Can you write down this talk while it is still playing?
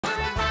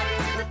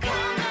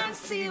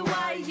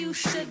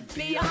should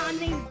be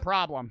honey.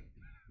 Problem.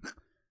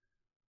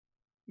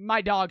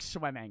 My dog's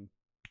swimming.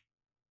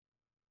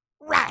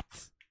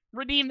 Rats.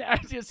 Redeem.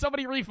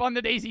 Somebody refund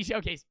the Daisy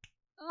Showcase.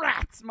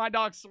 Rats. My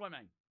dog's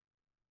swimming.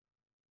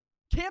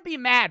 Can't be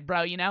mad,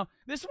 bro, you know?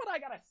 This is what I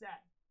gotta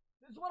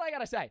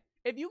say.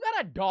 If you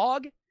got a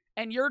dog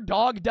and your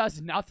dog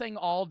does nothing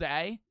all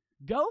day,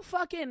 go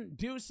fucking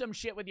do some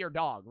shit with your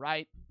dog,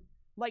 right?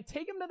 Like,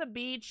 take him to the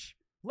beach.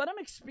 Let him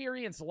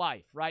experience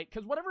life, right?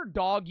 Because whatever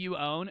dog you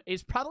own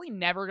is probably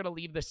never going to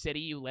leave the city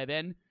you live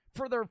in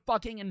for their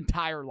fucking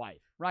entire life,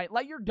 right?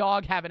 Let your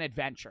dog have an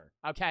adventure,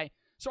 okay?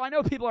 So I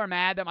know people are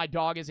mad that my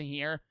dog isn't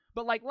here,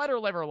 but, like, let her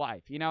live her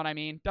life. You know what I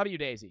mean? W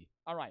Daisy.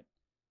 All right.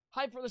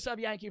 Hype for the sub,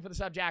 Yankee for the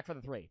sub, Jack for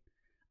the 3.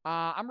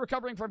 I'm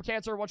recovering from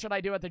cancer. What should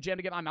I do at the gym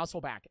to get my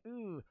muscle back?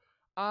 Ooh.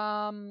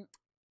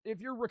 If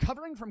you're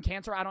recovering from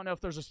cancer, I don't know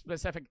if there's a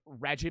specific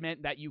regimen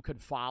that you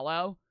could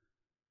follow.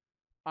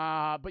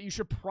 But you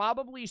should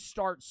probably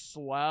start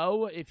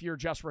slow if you're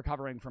just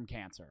recovering from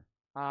cancer.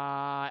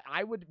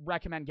 I would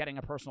recommend getting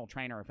a personal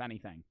trainer, if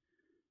anything.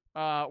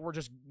 Or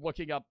just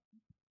looking up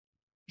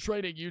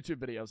training YouTube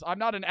videos. I'm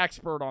not an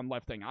expert on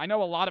lifting. I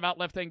know a lot about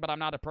lifting, but I'm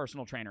not a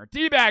personal trainer.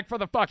 D-Bag for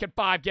the fucking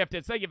 5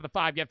 gifted. Thank you for the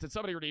 5 gifted.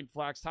 Somebody redeemed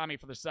Flex. Tommy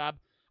for the sub.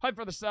 Hype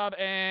for the sub.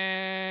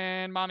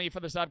 And Mommy for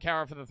the sub.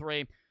 Kara for the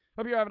 3.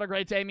 Hope you're having a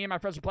great day. Me and my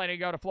friends are planning to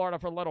go to Florida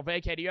for a little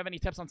vacay. Do you have any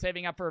tips on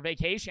saving up for a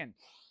vacation?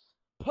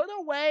 Put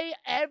away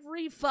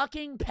every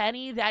fucking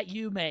penny that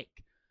you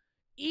make.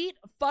 Eat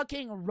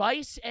fucking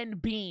rice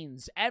and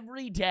beans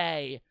every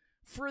day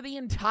for the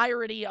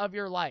entirety of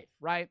your life,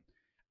 right?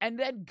 And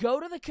then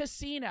go to the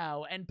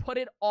casino and put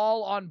it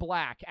all on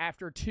black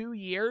after 2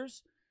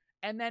 years.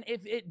 And then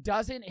if it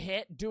doesn't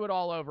hit, do it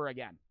all over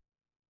again.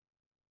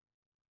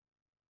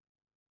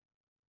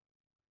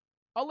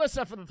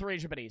 Alyssa for the 3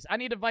 Japanese. I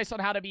need advice on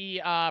how to be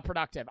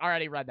productive. I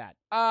already read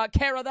that.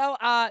 Kara, though,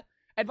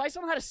 advice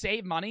on how to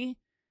save money.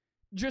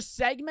 Just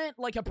segment,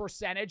 like, a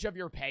percentage of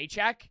your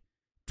paycheck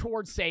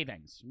towards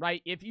savings,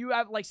 right? If you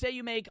have, like, say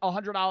you make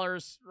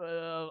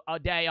 $100 a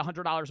day,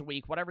 $100 a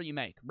week, whatever you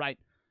make, right?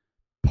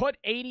 Put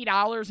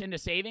 $80 into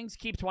savings,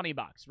 keep $20,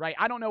 right?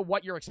 I don't know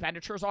what your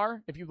expenditures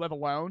are if you live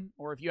alone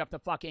or if you have to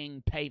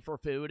fucking pay for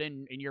food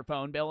and your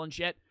phone bill and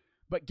shit.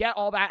 But get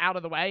all that out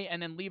of the way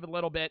and then leave a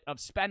little bit of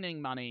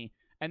spending money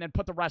and then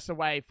put the rest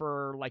away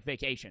for, like,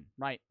 vacation,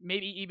 right?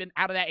 Maybe even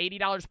out of that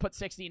 $80, put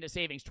 60 into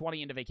savings,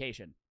 20 into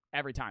vacation.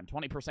 Every time,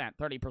 20%,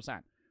 30%,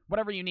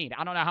 whatever you need.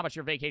 I don't know how much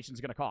your vacation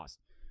is going to cost.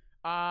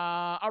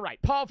 All right,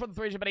 Paul for the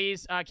 3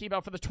 Japanese,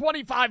 Kibo for the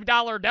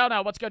 $25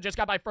 dono. What's good? Just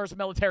got my first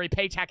military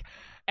paycheck,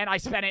 and I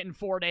spent it in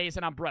 4 days,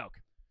 and I'm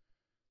broke.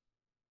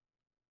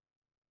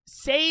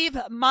 Save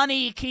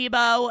money,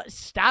 Kibo.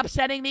 Stop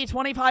sending me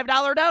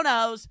 $25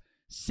 donos.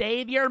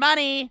 Save your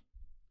money.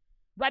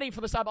 Ready for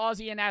the sub,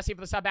 Aussie and Nasty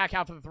for the sub, back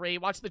out for the 3.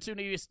 Watch the 2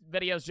 new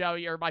videos, Joe.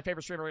 You're my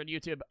favorite streamer on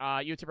YouTube.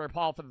 YouTuber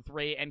Paul for the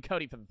 3, and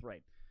Cody for the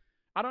 3.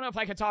 I don't know if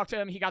I could talk to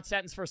him. He got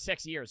sentenced for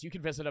 6 years. You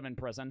can visit him in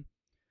prison.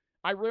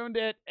 I ruined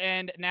it,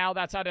 and now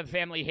that side of the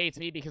family hates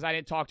me because I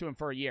didn't talk to him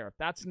for a year.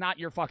 That's not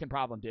your fucking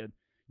problem, dude.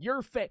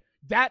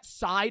 That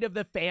side of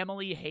the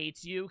family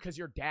hates you because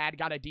your dad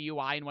got a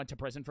DUI and went to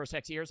prison for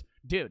 6 years.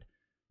 Dude,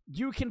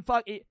 you can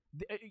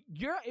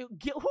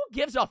who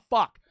gives a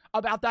fuck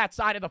about that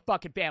side of the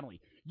fucking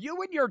family?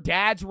 You and your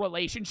dad's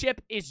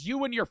relationship is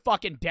you and your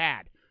fucking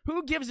dad.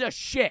 Who gives a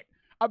shit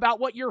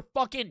about what your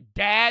fucking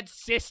dad's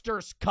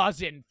sister's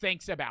cousin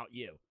thinks about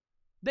you?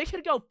 They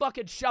could go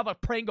fucking shove a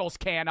Pringles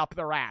can up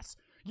their ass.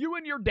 You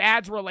and your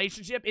dad's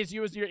relationship is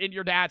you in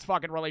your dad's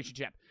fucking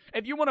relationship.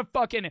 If you want to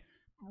fucking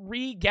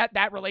re-get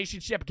that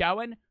relationship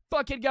going,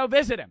 fucking go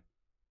visit him.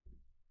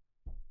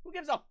 Who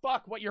gives a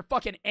fuck what your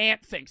fucking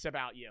aunt thinks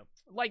about you?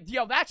 Like,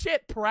 yo, that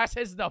shit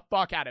presses the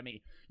fuck out of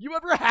me. You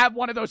ever have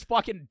one of those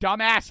fucking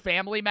dumbass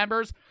family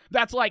members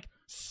that's, like,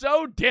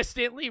 so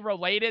distantly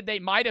related they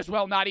might as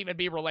well not even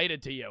be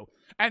related to you,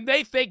 and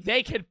they think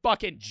they can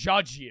fucking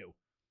judge you?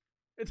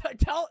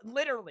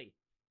 Literally.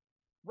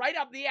 Right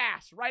up the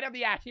ass. Right up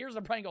the ass. Here's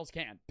a Pringles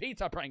can.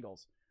 Pizza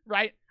Pringles.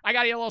 Right? I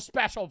got you a little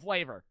special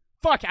flavor.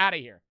 Fuck out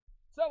of here.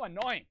 So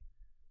annoying.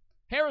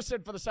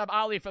 Harrison for the sub,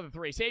 Ali for the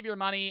 3. Save your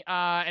money,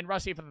 and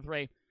Rusty for the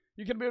 3.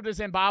 You can move to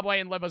Zimbabwe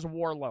and live as a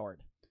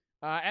warlord.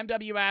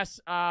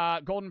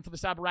 MWS, Golden for the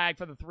sub, Rag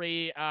for the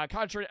 3.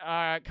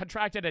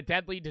 Contracted a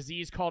deadly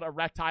disease called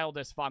erectile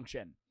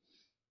dysfunction.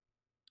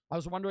 I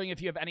was wondering if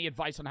you have any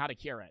advice on how to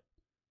cure it.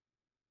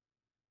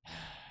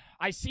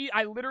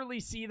 I literally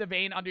see the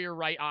vein under your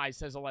right eye,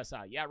 says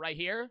Alyssa. Yeah, right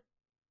here?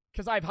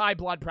 Because I have high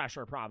blood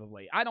pressure,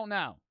 probably. I don't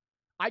know.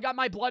 I got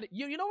my blood.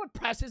 You know what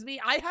presses me?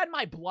 I had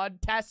my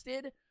blood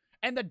tested,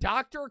 and the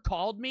doctor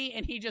called me,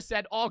 and he just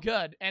said, all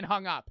good, and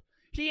hung up.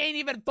 He ain't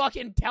even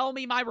fucking tell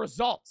me my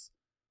results.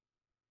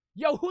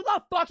 Yo, who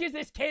the fuck is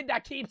this kid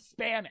that keeps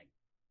spamming?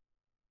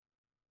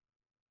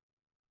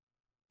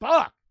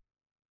 Fuck.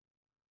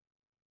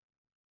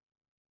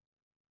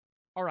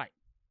 All right.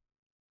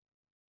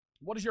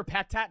 What does your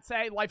pet tat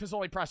say? Life is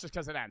only precious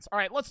because it ends. All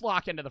right, let's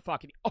lock into the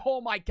fucking...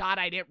 Oh my god,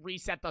 I didn't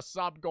reset the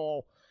sub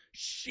goal.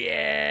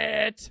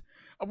 Shit.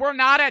 We're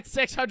not at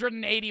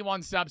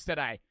 681 subs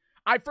today.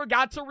 I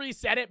forgot to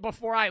reset it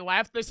before I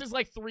left. This is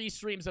like 3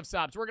 streams of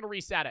subs. We're going to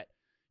reset it.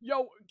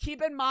 Yo,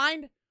 keep in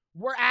mind,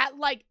 we're at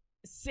like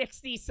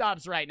 60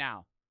 subs right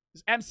now.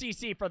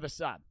 MCC for the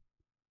sub.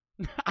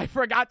 I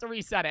forgot to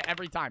reset it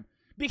every time.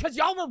 Because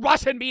y'all were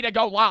rushing me to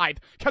go live.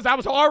 Because I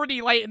was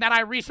already late and then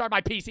I restarted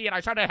my PC and I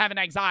started having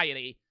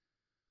anxiety.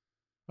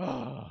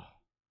 Fucking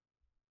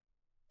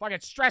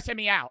stressing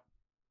me out.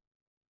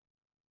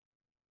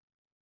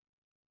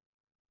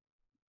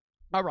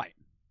 Alright.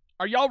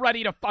 Are y'all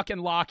ready to fucking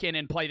lock in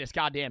and play this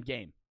goddamn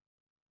game?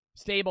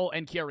 Stable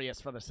and curious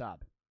for the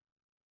sub.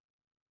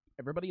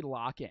 Everybody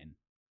lock in.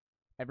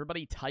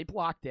 Everybody type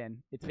locked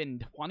in. It's been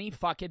 20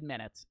 fucking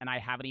minutes and I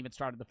haven't even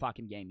started the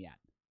fucking game yet.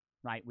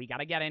 Right? We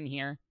gotta get in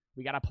here.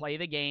 We gotta play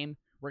the game.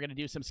 We're gonna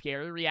do some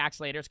scary reacts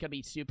later. It's gonna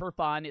be super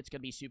fun. It's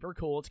gonna be super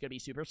cool. It's gonna be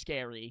super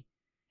scary.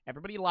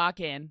 Everybody lock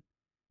in.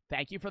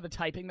 Thank you for the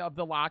typing of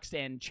the locks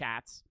in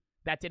chats.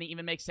 That didn't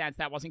even make sense.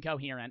 That wasn't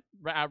coherent.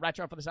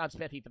 Retro for the sub,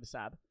 Spiffy for the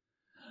sub.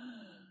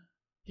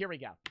 Here we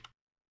go.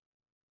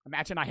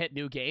 Imagine I hit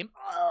new game.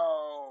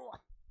 Oh!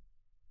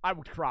 I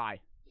would cry.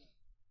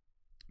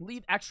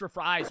 Leave extra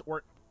fries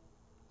or...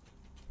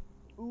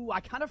 Ooh, I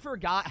kind of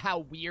forgot how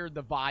weird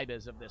the vibe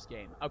is of this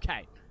game.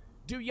 Okay.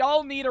 Do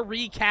y'all need a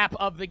recap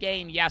of the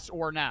game, yes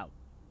or no?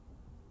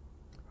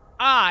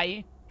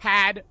 I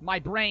had my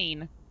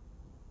brain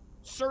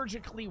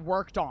surgically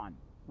worked on,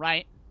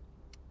 right?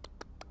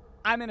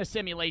 I'm in a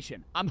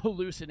simulation. I'm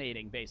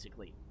hallucinating,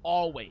 basically.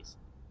 Always.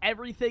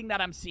 Everything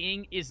that I'm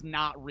seeing is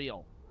not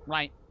real,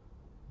 right?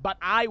 But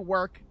I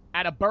work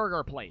at a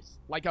burger place,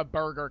 like a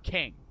Burger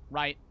King,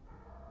 right?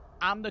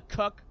 I'm the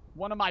cook.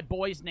 One of my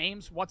boys'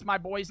 names. What's my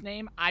boy's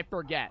name? I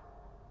forget.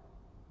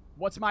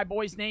 What's my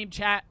boy's name,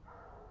 chat?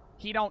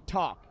 He don't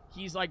talk.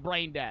 He's like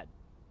brain dead.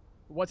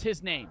 What's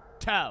his name?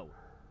 Toe.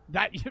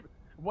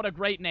 What a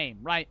great name,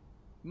 right?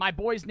 My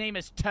boy's name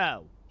is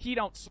Toe. He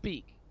don't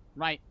speak,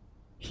 right?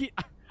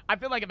 I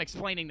feel like I'm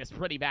explaining this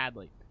pretty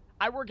badly.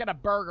 I work at a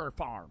burger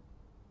farm.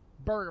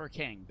 Burger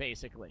King,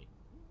 basically.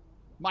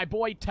 My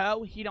boy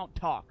Toe, he don't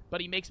talk,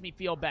 but he makes me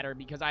feel better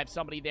because I have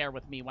somebody there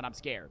with me when I'm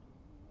scared,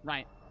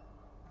 right?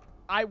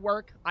 I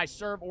work, I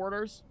serve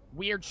orders.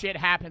 Weird shit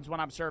happens when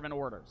I'm serving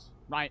orders,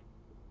 right?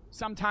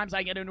 Sometimes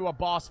I get into a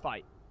boss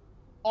fight.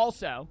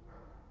 Also,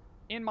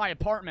 in my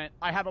apartment,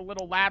 I have a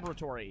little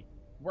laboratory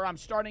where I'm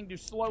starting to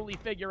slowly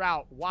figure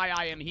out why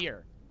I am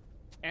here.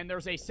 And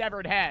there's a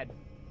severed head.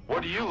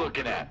 What are you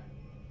looking at?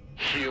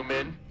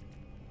 Human?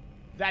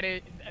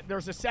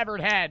 There's a severed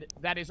head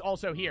that is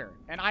also here.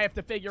 And I have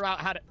to figure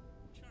out how to...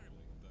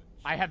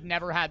 I have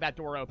never had that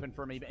door open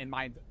for me in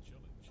my...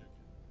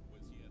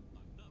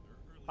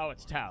 Oh,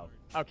 it's Toe.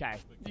 Okay.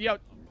 Yo,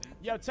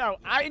 Toe,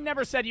 I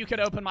never said you could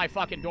open my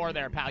fucking door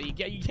there, pal. You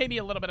gave me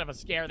a little bit of a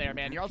scare there,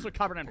 man. You're also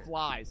covered in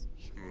flies.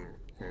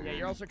 Yeah,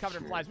 you're also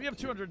covered in flies. We have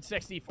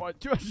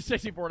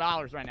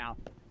 $264 right now.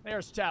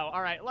 There's Toe.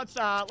 All right, let's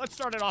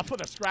start it off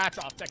with a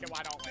scratch-off ticket.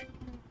 Why don't we?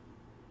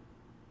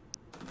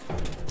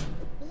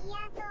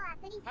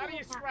 How do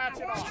you scratch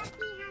it off?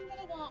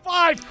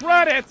 5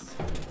 credits!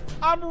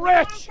 I'm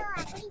rich!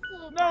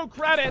 No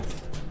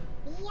credits!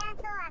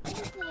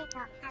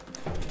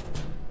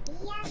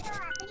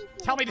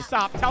 Tell me to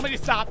stop. Tell me to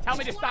stop. Tell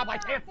me to stop. I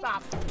can't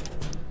stop.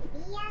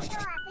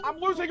 I'm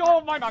losing all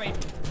of my money.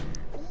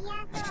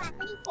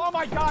 Oh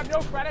my god,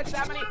 no credits.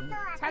 That many?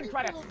 10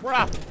 credits. We're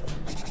up.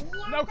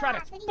 No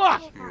credits.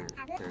 Fuck!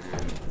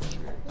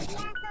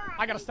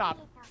 I gotta stop.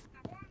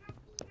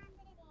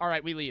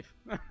 Alright, we leave.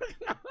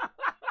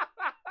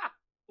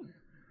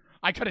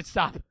 I couldn't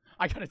stop.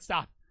 I couldn't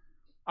stop.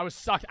 I was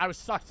sucked. I was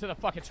sucked to the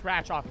fucking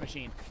scratch-off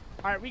machine.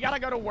 Alright, we gotta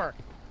go to work.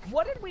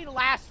 What did we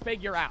last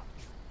figure out?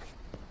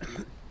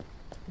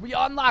 We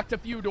unlocked a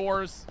few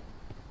doors.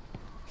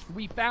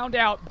 We found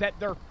out that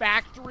they're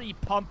factory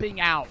pumping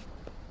out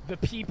the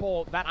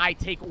people that I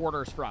take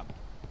orders from.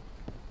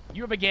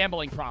 You have a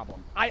gambling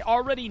problem. I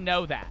already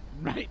know that,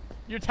 right?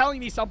 You're telling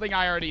me something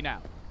I already know.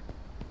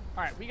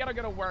 Alright, we gotta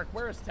go to work.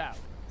 Where is Toe?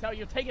 Toe,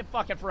 you're taking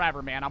fucking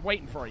forever, man. I'm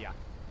waiting for you.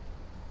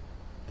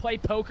 Play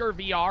poker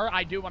VR?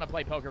 I do want to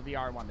play poker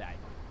VR one day.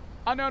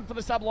 Unknown for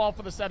the sub, lol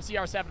for the sub,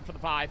 CR7 for the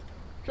 5.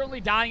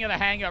 Currently dying of a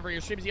hangover.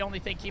 Your stream's the only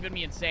thing keeping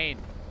me insane.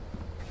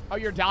 Oh,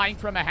 you're dying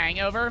from a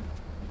hangover?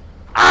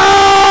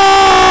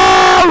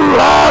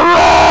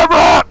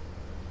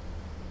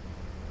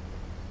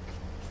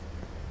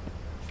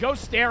 Go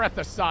stare at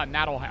the sun.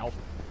 That'll help.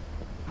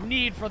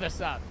 Need for the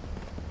sub.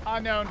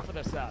 Unknown for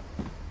the sub.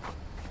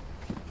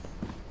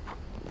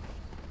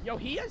 Yo,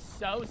 he is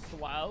so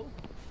slow.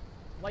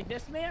 Like,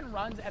 this man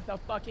runs at the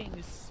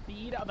fucking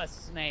speed of a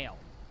snail.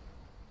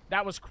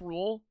 That was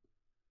cruel.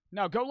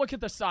 No, go look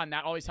at the sun.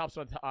 That always helps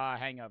with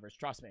hangovers.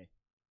 Trust me.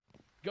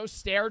 Go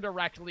stare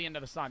directly into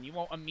the sun. You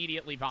won't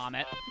immediately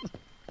vomit.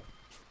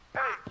 Hey,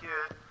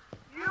 kid.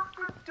 You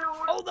could do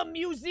it. Oh, the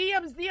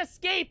museum's the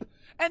escape.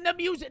 And the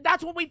museum,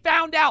 that's what we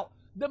found out.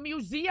 The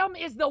museum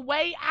is the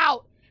way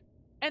out.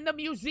 And the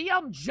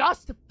museum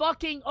just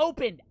fucking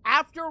opened.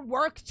 After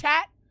work,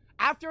 chat,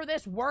 after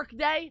this work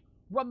day,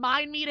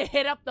 remind me to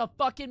hit up the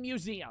fucking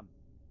museum.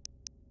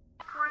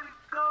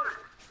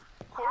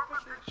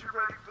 corporate thinks you're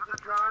ready for the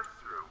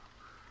drive-thru.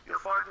 You'll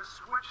find a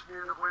switch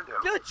near the window.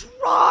 The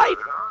drive!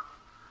 Turn it on,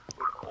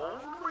 but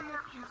only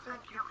if you think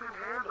you can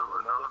handle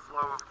another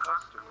flow of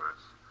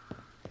customers.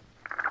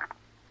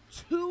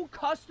 Two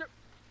customers?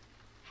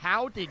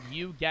 How did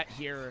you get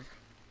here?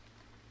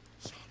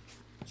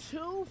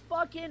 Two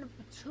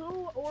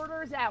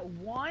orders at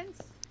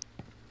once?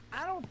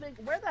 I don't think...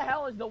 Where the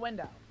hell is the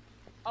window?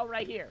 Oh,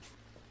 right here.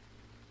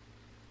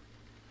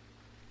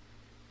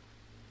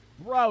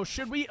 Bro,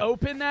 should we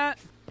open that?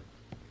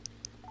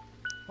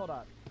 Hold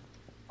up.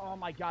 Oh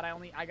my god,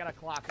 I gotta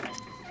clock it.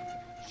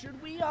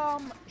 Should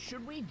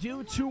we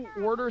do 2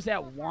 orders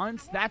at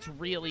once? That's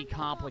really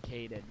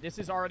complicated. This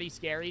is already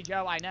scary,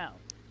 Joe, I know.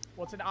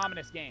 Well, it's an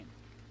ominous game.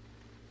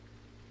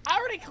 I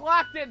already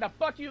clocked in, the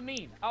fuck you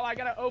mean? Oh, I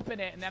gotta open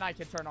it and then I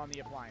can turn on the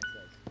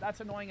appliances.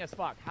 That's annoying as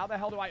fuck. How the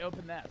hell do I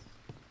open this?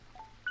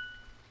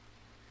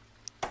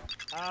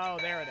 Oh,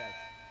 there it is.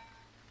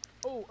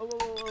 Oh,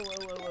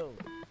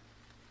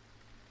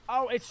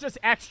 oh, it's just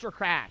extra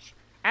cash.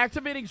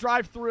 Activating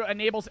drive-thru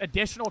enables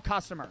additional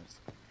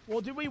customers.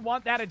 Well, do we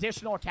want that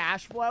additional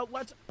cash flow?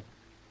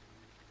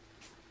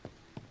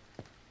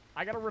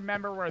 I gotta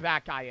remember where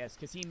that guy is,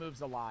 because he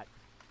moves a lot.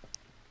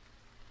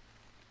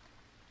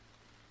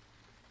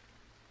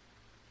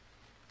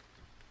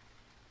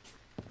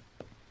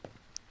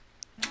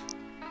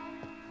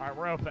 Alright,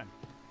 we're open.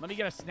 Let me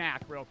get a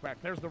snack real quick.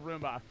 There's the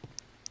Roomba.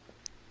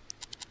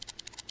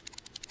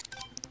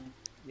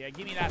 Yeah,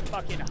 give me that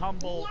fucking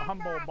humble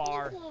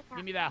bar.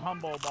 Give me that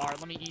humble bar.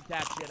 Let me eat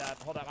that shit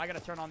up. Hold up, I gotta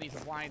turn on these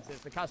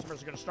appliances. The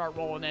customers are gonna start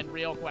rolling in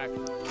real quick.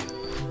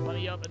 Let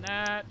me open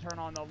that. Turn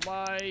on the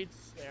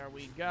lights. There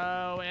we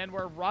go. And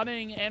we're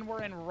running, and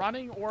we're in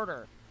running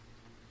order.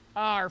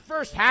 Our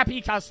first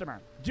happy customer.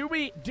 Do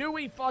we do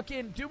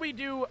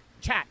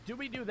chat? Do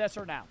we do this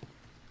or no?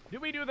 Do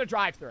we do the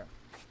drive-thru?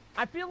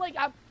 I feel like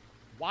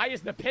why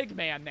is the pig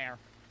man there?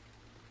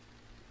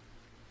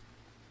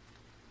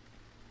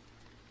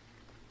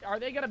 Are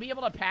they going to be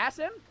able to pass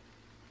him?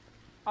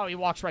 Oh, he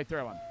walks right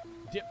through him.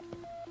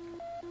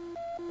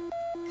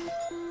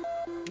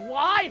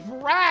 Live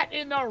rat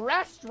in the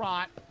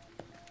restaurant?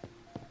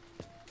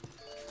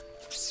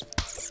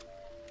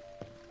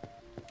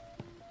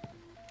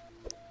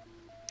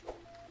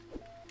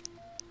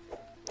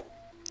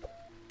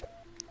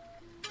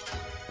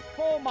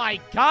 Oh my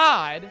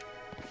god.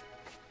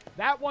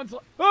 That one's...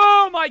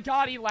 Oh my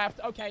god, he left.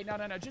 Okay, no.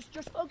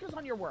 Just focus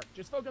on your work.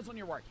 Just focus on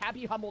your work.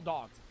 Happy, humble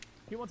dogs.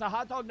 He wants a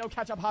hot dog, no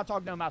ketchup, hot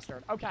dog, no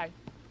mustard. Okay.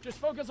 Just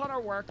focus on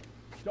our work.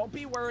 Don't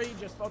be worried.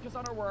 Just focus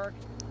on our work.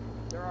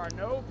 There are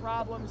no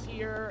problems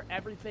here.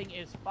 Everything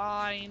is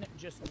fine.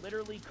 Just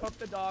literally cook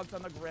the dogs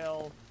on the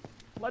grill.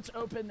 Let's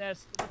open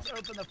this. Let's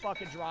open the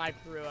fucking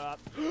drive-thru up.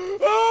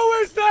 Who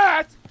is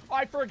that?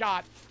 I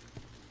forgot.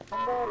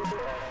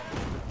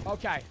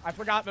 Okay. I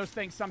forgot those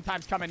things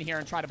sometimes come in here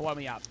and try to blow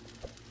me up.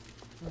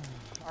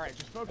 All right.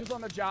 Just focus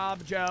on the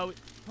job, Joe.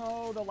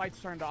 Oh, the lights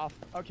turned off.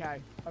 Okay.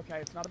 Okay,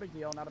 it's not a big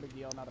deal, not a big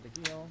deal, not a big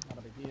deal, not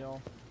a big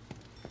deal.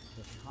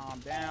 Just calm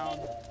down.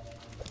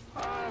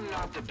 I'm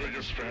not the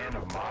biggest fan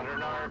of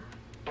modern art,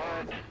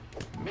 but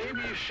maybe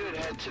you should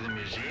head to the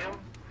museum.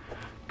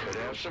 Could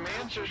have some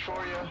answers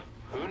for you.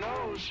 Who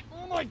knows?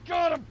 Oh my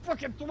god, I'm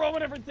fucking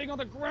throwing everything on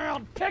the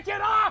ground. Pick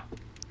it up!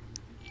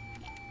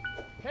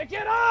 Pick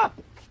it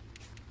up!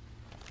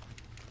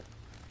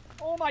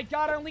 Oh my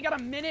god, I only got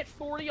a minute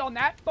 40 on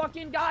that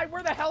fucking guy.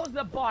 Where the hell is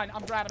the bun?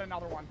 I'm grabbing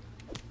another one.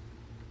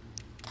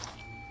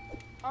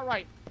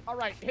 Alright,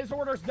 alright. His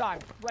order's done.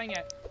 Bring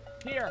it.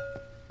 Here.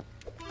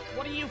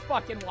 What do you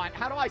fucking want?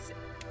 How do I say...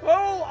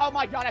 Oh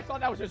my god, I thought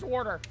that was his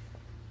order.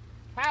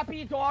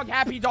 Happy dog,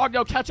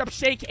 no ketchup,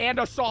 shake, and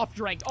a soft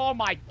drink. Oh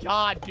my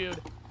god, dude.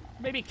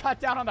 Maybe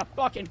cut down on the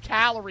fucking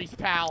calories,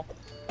 pal.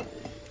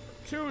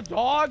 2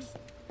 dogs?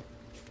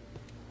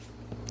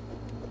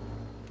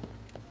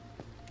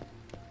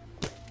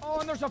 Oh,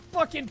 and there's a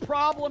fucking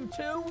problem,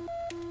 too?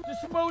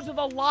 Dispose of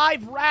the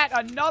live rat,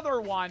 another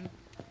one.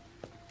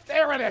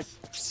 There it is.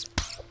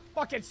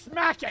 Fucking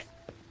smack it.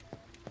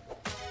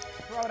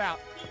 Throw it out.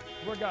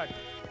 We're good.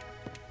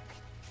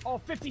 Oh,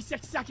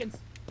 56 seconds.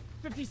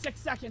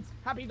 56 seconds.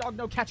 Happy dog,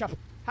 no ketchup.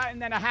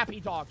 And then a happy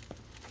dog.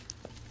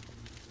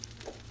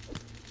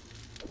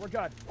 We're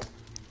good.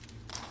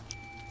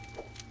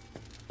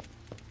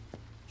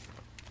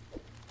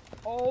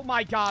 Oh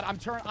my god,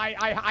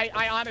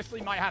 I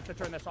honestly might have to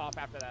turn this off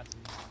after this.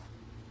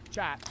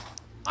 Chat.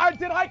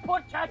 Did I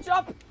put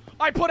ketchup?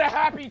 I put a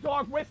happy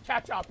dog with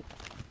ketchup.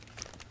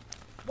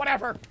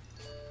 Whatever.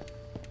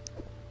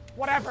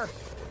 Whatever.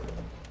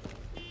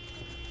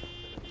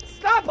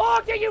 Stop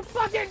honking, you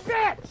fucking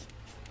bitch!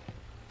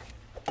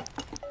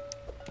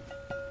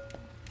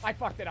 I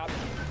fucked it up.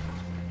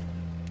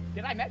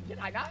 Did I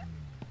not?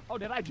 Oh,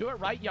 did I do it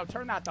right? Yo,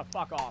 turn that the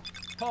fuck off.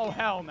 Oh,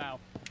 hell no.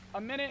 A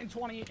minute and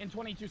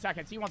 22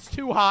 seconds. He wants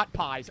 2 hot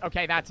pies.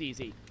 Okay, that's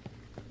easy.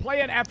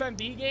 Play an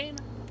FMV game?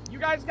 You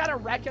guys gotta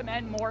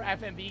recommend more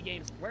FMV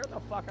games. Where the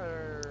fuck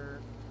are...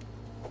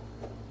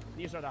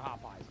 These are the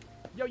hot pies.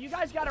 Yo, you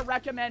guys gotta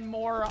recommend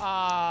more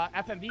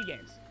FMV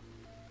games.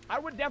 I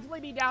would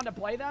definitely be down to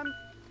play them.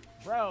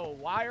 Bro,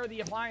 why are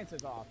the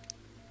appliances off?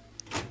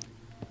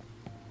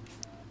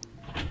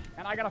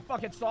 And I gotta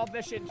fucking solve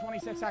this shit in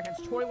 26 seconds.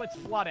 Toilet's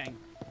flooding.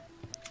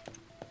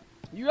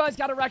 You guys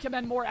gotta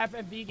recommend more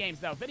FFV games,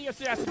 though. Video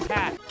suggestion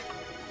tab.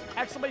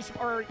 Exclamation,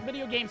 or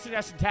video game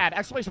suggestion tab.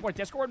 Exclamation point.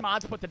 Discord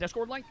mods, put the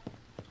Discord link.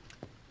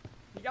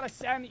 You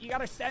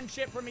gotta send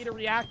shit for me to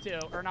react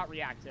to, or not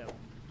react to.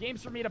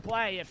 Games for me to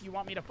play if you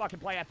want me to fucking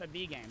play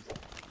FFV games.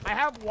 I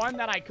have one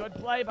that I could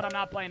play, but I'm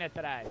not playing it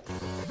today.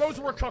 Those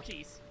were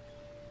cookies.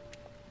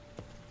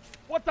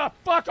 What the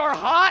fuck are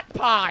hot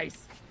pies?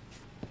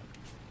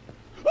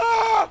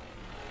 Ah!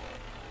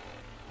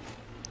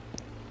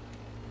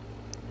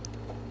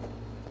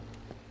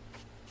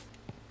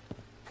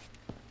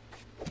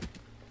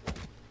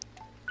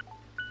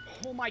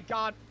 Oh my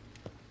god.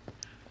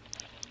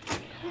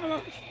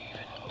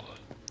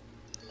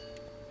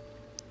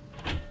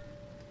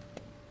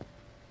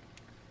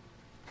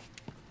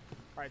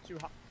 Alright, 2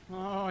 hot.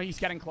 Oh, he's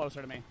getting closer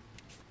to me.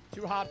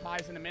 2 hot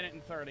pies in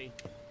 1:30.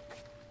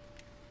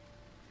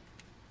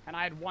 And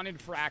I had 1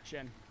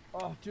 infraction.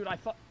 Oh, dude, I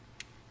thought...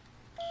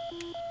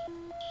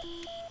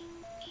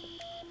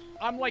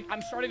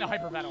 I'm starting to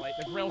hyperventilate.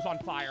 The grill's on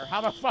fire. How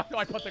the fuck do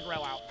I put the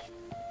grill out?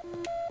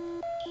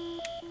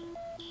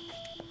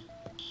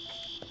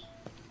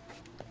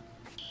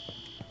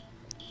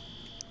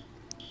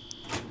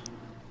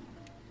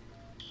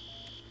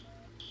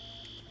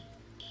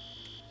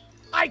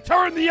 I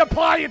turned the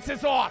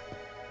appliances off!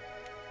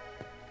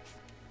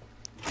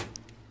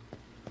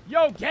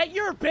 Yo, get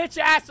your bitch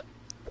ass...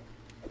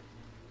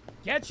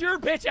 Get your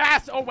bitch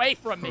ass away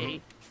from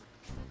me.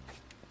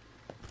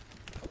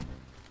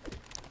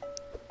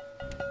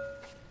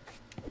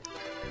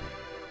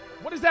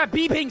 What is that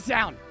beeping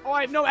sound? Oh,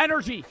 I have no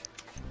energy.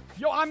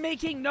 Yo, I'm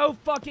making no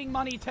fucking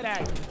money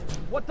today.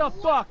 What the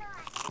fuck?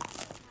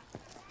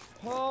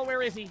 Oh,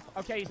 where is he?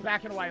 Okay, he's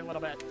backing away a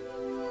little bit.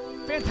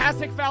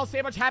 Fantastic foul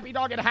sandwich, happy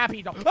dog, and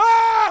happy dog.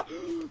 Ah!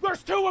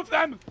 There's 2 of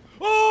them.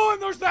 Oh,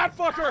 and there's that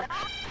fucker.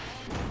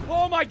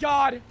 Oh my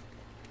god.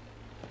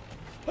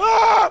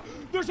 Ah!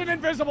 There's an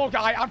invisible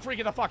guy. I'm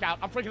freaking the fuck out.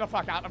 I'm freaking the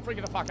fuck out. I'm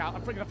freaking the fuck out.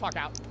 I'm freaking the fuck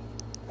out.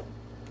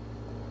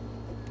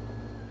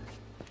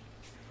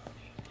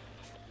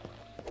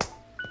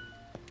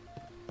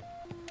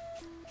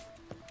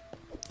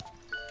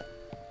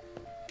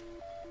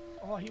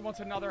 Oh, he wants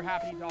another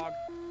happy dog.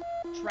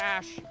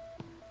 Trash.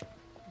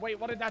 Wait,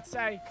 what did that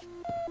say?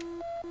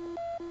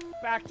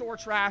 Backdoor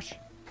trash.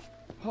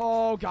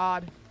 Oh,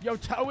 God. Yo,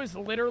 Toe is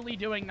literally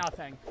doing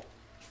nothing.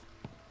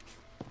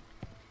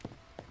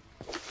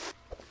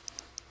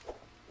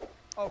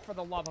 Oh, for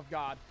the love of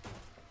God.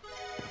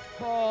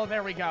 Oh,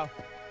 there we go.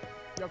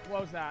 Yo,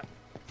 close that.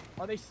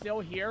 Are they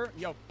still here?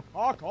 Yo,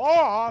 fuck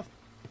off!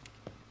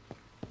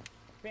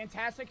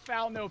 Fantastic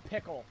foul, no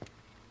pickle.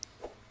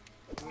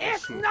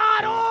 It's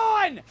not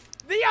on!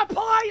 The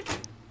appliance!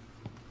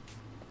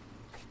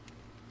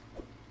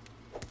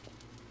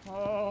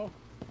 Oh.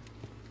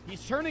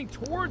 He's turning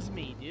towards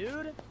me,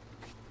 dude.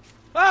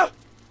 Ah!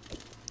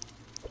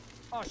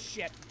 Oh,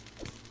 shit.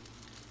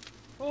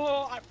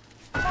 Oh,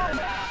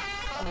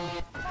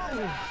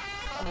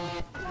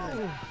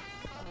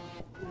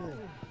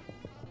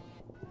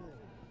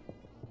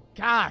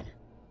 God.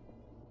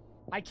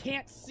 I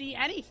can't see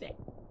anything.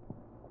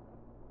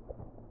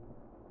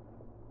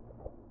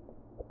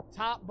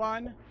 Top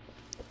bun.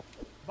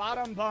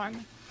 Bottom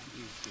bun.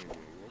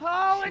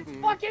 Oh, it's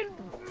fucking...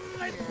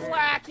 It's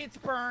black. It's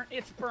burnt.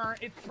 It's burnt.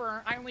 It's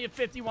burnt. I only have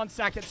 51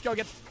 seconds. Go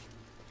get...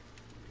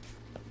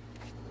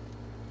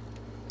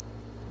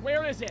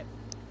 Where is it?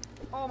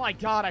 Oh my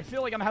god, I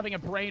feel like I'm having a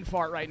brain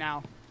fart right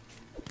now.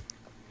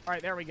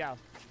 Alright, there we go.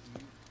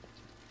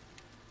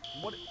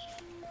 What?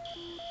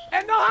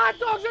 And the hot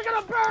dogs are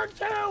gonna burn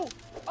too!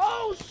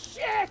 Oh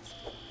shit!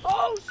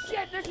 Oh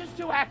shit, this is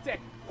too hectic.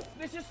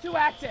 This is too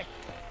hectic.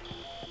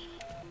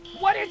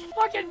 What is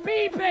fucking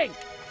beeping?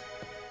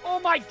 Oh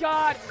my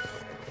god.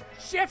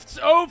 Shift's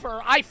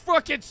over. I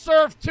fucking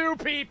served 2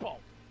 people.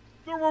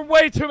 There were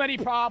way too many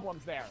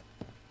problems there.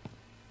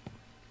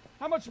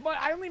 How much money?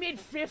 I only made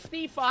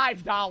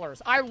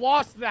 $55. I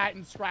lost that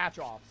in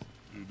scratch-offs.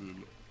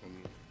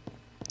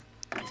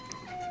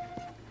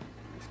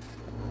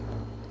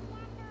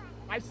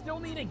 I still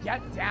need to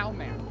get down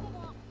there.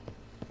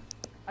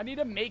 I need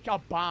to make a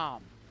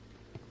bomb.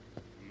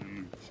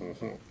 You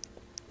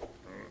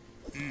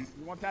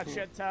want that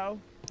shit, Toe?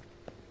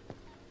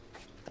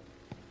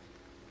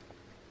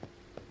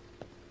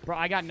 Bro,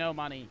 I got no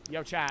money.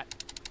 Yo, chat.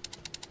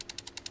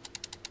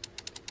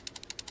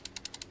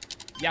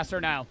 Yes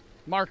or no?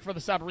 Mark for the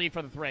sub, read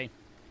for the 3.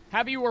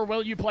 Have you or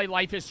will you play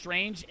Life is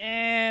Strange?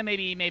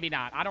 Maybe, maybe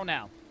not. I don't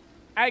know.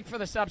 Egg for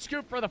the sub,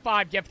 Scoop for the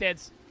 5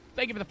 gifteds.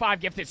 Thank you for the 5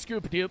 gifted,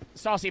 Scoop Dupe.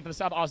 Saucy for the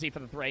sub, Aussie for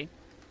the 3.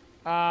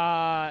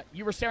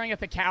 You were staring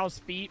at the cow's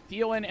feet.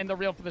 Thielen and the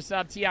real for the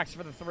sub, TX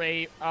for the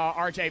 3.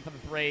 RJ for the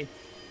 3.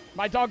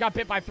 My dog got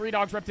bit by 3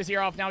 dogs, ripped his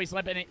ear off. Now he's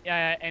limping,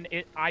 and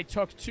I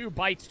took 2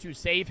 bites to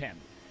save him.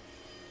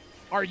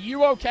 Are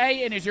you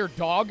okay? And is your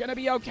dog gonna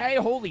be okay?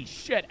 Holy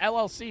shit.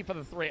 LLC for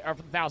the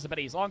 1,000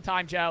 biddies. Long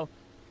time, Joe.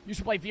 You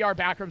should play VR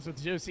Backrooms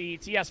with Juicy.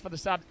 TS for the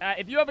sub.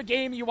 If you have a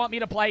game you want me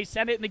to play,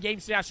 send it in the game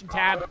suggestion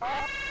tab.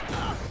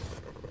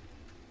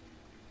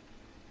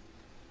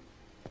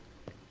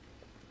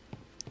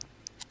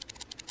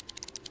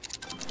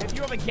 If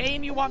you have a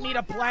game you want me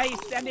to play,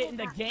 send it in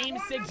the game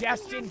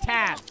suggestion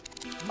tab.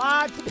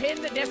 Mods,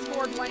 pin the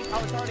Discord link.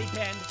 Oh, it's already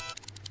pinned.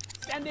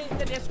 Send it in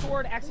the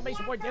Discord,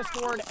 !point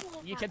Discord.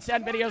 You can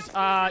send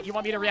videos you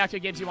want me to react to,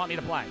 games you want me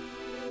to play.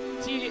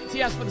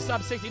 TS for the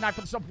sub, 69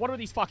 for the sub. What are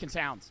these fucking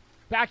sounds?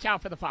 Back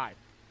out for the 5.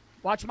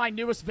 Watch my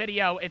newest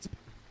video. It's...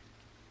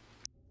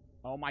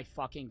 Oh my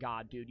fucking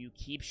god, dude. You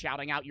keep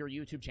shouting out your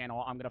YouTube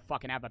channel. I'm gonna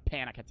fucking have a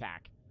panic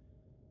attack.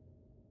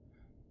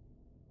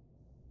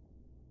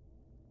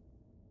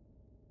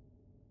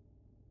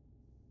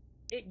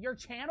 Your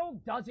channel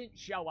doesn't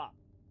show up.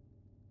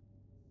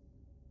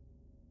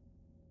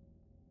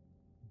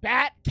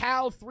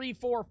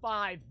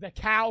 BatCow345, the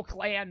Cow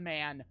Clan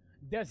man,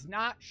 does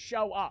not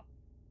show up.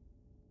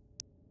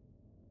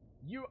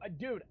 You,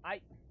 dude,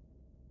 I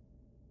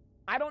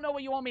don't know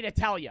what you want me to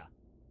tell you.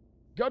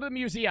 Go to the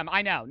museum.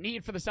 I know.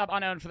 Need for the sub,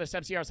 unknown for the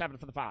sub, CR7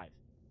 for the 5.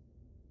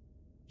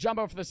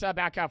 Jumbo for the sub,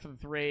 back out for the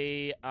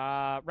 3.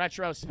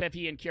 Retro,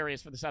 Spiffy, and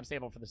Curious for the sub,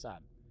 Stable for the sub.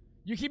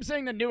 You keep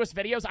saying the newest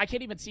videos. I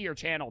can't even see your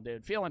channel,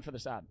 dude. Feeling for the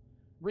sub.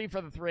 Reed for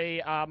the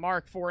 3.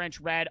 Mark,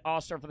 4-inch, Red,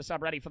 Oster for the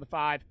sub, Ready for the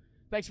 5.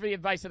 Thanks for the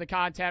advice to the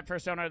content.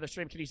 First owner of the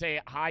stream, can you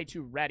say hi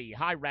to Ready?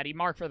 Hi, Ready.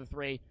 Mark for the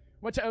 3.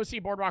 Went to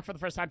OC Boardwalk for the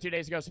first time 2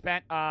 days ago.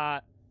 Spent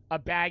a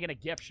bag in a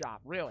gift shop.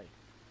 Really?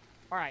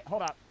 All right,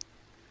 hold up.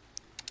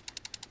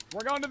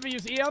 We're going to the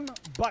museum,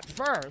 but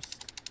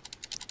first...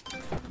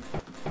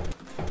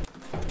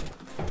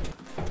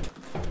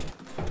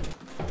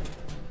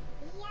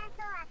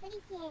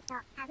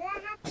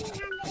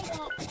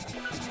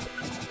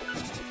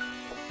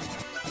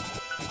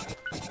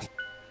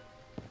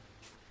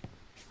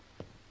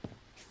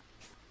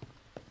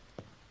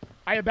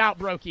 I about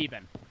broke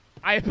even.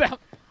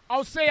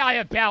 I'll say I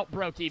about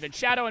broke even.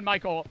 Shadow and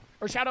Michael,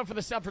 or Shadow for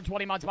the sub for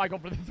 20 months, Michael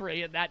for the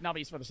 3, and that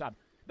Nubbies for the sub.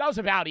 That was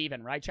about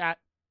even, right, chat?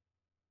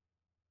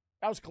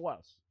 That was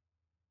close.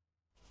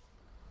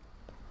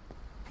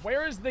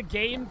 Where is the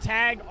game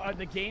tag,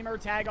 the gamer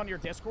tag on your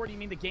Discord? You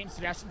mean the game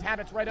suggestion tab?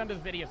 It's right under the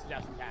video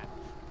suggestion tab.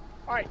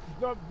 All right,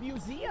 the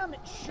museum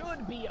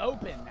should be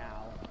open now.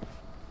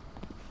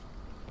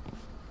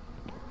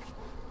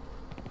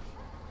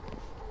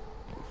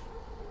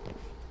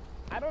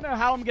 I don't know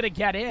how I'm gonna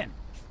get in.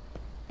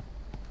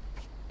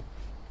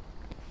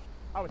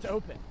 Oh, it's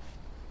open.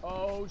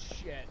 Oh,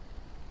 shit.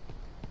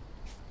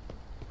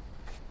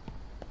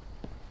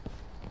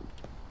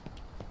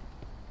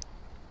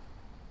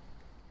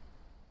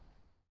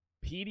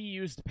 PD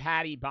used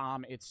Patty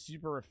Bomb. It's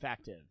super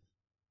effective.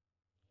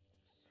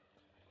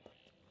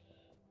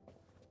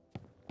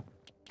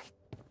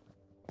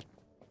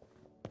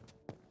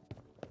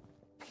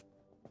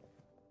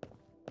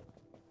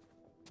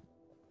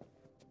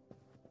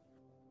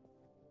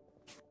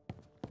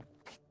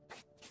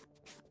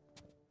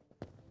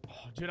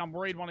 Dude, I'm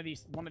worried one of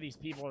these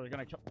people are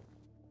gonna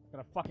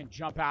fucking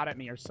jump out at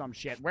me or some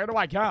shit. Where do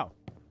I go?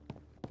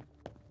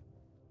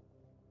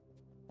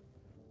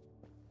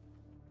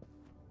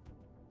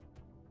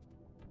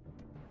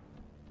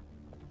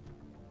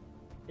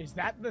 Is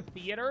that the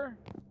theater?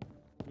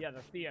 Yeah,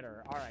 the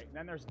theater. All right.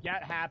 Then there's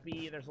Get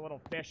Happy. There's a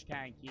little fish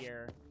tank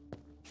here.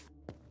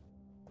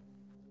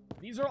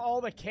 These are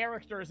all the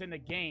characters in the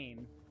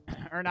game,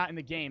 or not in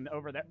the game,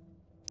 over there.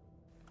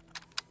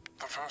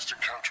 The first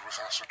encounter with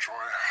Acid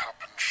Joy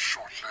happened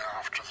shortly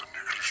after the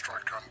nuclear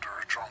strike under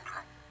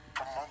Ajonga.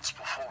 For months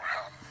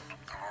beforehand,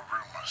 there were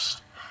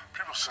rumors.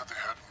 People said they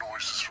heard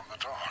noises from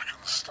the dark and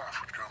the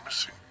staff would go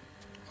missing.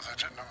 They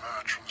didn't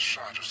emerge from the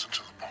shadows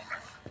until the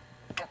bombing.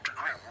 Dr.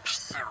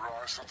 Grimms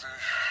theorized that the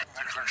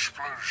nuclear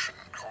explosion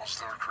caused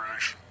their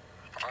creation,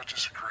 but I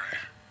disagree.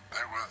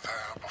 They were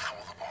there before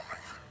the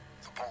bombing.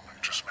 The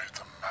bombing just made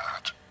them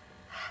mad.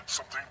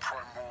 Something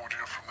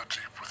primordial from the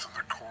deep within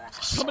the core of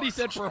the Somebody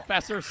said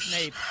Professor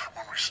Snape.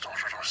 When we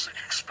started our sick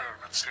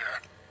experiments here,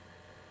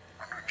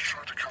 and we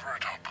tried to cover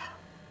it up.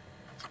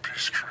 The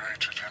beast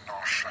created in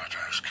our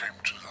shadows came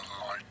to the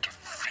light to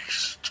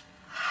feast.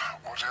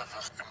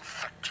 Whatever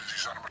infected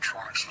these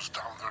animatronics was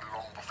down there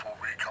long before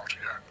we got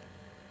here.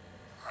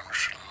 And we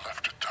should have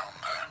left it down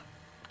there.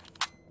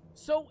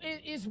 So,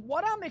 is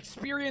what I'm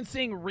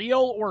experiencing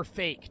real or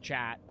fake,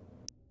 chat?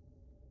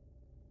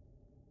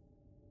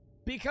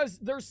 Because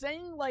they're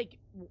saying, like,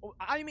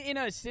 I'm in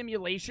a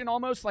simulation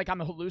almost, like I'm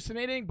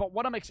hallucinating, but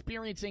what I'm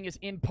experiencing is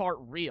in part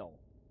real.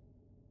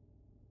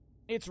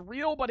 It's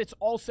real, but it's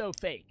also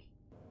fake.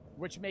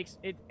 Which makes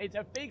it, it's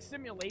a fake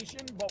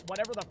simulation, but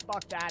whatever the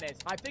fuck that is.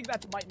 I think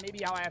that's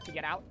maybe how I have to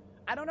get out.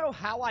 I don't know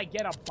how I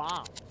get a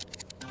bomb.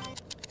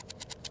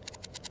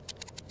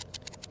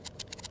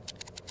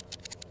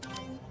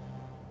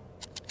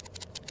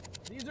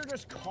 These are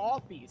just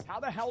coffees. How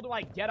the hell do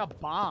I get a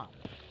bomb?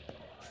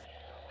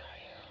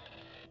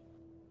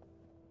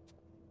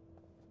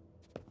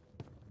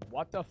 What?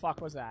 What the fuck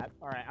was that?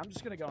 All right, I'm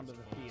just gonna go into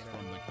the theater.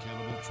 From the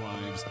cannibal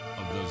tribes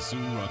of the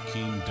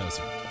Zurakim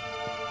Desert.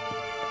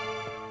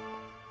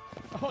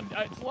 Oh,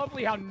 it's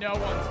lovely how no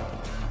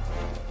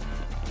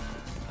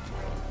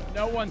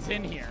one's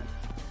in here.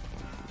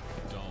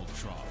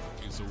 Daltrov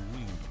is a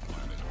ringed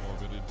planet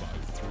orbited by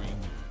 3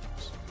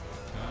 moons.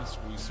 Past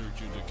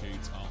research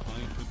indicates a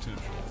high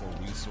potential for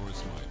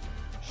resource mining.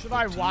 Should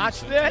I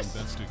watch this?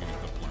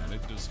 Investigate the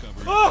planet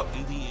discovered Oh!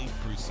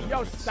 88%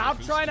 Yo,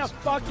 stop trying to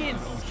fucking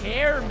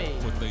scare me.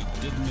 What they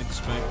didn't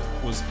expect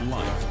was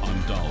life on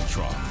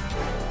Daltrov.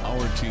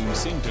 Our team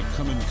seemed to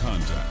come in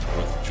contact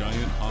with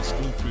giant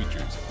hostile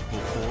creatures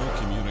before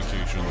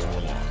communications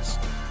were lost.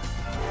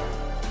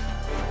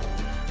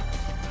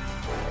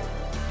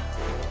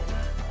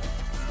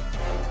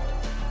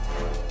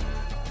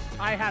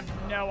 I have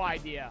no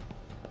idea.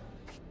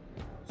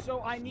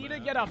 So I need to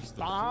get a Is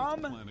the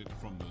bomb? fourth planet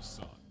from the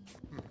sun.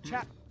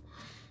 Chat.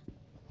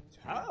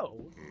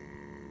 Toe?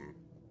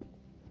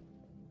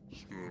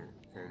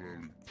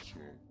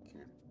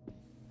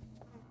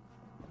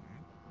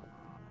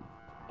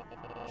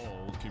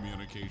 All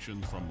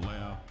communications from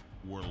Leia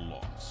were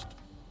lost.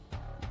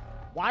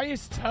 Why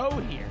is Toe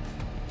here?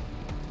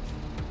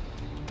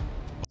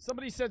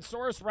 Somebody said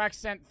Saurus Rex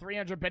sent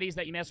 300 biddies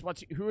that you missed.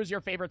 Who is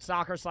your favorite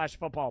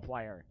soccer/football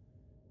player?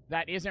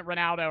 That isn't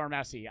Ronaldo or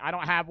Messi. I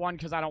don't have one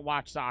because I don't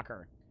watch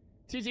soccer.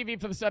 TTV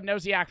for the sub.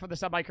 Noziak for the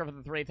sub. Micro for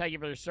the 3. Thank you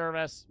for your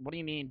service. What do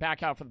you mean?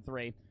 Back out for the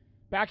 3.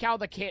 Back out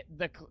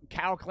the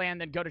Cow Clan,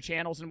 then go to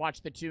channels and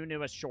watch the 2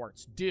 newest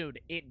shorts. Dude,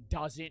 it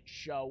doesn't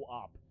show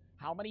up.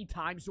 How many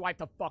times do I have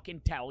to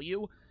fucking tell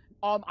you?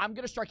 I'm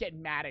gonna start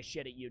getting mad as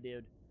shit at you,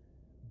 dude.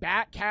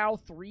 Bat Cow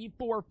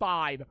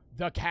 345,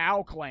 the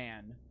Cow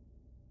Clan.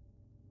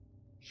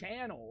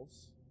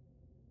 Channels.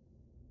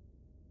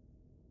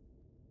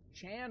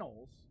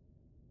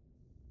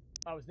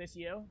 Oh, is this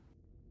you?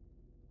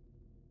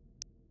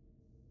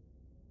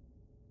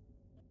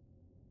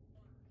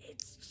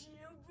 It's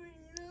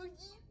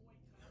Gilbert.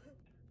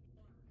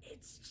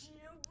 It's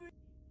Gilbert.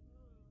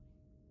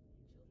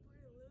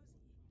 Bartolozzi.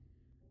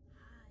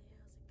 Hi,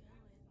 how's it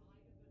going?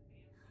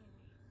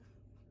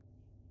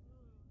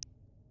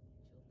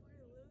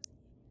 Bartolozzi.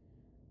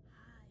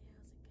 Hi,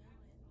 how's it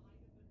going?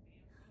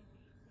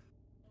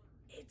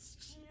 It's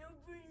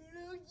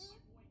Gilbert.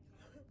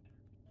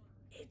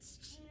 It's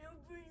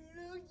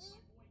Gilbert.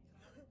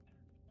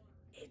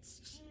 It's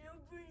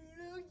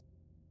Gilbert.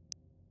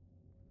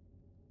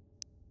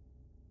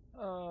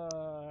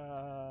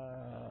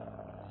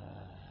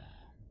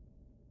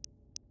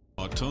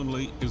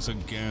 Autonli is a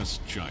gas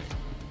giant.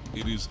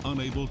 It is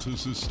unable to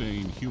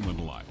sustain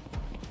human life.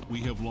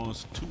 We have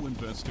lost 2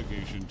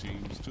 investigation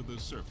teams to the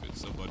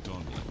surface of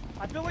Autonli.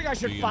 I feel like I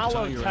should The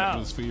follow entire Toe.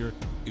 atmosphere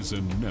is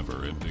a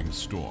never-ending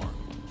storm,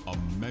 a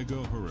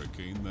mega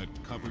hurricane that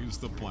covers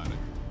the planet.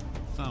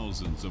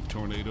 Thousands of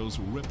tornadoes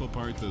rip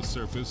apart the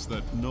surface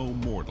that no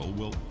mortal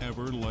will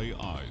ever lay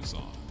eyes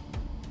on.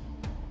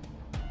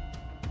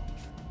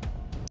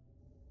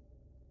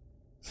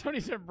 Somebody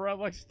said bro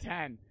looks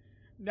 10.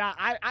 Nah,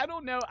 I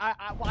don't know.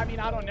 I mean,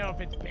 I don't know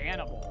if it's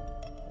bannable.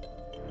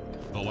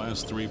 The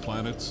last 3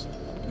 planets,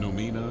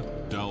 Numina,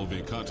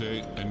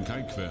 Dalvikate, and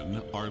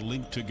Kaikven, are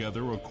linked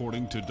together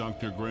according to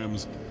Dr.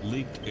 Graham's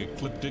leaked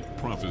ecliptic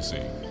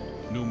prophecy.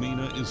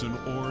 Numina is an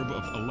orb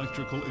of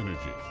electrical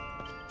energy.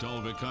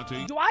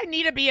 Dalvikate Do I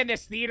need to be in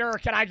this theater, or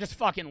can I just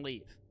fucking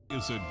leave?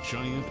 is a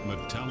giant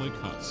metallic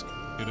husk.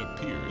 It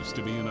appears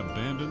to be an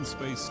abandoned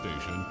space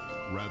station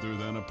rather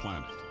than a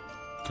planet.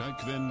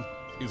 Kaikven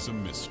is a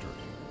mystery.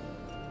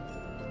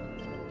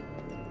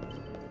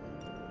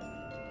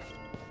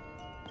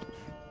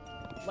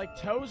 Like,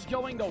 Toe's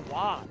going to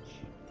watch.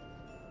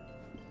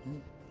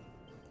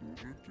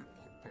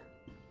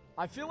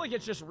 I feel like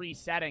it's just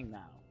resetting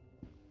now.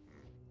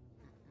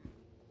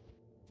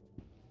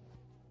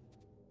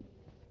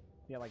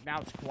 Yeah, like,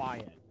 now it's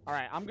quiet.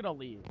 Alright, I'm gonna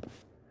leave.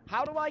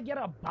 How do I get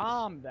a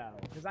bomb, though?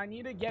 Because I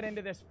need to get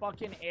into this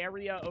fucking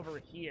area over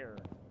here.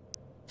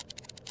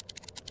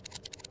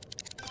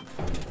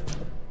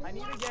 I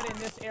need to get in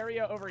this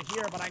area over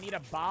here, but I need a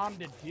bomb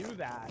to do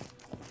that.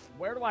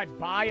 Where do I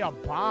buy a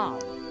bomb?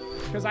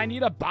 Because I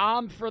need a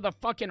bomb for the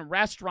fucking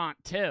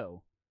restaurant,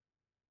 too.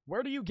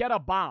 Where do you get a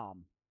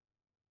bomb?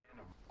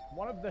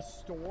 One of the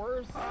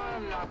stores?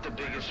 I'm not the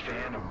biggest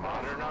fan of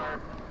modern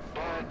art,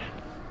 but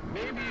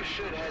maybe you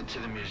should head to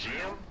the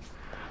museum.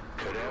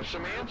 Could have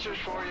some answers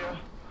for you.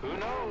 Who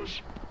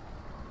knows?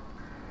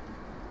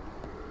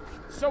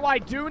 So I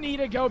do need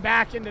to go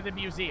back into the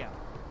museum.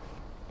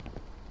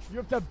 You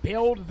have to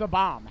build the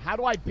bomb. How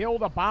do I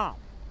build a bomb?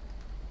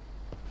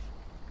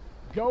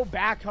 Go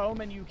back home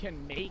and you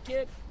can make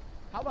it?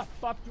 How the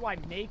fuck do I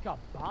make a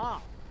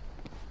bomb?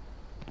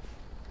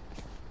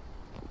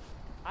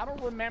 I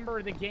don't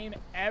remember the game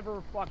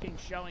ever fucking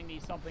showing me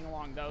something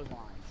along those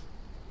lines.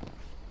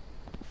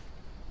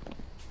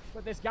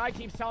 But this guy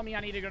keeps telling me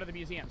I need to go to the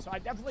museum. So I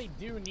definitely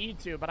do need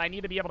to, but I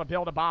need to be able to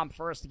build a bomb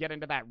first to get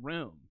into that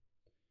room.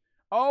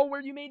 Oh,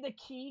 where you made the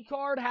key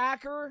card,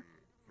 hacker?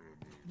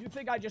 You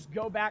think I just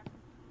go back?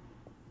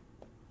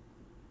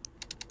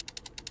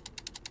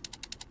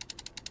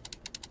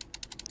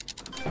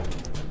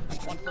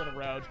 One for the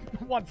road.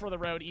 One for the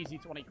road. Easy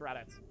 20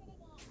 credits.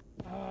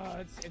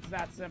 It's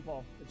that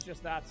simple. It's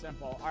just that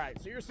simple. All right,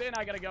 so you're saying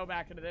I got to go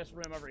back into this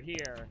room over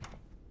here,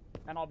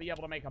 and I'll be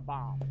able to make a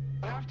bomb.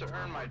 I have to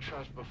earn my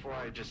trust before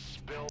I just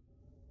spill.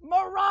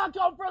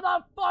 Morocco for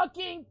the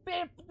fucking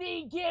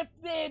 50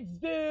 gifteds,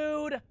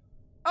 dude!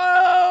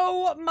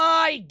 Oh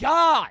my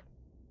god!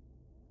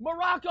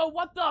 Morocco,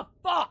 what the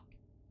fuck?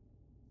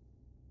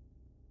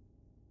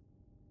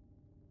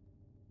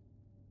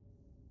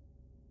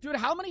 Dude,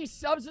 how many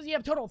subs does he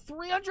have total?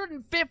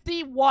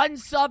 351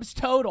 subs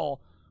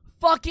total.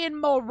 Fucking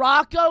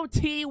Morocco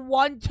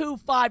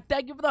T125.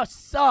 Thank you for the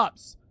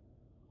subs.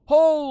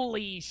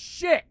 Holy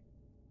shit.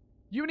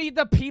 You need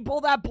the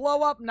people that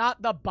blow up,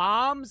 not the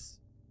bombs?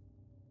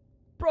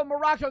 Bro,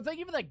 Morocco, thank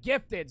you for the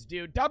gifteds,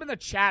 dude. Dub in the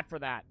chat for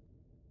that.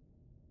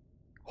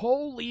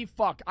 Holy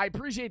fuck. I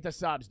appreciate the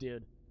subs,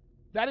 dude.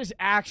 That is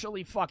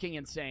actually fucking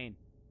insane.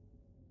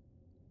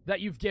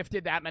 That you've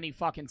gifted that many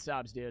fucking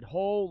subs, dude.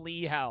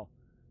 Holy hell.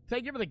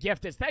 Thank you for the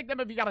gifteds. Thank them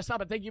if you got a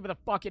sub, and thank you for the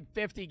fucking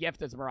 50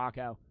 gifteds,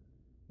 Morocco.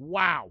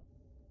 Wow.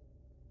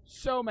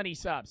 So many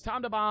subs.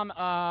 Tom to Bomb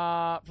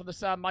for the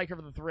sub. Micah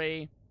for the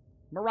 3.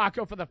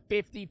 Morocco for the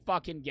 50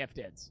 fucking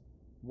gifteds.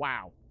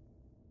 Wow.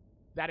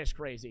 That is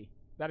crazy.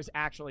 That is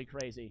actually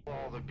crazy.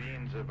 All the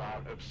beans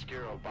about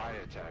Obscuro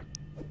Biotech.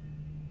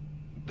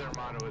 Their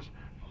motto is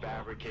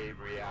fabricate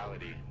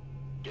reality.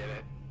 Get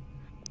it?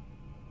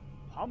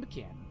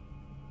 Pumpkin.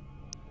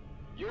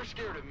 You're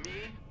scared of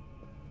me?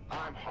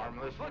 I'm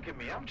harmless. Look at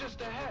me. I'm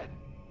just ahead.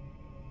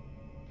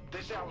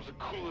 They said I was the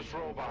coolest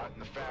robot in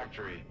the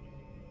factory.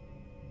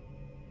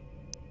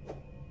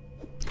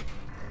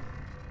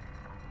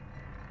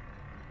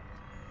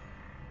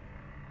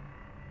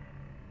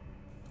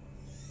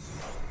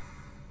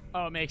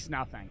 Oh, it makes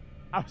nothing.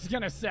 I was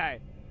gonna say,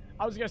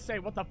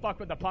 what the fuck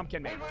would the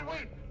pumpkin make?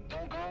 Wait.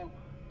 Don't go.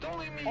 Don't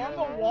leave me On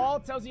alone. the wall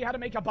tells you how to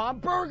make a bomb.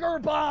 Burger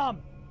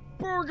bomb!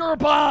 Burger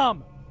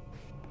bomb!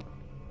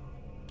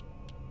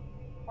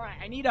 Alright,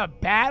 I need a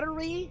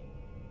battery,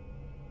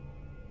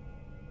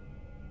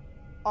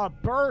 a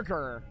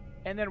burger,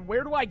 and then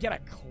where do I get a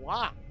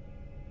clock?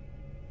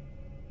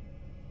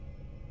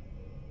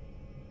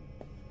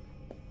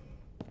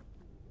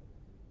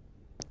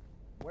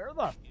 Where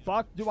the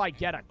fuck do I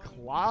get a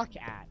clock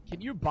at?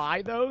 Can you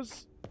buy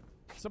those?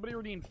 Somebody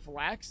redeemed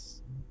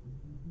Flex?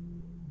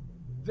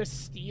 The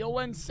Steal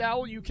and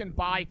Sell, you can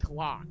buy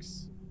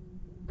clocks.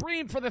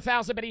 Bream for the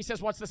 1,000 bit. He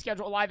says, what's the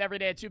schedule? Live every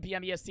day at 2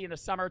 p.m. EST in the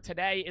summer.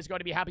 Today is going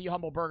to be Happy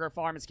Humble Burger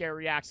Farm and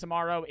Scary Reacts.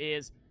 Tomorrow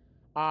is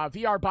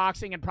VR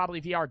boxing and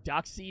probably VR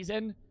duck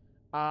season.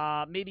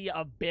 Maybe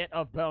a bit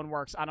of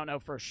Boneworks. I don't know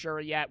for sure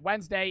yet.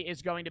 Wednesday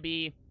is going to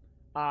be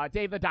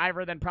Dave the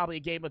Diver, then probably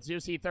a game with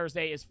Zeusy.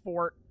 Thursday is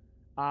Fort,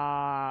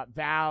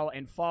 Val,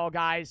 and Fall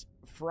Guys.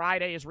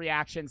 Friday is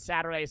Reaction.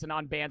 Saturday is an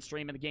unbanned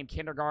stream in the game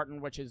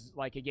Kindergarten, which is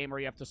like a game where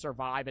you have to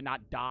survive and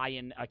not die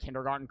in a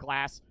kindergarten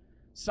class.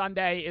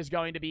 Sunday is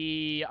going to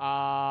be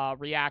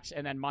Reacts,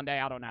 and then Monday,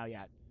 I don't know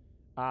yet.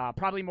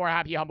 Probably more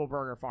Happy Humble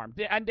Burger Farm.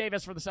 And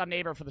Davis for the sub,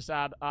 Neighbor for the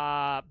sub,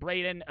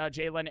 Brayden,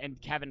 Jalen,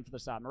 and Kevin for the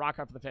sub.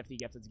 Morocco for the 50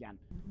 gifted again.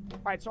 All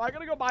right, so I'm going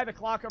to go buy the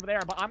clock over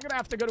there, but I'm going to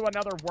have to go to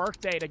another work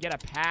day to get a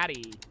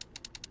patty.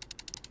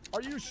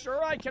 Are you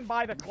sure I can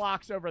buy the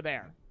clocks over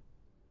there?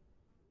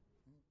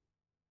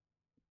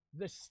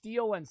 The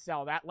Steal and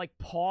Sell, that like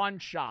pawn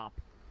shop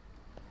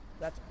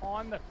that's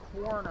on the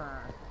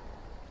corner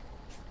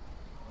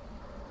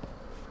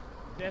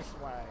this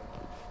way.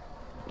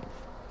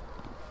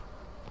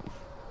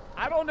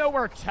 I don't know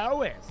where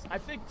Toe is. I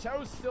think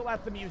Toe's still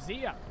at the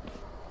museum.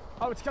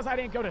 Oh, it's because I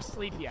didn't go to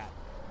sleep yet.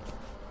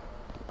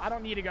 I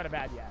don't need to go to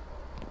bed yet.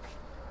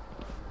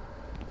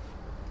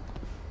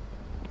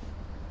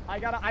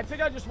 I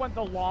think I just went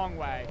the long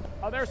way.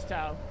 Oh, there's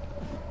Toe.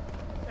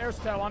 There's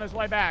Toe on his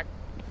way back.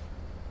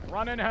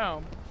 Running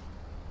home.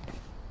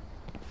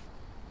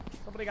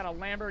 Somebody got a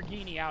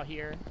Lamborghini out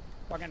here.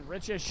 Fucking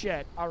rich as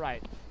shit.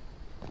 Alright.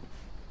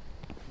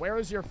 Where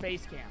is your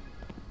face cam?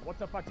 What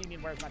the fuck do you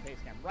mean, where's my face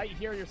cam? Right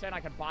here, you're saying I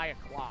could buy a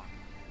clock.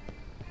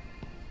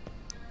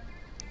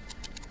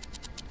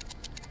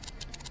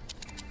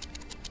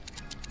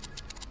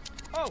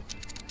 Oh!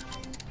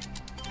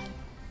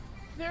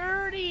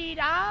 $30!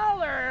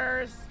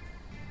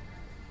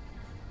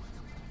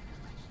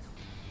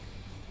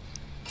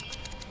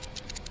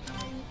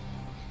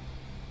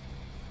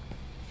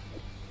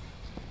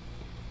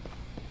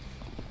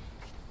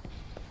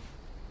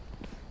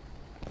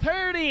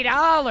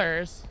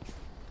 $30?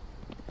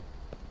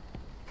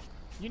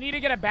 You need to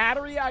get a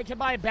battery? I can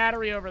buy a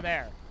battery over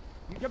there.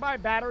 You can buy a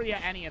battery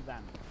at any of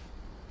them.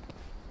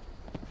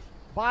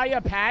 Buy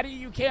a patty?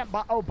 You can't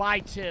buy... Oh, buy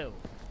two.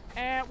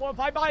 And, well, if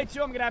I buy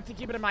two, I'm going to have to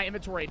keep it in my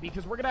inventory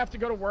because we're going to have to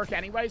go to work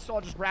anyway, so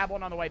I'll just grab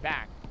one on the way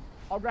back.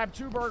 I'll grab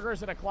 2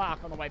 burgers and a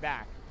clock on the way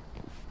back.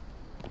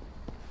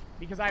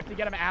 Because I have to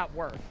get them at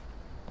work.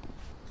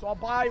 So I'll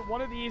buy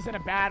one of these and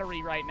a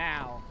battery right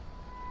now.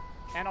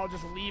 And I'll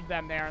just leave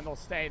them there and they'll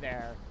stay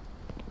there.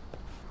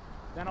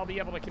 Then I'll be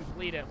able to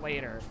complete it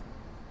later.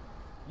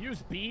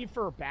 Use B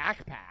for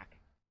backpack.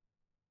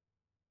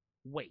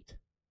 Wait.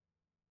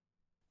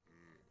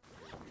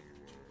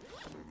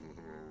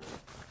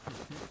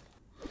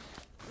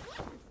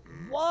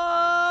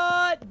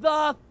 What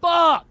the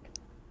fuck?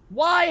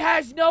 Why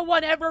has no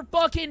one ever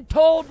fucking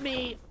told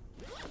me?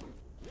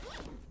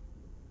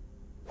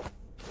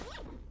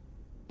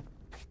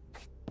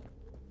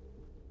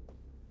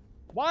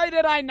 Why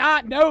did I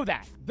not know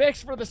that?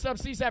 Vix for the sub,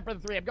 CSAT for the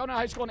 3. I'm going to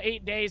high school in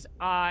 8 days,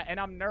 and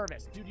I'm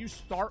nervous. Dude, you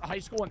start high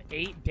school in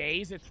 8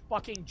 days? It's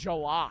fucking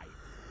July.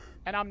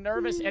 And I'm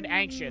nervous and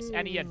anxious.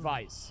 Any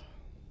advice?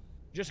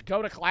 Just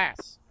go to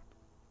class.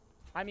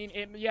 I mean,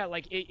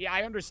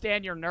 I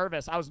understand you're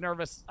nervous. I was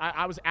nervous.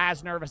 I was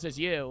as nervous as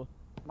you.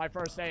 My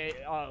first day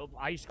of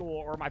high school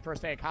or my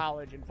first day of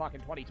college in fucking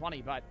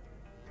 2020. But,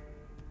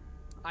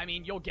 I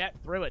mean, you'll get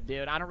through it,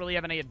 dude. I don't really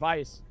have any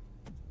advice.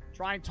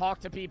 Try and talk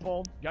to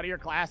people. Go to your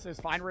classes.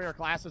 Find where your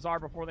classes are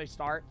before they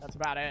start. That's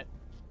about it.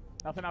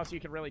 Nothing else you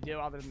can really do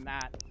other than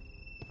that.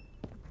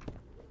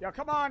 Yo,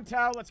 come on,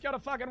 Toe. Let's go to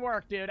fucking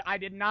work, dude. I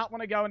did not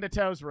want to go into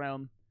Toe's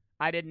room.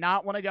 I did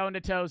not want to go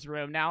into Toe's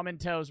room. Now I'm in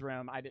Toe's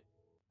room.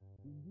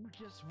 You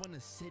just want to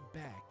sit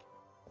back,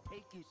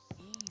 take it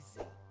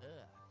easy,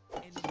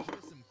 and enjoy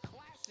some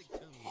classic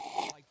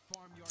tunes like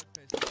Farmyard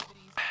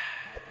Festivities,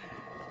 Happy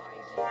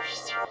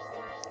Holidays,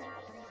 from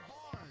the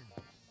barn.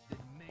 The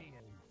man.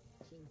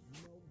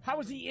 How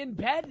is he in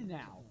bed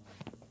now?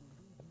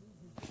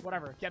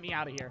 Whatever. Get me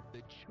out of here.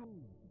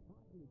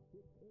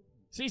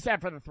 CSAT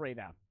for the 3,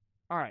 though.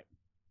 All right.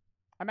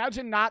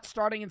 Imagine not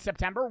starting in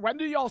September. When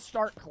do y'all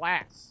start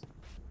class?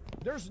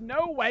 There's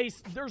no way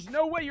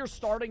you're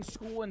starting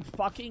school in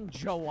fucking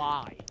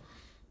July.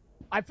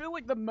 I feel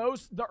like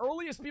the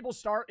earliest people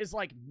start is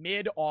like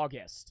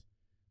mid-August.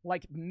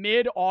 Like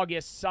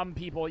mid-August, some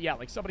people, yeah,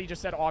 like somebody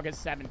just said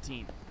August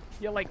 17th.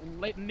 Yeah, like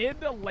mid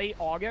to late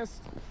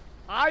August.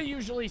 I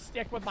usually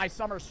stick with my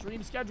summer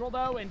stream schedule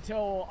though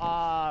until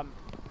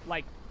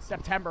like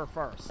September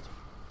 1st.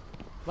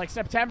 Like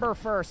September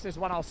 1st is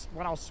when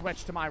I'll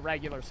switch to my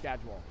regular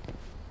schedule.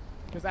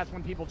 Because that's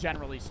when people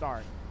generally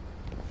start.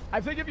 I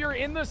think if you're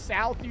in the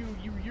South, you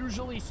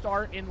usually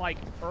start in, like,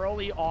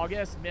 early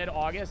August,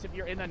 mid-August. If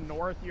you're in the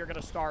North, you're going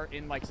to start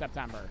in, like,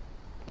 September.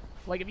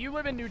 Like, if you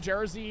live in New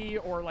Jersey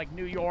or, like,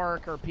 New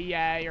York or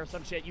PA or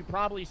some shit, you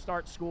probably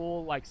start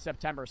school, like,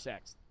 September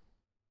 6th.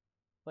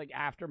 Like,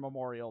 after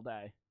Memorial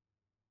Day.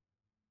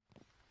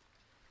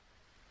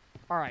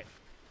 All right.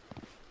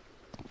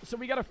 So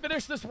we got to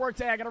finish this work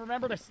day. I got to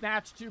remember to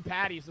snatch 2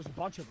 patties. There's a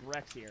bunch of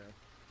bricks here.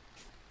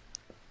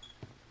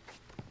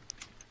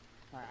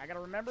 Alright, I gotta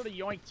remember to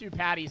yoink 2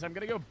 patties. I'm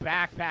gonna go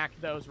backpack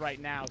those right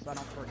now so I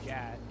don't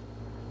forget.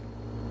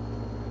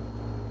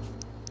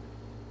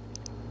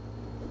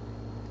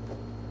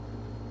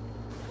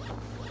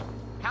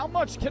 How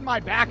much can my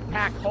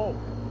backpack hold?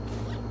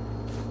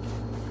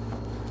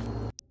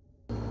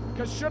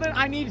 Because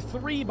I need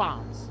 3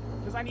 bombs.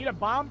 Because I need a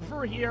bomb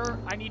for here.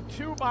 I need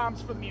 2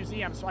 bombs for the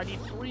museum, so I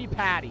need 3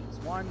 patties.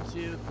 1,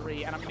 2,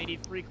 3, and I'm gonna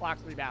need 3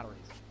 clocks, 3 batteries.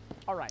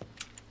 Alright.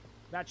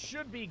 That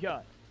should be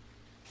good.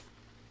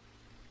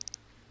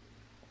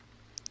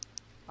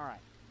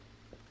 Alright.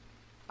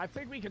 I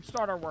think we can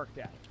start our work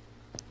day.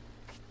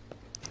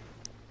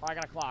 Oh, I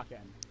gotta clock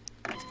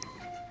in.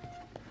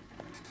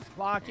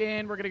 Clock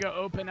in. We're gonna go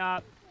open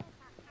up.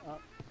 Oh,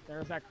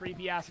 there's that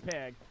creepy-ass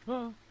pig.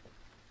 Don't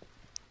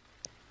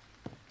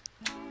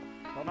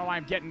know why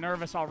I'm getting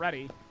nervous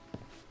already.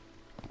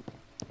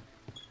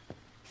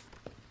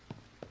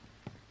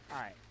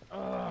 Alright.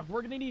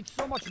 We're gonna need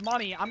so much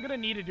money. I'm gonna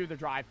need to do the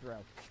drive-thru.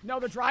 No,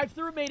 the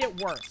drive-thru made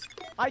it worse.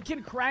 I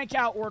can crank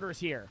out orders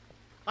here.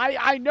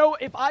 I know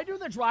if I do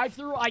the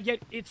drive-thru,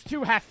 it's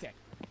too hectic.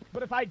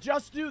 But if I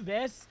just do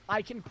this,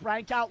 I can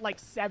crank out like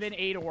 7,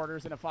 8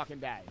 orders in a fucking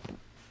day.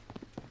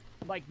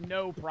 Like,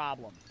 no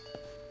problem.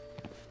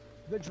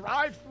 The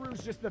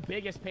drive-thru's just the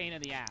biggest pain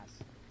in the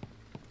ass.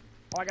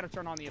 Oh, I gotta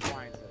turn on the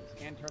appliances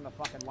and turn the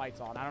fucking lights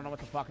on. I don't know what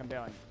the fuck I'm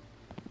doing.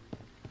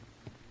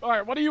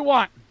 Alright, what do you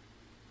want?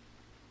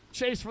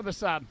 Chase for the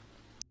sub.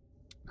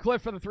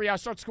 Cliff for the 3. I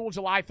start school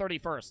July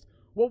 31st.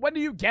 Well, when do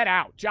you get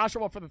out?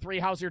 Joshua for the 3.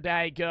 How's your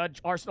day? Good.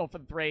 Arsenal for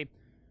the 3.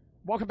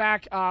 Welcome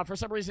back. For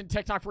some reason,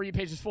 TikTok For You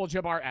page is full of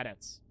Jabbar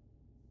edits.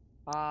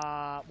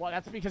 Well,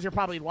 that's because you're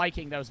probably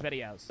liking those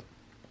videos.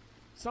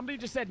 Somebody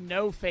just said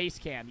no face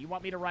cam. You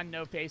want me to run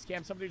no face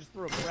cam? Somebody just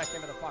threw a brick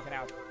into the fucking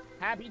house.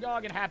 Happy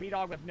Dog and Happy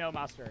Dog with no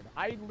mustard.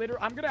 I'm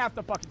gonna have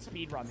to fucking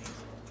speed run these.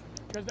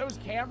 Because those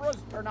cameras,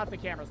 or not the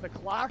cameras, the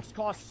clocks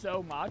cost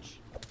so much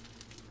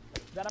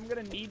that I'm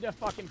gonna need to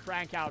fucking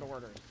crank out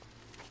orders.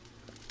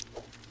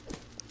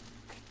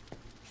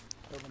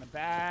 Open the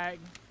bag.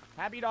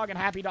 Happy Dog and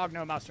Happy Dog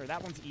no mustard.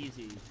 That one's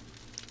easy.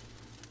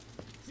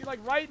 See, like,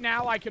 right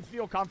now, I could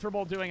feel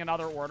comfortable doing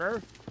another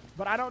order,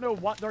 but I don't know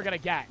what they're gonna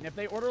get. And if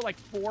they order, like,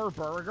 4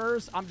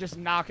 burgers, I'm just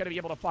not gonna be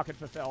able to fucking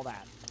fulfill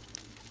that.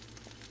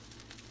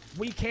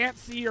 We can't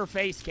see your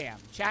face cam.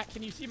 Chat,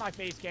 can you see my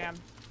face cam?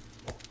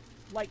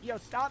 Like, yo,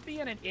 stop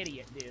being an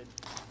idiot, dude.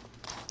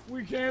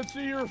 We can't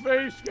see your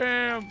face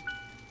cam.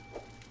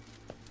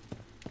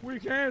 We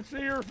can't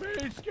see your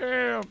face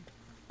cam.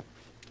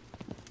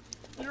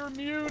 You're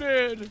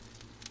muted.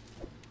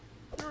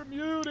 You're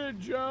muted,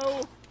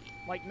 Joe.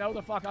 Like, no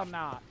the fuck I'm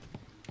not.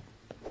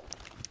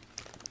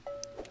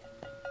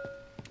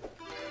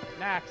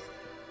 Next.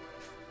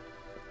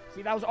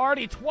 See, that was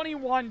already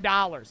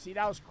 $21. See,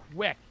 that was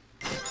quick.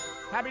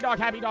 Happy dog,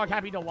 happy dog,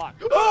 happy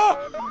deluxe.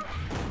 Ah!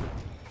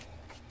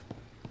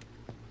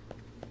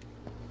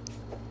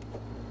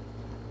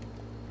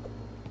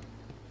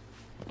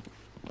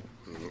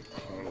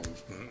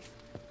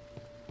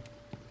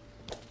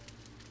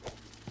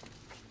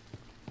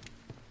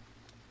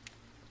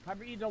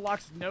 Happy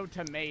deluxe, no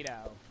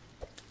tomato.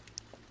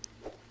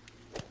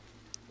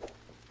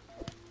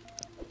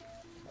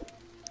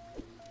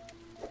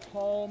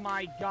 Oh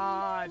my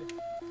god.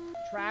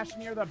 Trash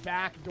near the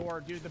back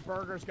door. Dude, the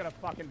burger's gonna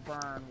fucking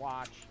burn.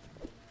 Watch.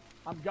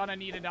 I'm gonna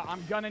need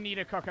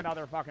to cook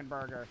another fucking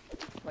burger.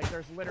 Like,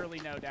 there's literally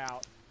no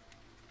doubt.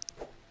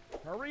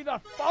 Hurry the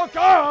fuck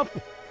up!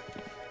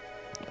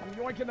 I'm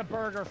yoinking the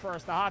burger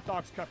first. The hot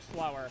dog's cooked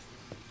slower.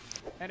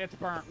 And it's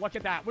burnt. Look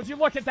at that. Would you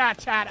look at that,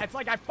 chat? It's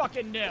like I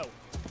fucking knew.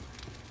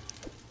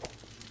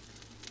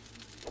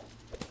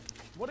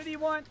 What did he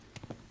want?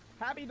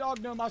 Happy dog,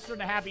 no mustard,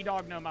 and a happy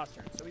dog, no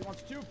mustard. So he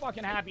wants 2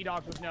 fucking happy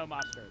dogs with no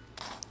mustard.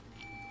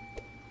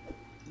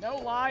 No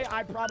lie,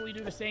 I'd probably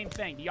do the same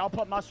thing. Do y'all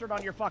put mustard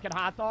on your fucking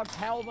hot dogs?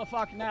 Hell the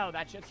fuck no.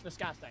 That shit's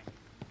disgusting.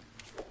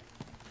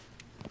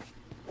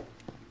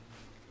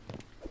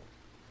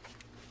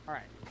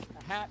 Alright.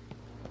 A hat.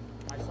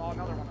 I saw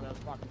another one of those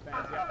fucking things.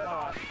 Yep, blow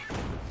up.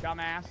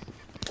 Dumbass.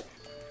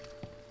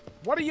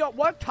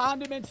 What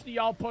condiments do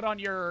y'all put on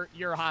your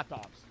hot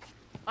dogs?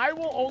 I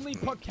will only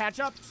put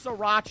ketchup,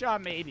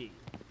 sriracha, maybe.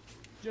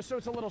 Just so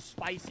it's a little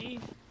spicy.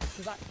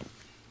 Because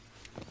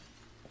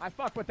I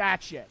fuck with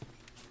that shit.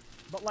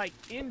 But, like,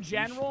 in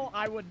general,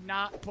 I would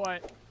not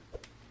put...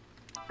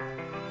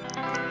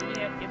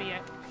 Give me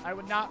it. I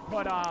would not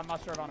put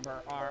mustard on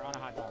a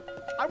hot dog.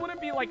 I wouldn't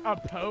be, like,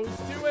 opposed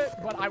to it,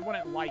 but I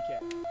wouldn't like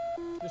it.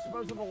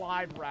 Dispose of a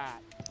live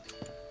rat.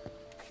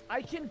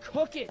 I can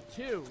cook it,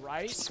 too,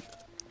 right?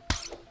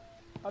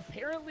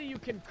 Apparently, you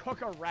can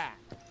cook a rat.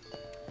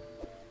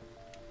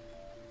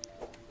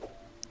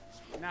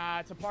 Nah,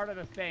 it's a part of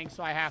the thing,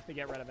 so I have to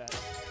get rid of it.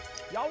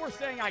 Y'all were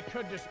saying I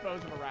could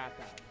dispose of a rat,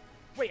 though.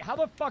 Wait, how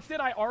the fuck did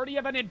I already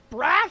have an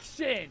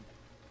infraction?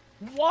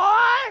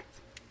 What?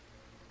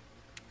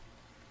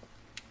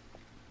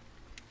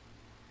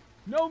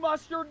 No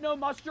mustard,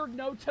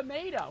 no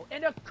tomato.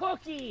 And a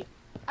cookie.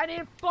 I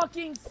didn't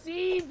fucking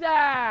see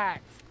that.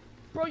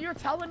 Bro, you're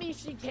telling me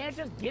she can't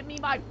just give me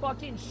my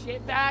fucking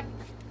shit back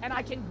and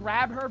I can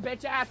grab her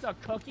bitch ass a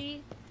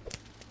cookie?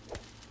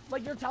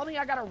 Like, you're telling me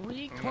I gotta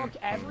recook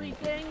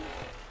everything?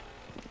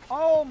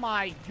 Oh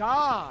my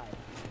god.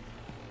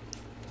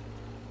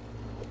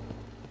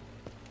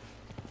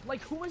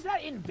 Like, who is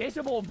that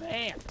invisible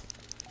man?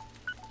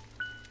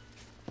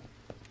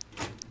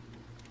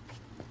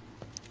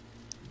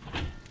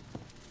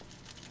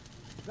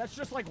 That's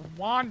just, like,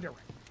 wandering.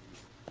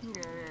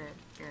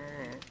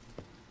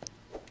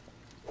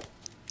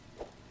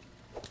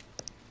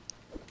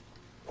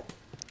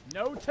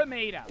 No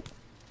tomato.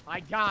 I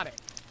got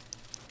it.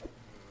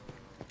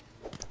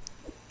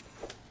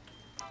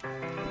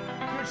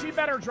 Dude, she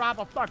better drop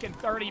a fucking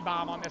 30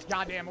 bomb on this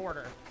goddamn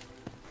order.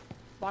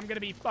 If I'm gonna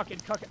be fucking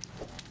cooking.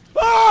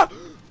 Ah!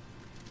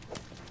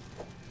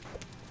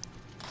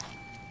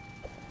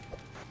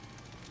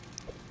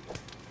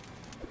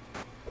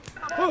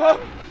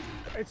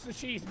 It's the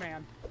cheese,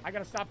 man. I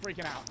gotta stop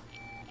freaking out.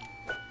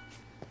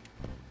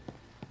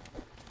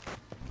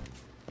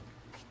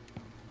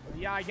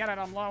 Yeah, I get it.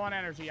 I'm low on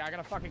energy. I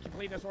gotta fucking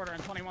complete this order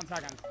in 21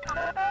 seconds.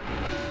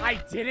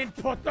 I didn't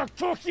put the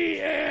cookie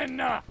in!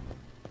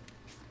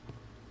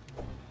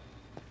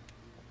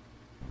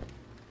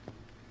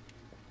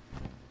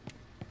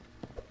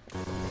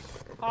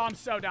 Oh, I'm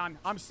so done.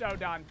 I'm so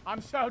done. I'm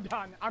so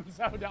done. I'm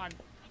so done.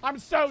 I'm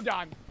so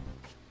done.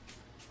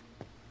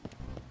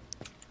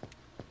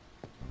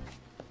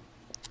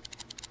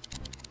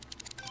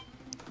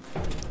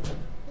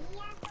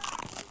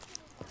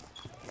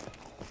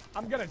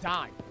 I'm gonna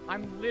die.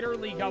 I'm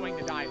literally going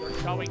to die.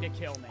 They're going to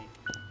kill me.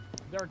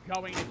 They're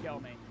going to kill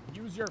me.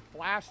 Use your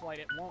flashlight.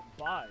 It won't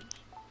budge.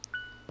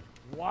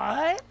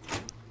 What?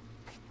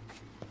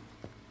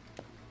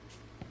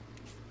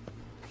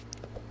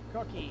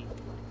 Cookie.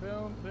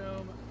 Boom,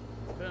 boom,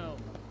 boom.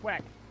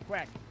 Quick,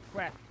 quick,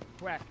 quick,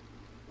 quick.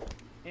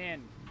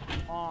 In.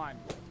 On.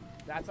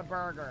 That's a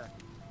burger.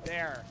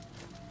 There.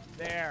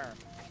 There.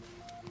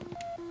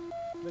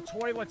 The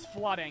toilet's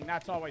flooding.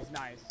 That's always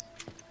nice.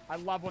 I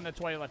love when the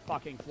toilet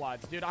fucking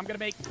floods. Dude, I'm gonna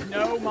make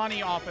no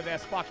money off of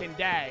this fucking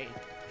day.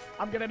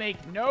 I'm gonna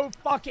make no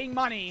fucking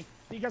money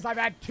because I've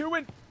had two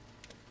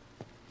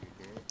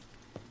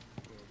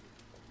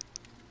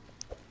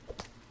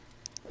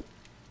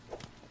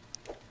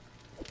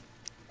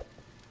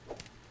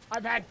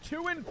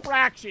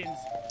infractions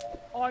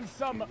on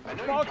some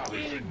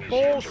fucking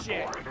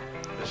bullshit. Before,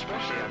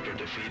 especially after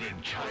defeating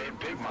giant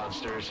pig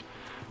monsters.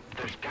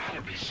 There's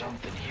gotta be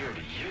something here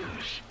to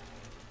use.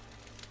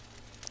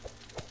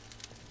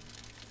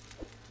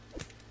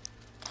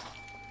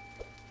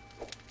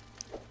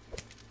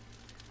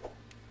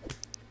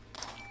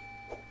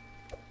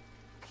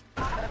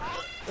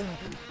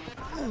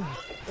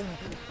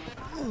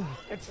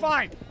 It's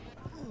fine.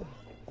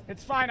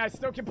 It's fine. I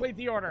still complete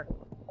the order.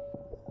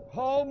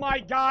 Oh my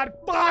god.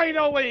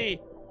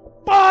 Finally!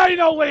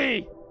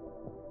 Finally!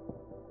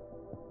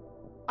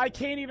 I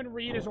can't even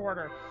read his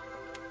order.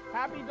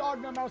 Happy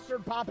dog, no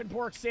mustard, poppin'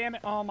 pork, salmon.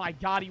 Oh my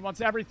god, he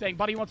wants everything,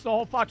 but he wants the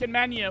whole fucking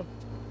menu.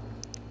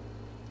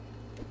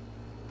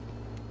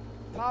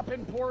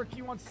 Poppin' pork,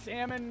 he wants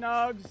salmon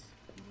nugs.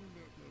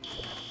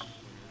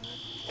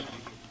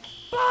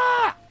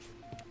 Fuck!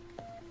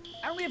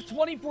 I only have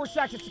 24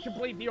 seconds to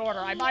complete the order.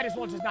 I might as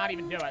well just not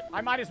even do it.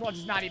 I might as well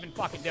just not even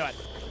fucking do it.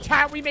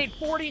 Chat, we made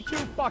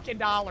 $42 fucking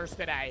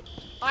today.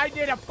 I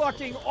did a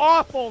fucking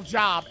awful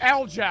job,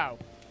 Eljo.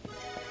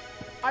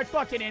 I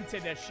fucking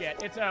inted this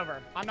shit. It's over.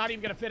 I'm not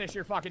even gonna finish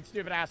your fucking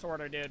stupid ass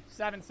order, dude.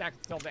 7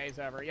 seconds till day's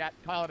over. Yeah,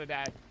 call it a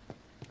day.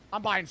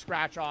 I'm buying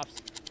scratch offs.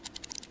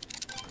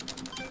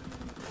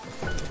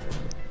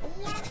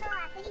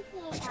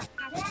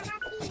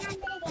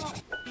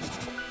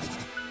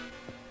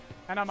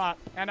 And I'm up.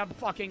 And I'm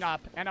fucking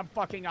up. And I'm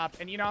fucking up.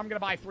 And you know I'm gonna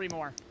buy 3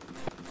 more.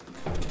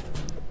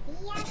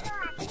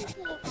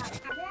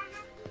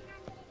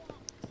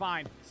 It's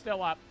fine.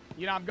 Still up.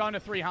 You know I'm going to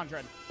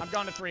 300. I'm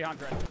going to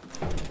 300.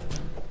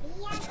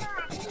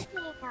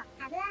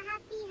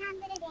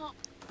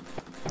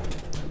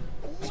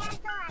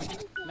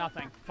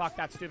 Nothing. Fuck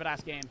that stupid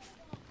ass game.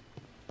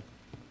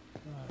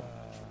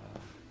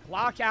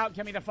 Lock out.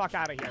 Get me the fuck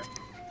out of here.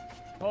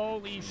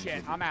 Holy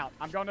shit. I'm out.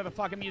 I'm going to the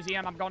fucking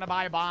museum. I'm going to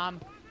buy a bomb.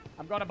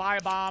 I'm going to buy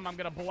a bomb. I'm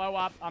going to blow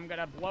up. I'm going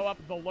to blow up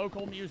the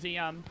local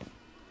museum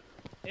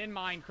in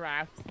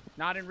Minecraft.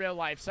 Not in real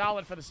life.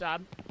 Solid for the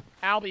sub.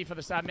 Albie for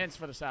the sub. Mince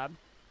for the sub.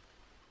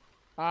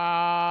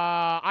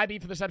 IB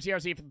for the sub.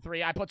 CRZ for the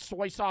 3. I put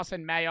soy sauce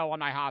and mayo on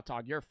my hot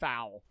dog. You're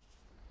foul.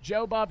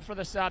 Joe Bub for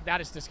the sub.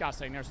 That is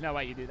disgusting. There's no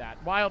way you do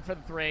that. Wild for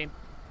the 3.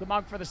 The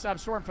Monk for the sub.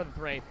 Storm for the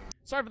 3.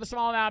 Sorry for the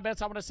small amount of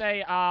bits. I want to say,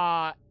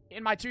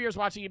 in my 2 years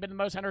watching, you've been the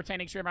most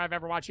entertaining streamer I've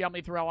ever watched. You helped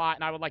me through a lot,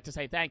 and I would like to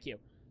say thank you.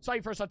 Saw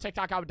you first on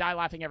TikTok. I would die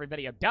laughing every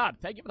video. Dub,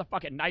 thank you for the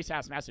fucking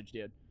nice-ass message,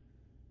 dude.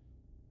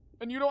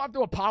 And you don't have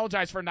to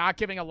apologize for not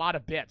giving a lot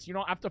of bits. You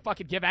don't have to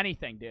fucking give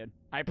anything, dude.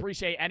 I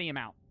appreciate any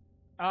amount.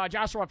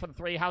 Joshua for the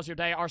 3. How's your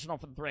day? Arsenal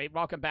for the 3.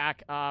 Welcome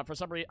back. For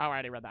some reason... Oh, I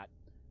already read that.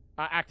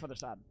 Act for the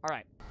sub. All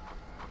right.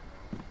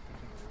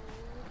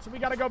 So we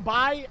got to go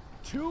buy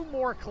 2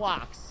 more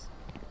clocks.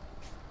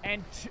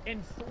 And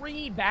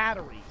 3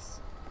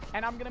 batteries.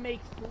 And I'm going to make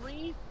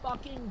 3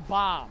 fucking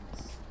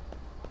bombs.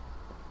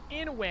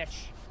 In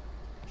which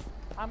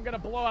I'm going to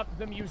blow up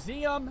the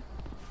museum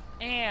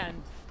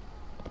and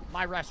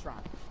my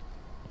restaurant.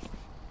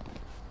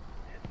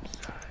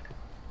 Inside.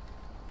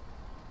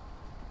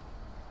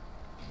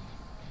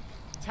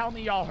 Tell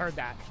me y'all heard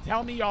that.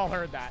 Tell me y'all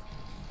heard that.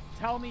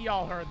 Tell me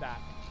y'all heard that.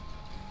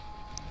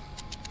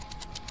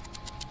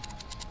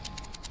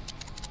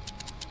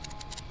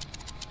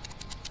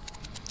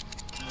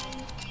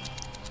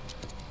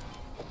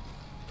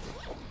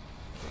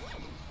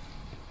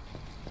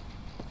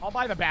 I'll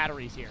buy the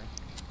batteries here.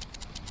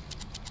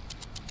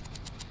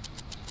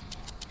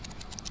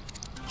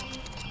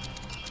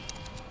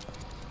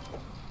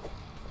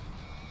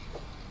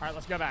 All right,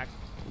 let's go back.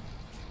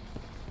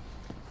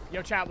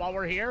 Yo, chat, while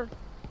we're here.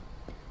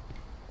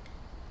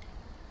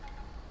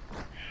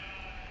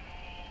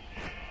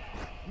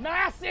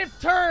 Massive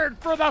turd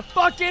for the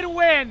fucking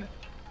win!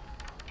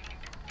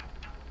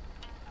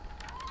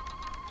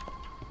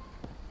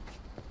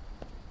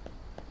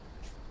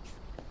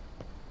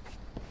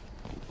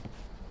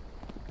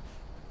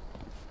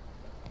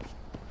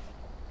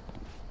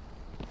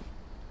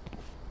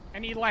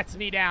 And he lets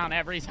me down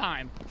every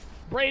time.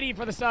 Brady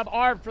for the sub.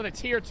 Arb for the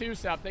tier 2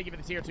 sub. Thank you for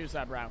the tier 2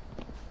 sub, bro.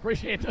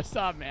 Appreciate the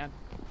sub, man.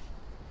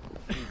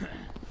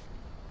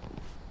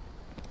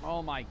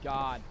 Oh my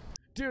god.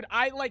 Dude,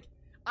 I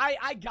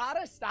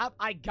gotta stop.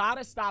 I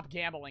gotta stop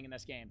gambling in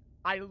this game.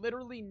 I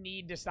literally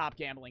need to stop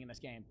gambling in this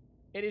game.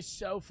 It is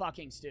so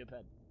fucking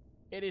stupid.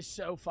 It is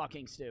so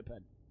fucking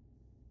stupid.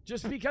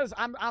 Just because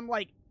I'm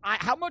like,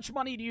 how much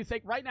money do you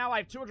think? Right now I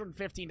have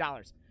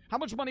 $215. How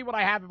much money would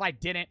I have if I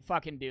didn't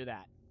fucking do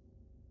that?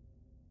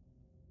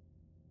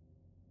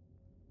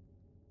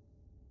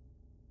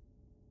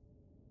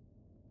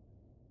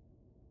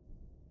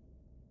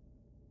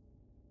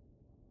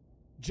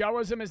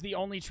 Joeism is the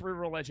only true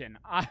religion.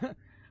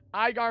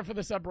 Igar for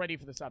the sub, Brady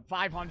for the sub.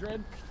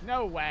 500?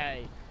 No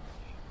way.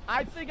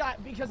 I think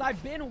because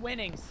I've been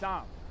winning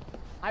some.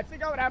 I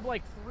think I would have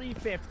like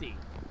 350.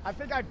 I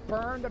think I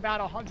burned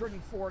about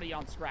 140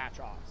 on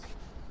scratch offs.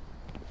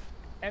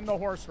 And the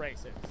horse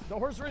races. The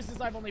horse races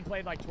I've only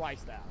played like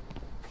twice though.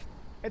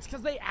 It's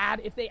because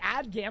if they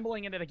add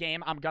gambling into the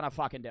game, I'm gonna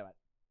fucking do it.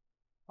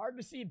 Hard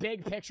to see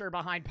big picture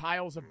behind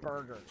piles of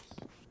burgers.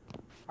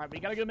 Alright, we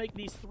gotta go make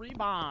these 3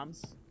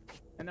 bombs.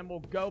 And then we'll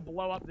go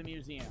blow up the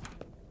museum.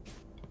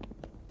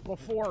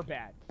 Before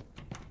bed.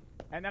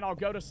 And then I'll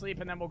go to sleep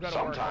and then we'll go to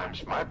work.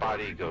 Sometimes my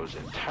body goes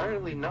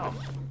entirely numb.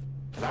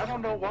 And I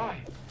don't know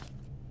why.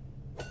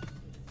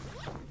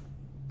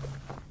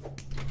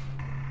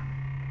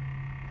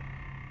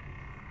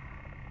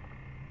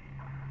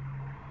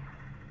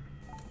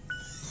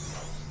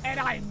 And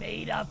I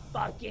made a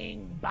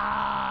fucking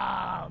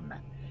bomb.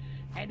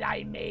 And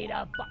I made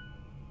a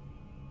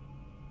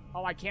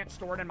Oh, I can't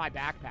store it in my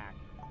backpack.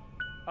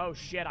 Oh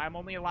shit, I'm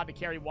only allowed to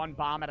carry one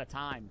bomb at a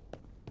time.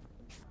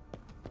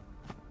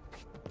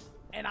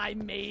 And I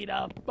made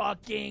a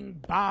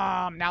fucking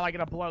bomb. Now I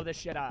gotta blow this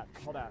shit up.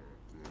 Hold up.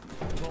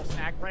 Little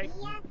snack break.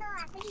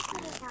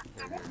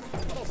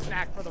 Little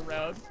snack for the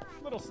road.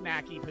 Little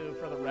snacky poo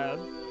for the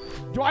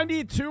road. Do I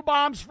need 2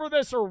 bombs for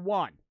this or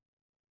 1?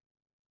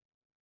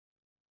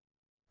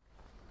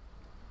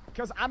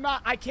 Because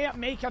I can't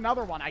make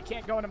another one. I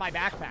can't go into my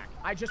backpack.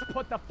 I just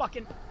put the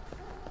fucking...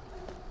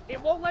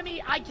 It won't let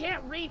me... I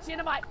can't reach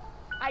into my...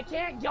 I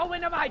can't go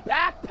into my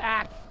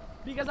backpack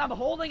because I'm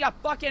holding a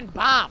fucking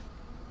bomb.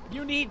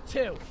 You need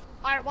 2.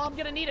 Alright, well, I'm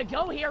gonna need to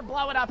go here,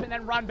 blow it up, and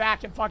then run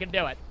back and fucking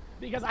do it.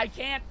 Because I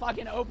can't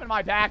fucking open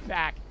my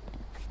backpack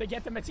to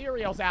get the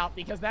materials out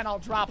because then I'll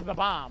drop the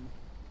bomb.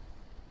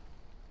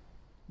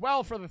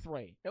 Well, for the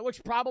 3. It looks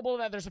probable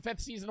that there's a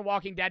 5th season of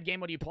Walking Dead game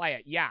when you play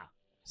it. Yeah.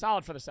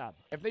 Solid for the sub.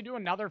 If they do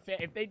another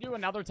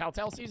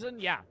Telltale season,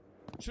 yeah.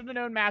 Should have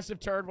known Massive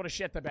Turd would have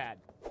shit the bed.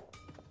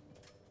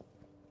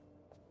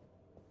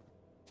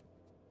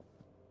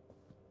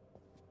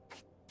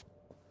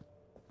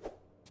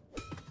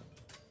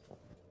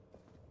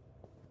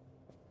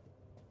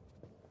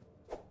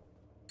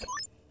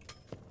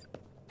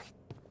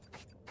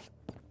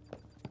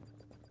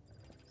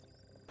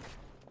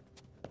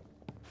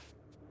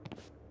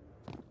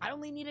 I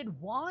only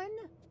needed 1?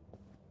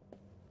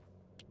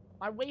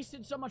 I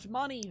wasted so much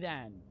money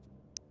then.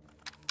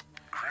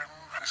 Grimm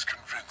is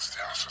convinced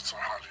the assets are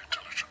highly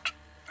intelligent.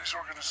 These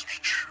organisms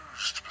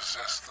choose to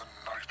possess the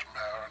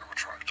nightmare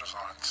animatronic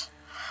designs,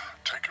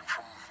 taken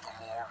from the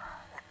more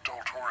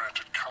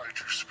adult-oriented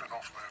kaiju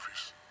spin-off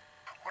movies.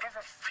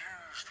 Whatever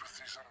fused with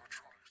these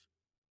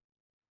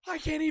animatronics... I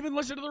can't even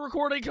listen to the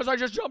recording because I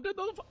just jumped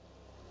into the...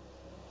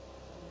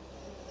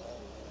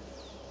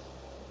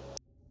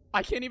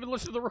 I can't even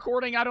listen to the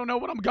recording. I don't know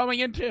what I'm going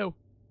into.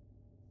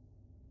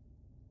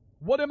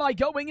 What am I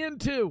going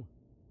into?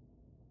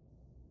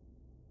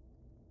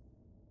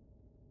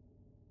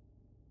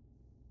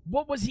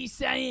 What was he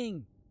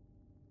saying?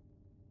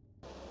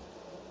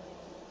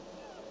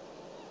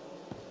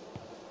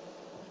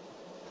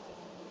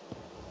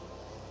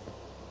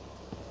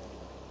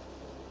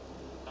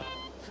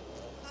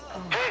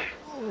 Hey,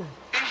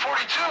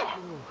 E42.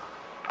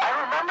 I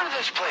remember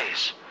this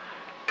place.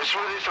 It's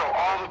where they throw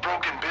all the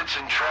broken bits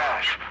and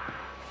trash.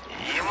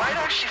 You might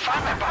actually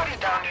find my body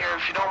down here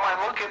if you don't mind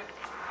looking.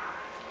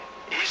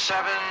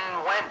 E7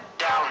 went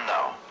down,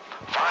 though.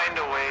 Find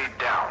a way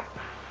down.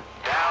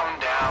 Down,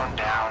 down,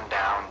 down,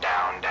 down,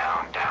 down,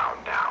 down,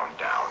 down, down,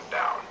 down,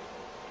 down.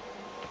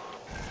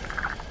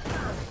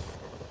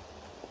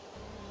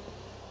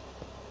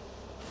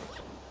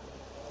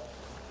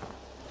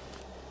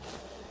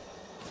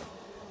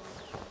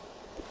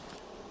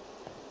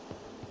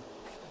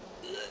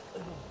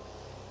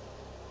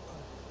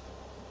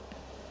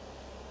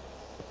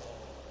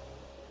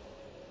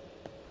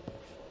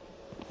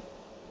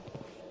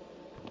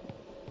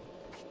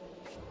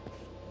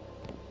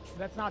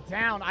 That's not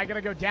down. I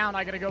gotta go down.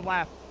 I gotta go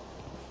left.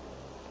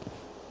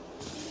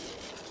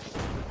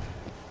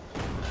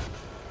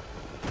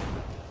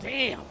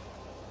 Damn.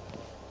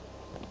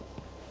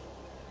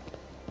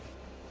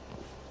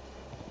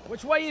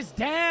 Which way is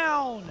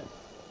down?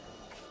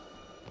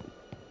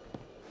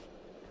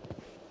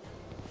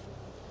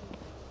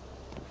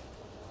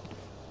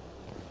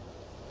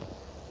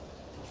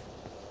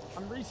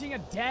 I'm reaching a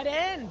dead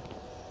end.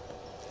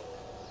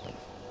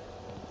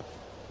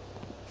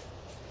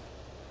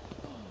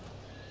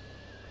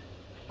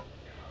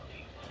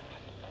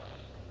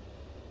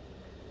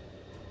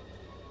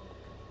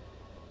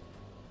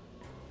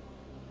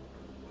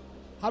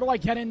 How do I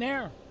get in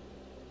there?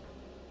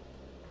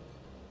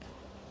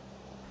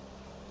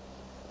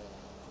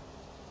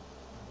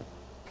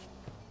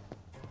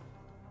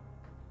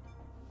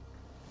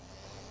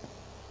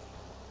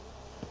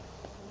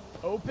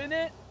 Open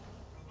it?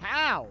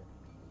 How?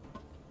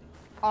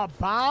 A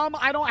bomb?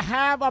 I don't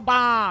have a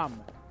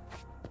bomb.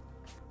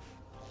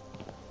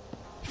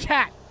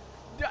 Chat.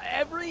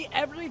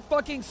 Every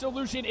fucking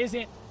solution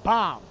isn't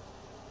bomb.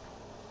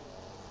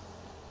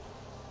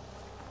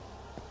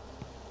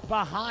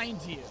 Behind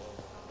you.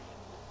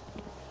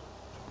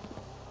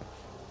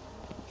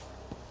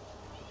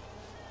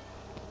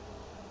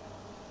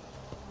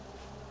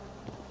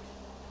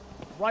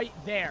 Right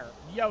there.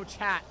 Yo,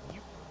 chat.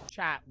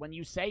 Chat, when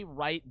you say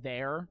right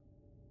there,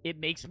 it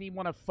makes me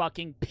want to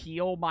fucking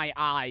peel my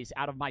eyes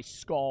out of my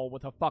skull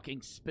with a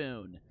fucking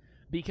spoon.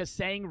 Because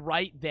saying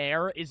right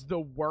there is the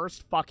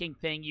worst fucking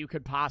thing you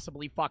could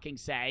possibly fucking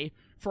say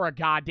for a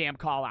goddamn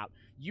call-out.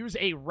 Use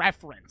a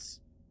reference,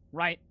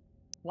 right?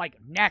 Like,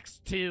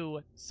 next to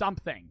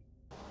something.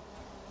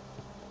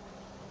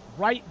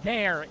 Right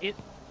there, it...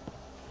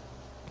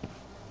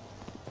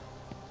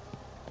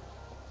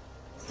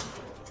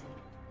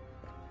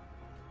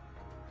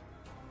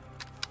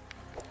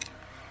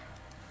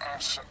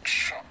 Asset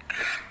shock.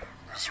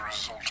 as a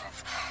result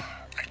of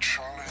a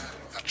Charlie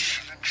the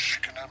Chillin'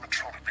 Chicken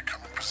animatronic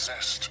becoming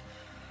possessed.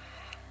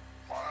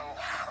 While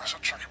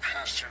Assachuck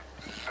appears to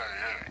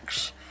lay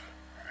eggs,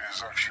 he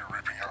is actually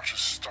ripping out his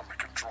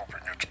stomach and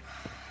dropping it.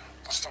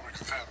 The stomach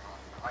then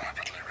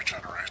rapidly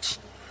regenerates.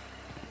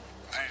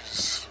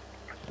 These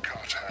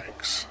gut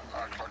eggs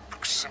act like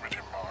proximity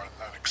mine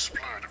that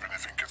explode if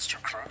anything gets too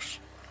close.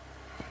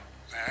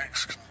 The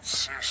eggs can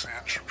seriously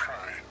injure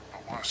prey,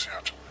 but worse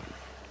yet,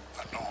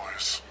 the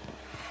noise.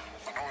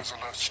 The noise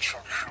alerts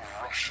Chuck,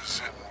 who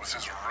rushes in with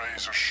his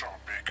razor-sharp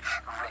beak,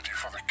 ready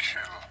for the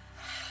kill.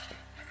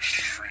 His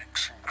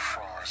shrieks and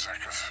cries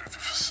echo through the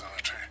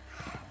facility.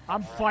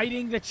 I'm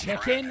fighting the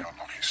chicken? The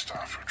unlucky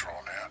staff who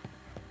draw near.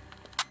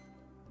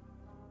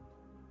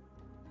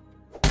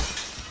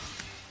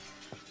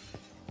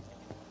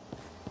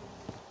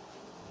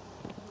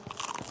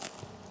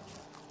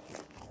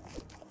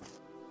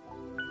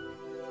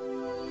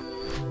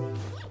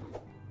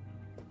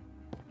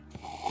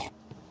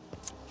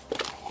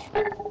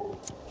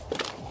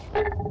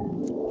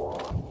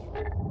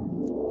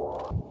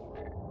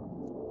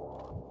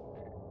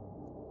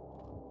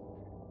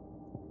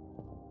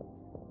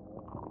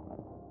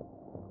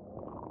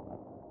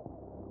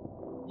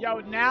 Yo,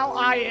 now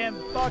I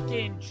am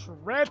fucking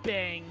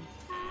tripping.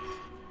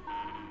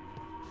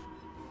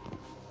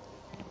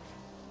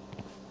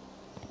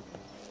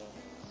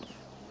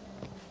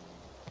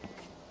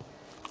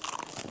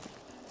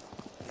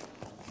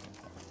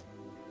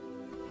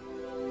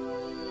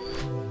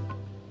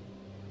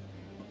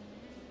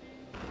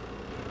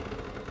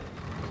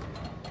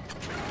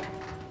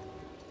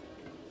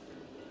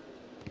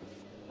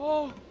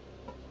 Oh.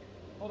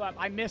 Hold up,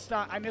 I missed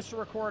a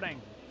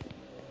recording.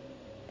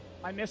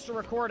 I missed a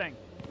recording.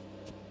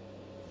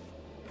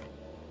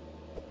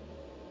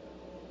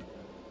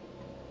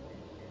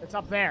 It's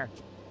up there.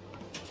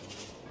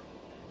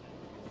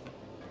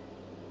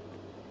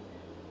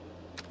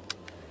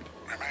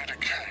 We made a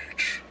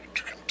cage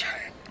to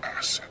contain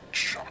Asset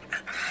Chuck,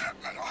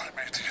 and I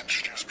made the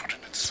engineers put an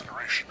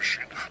incineration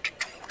machine to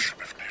torch him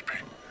if need be.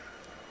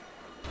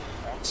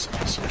 Once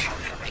Asset Chuck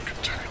had been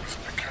contained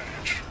within the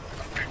cage,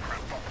 the big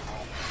red button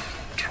will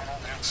turn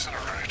on the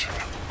incinerator.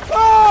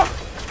 Ah!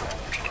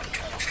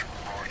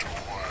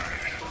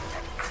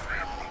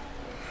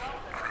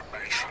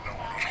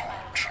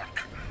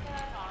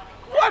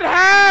 What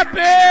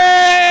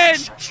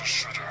happened?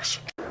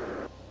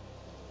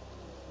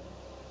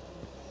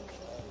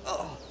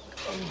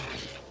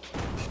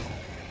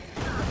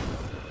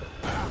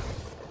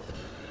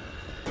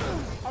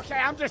 Okay,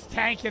 I'm just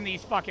tanking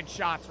these fucking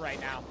shots right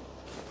now.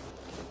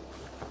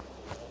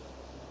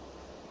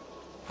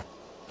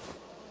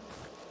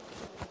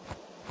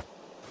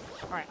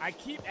 Alright, I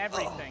keep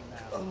everything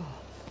now.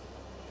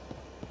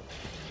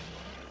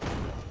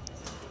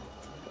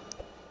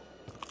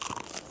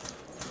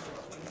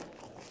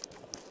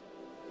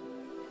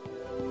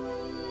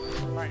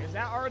 Alright, is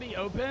that already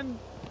open?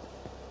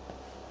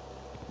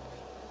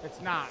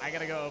 It's not. I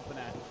gotta go open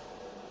it.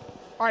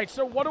 Alright,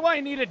 so what do I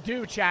need to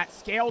do, chat?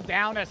 Scale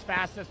down as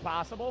fast as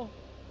possible?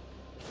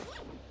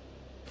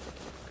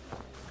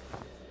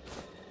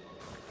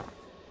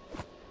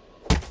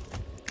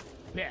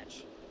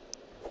 Bitch.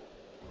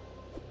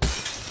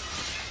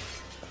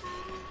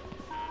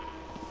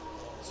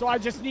 So I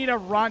just need to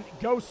run,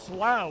 go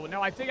slow.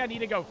 No, I think I need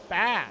to go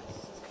fast.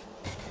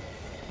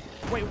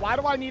 Wait, why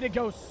do I need to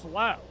go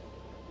slow?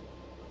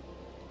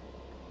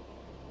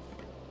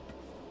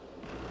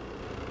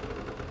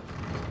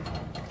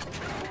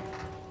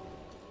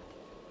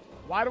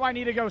 Why do I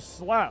need to go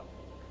slow?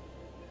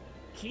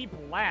 Keep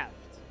left.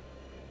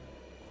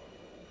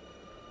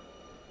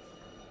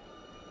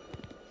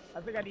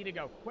 I think I need to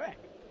go quick.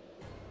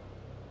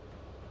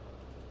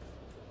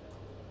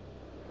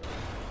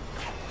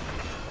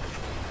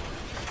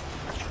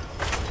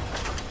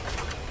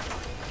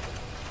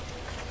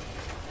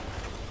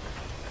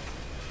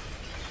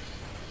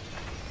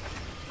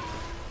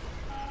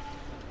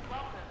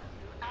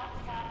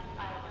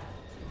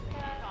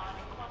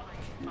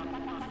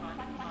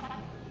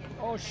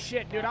 Oh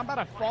shit, dude, I'm about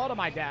to fall to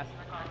my death.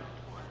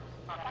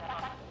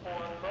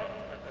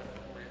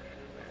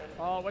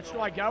 Oh, which do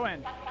I go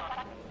in?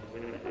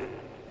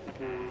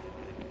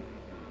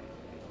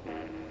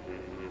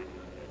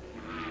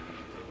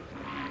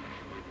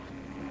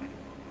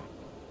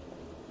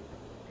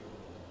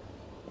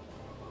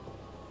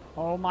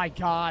 Oh my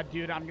god,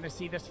 dude, I'm gonna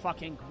see this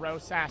fucking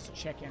gross-ass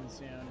chicken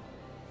soon.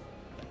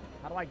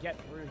 How do I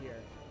get through here?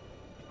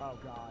 Oh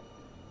god.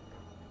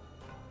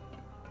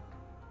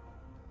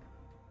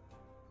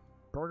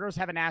 Burgers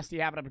have a nasty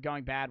habit of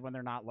going bad when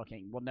they're not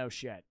looking. Well, no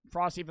shit.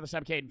 Frosty for the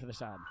sub, Caden for the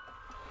sub.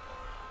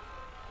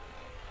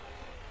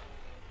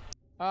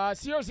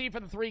 COZ for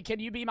the 3. Can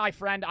you be my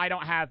friend? I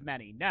don't have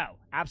many. No,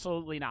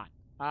 absolutely not.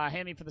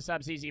 Hammy for the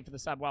sub, CZ for the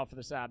sub, Well for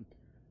the sub.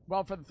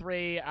 Well for the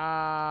 3.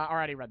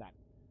 Already read that.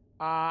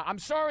 I'm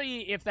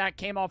sorry if that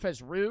came off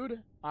as rude,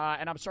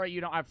 and I'm sorry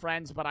you don't have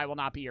friends, but I will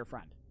not be your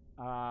friend.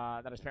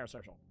 That is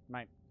parasocial,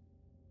 right?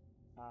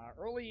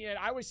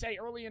 I always say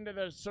early into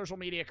the social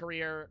media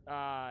career,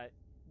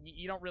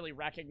 you don't really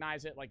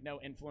recognize it. Like, no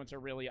influencer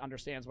really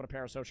understands what a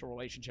parasocial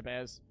relationship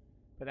is.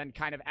 But then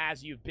kind of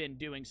as you've been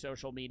doing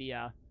social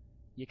media,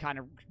 you kind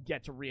of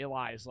get to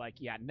realize, like,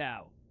 yeah,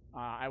 no,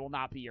 I will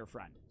not be your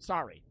friend.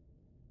 Sorry.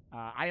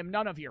 I am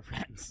none of your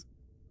friends.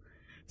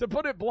 To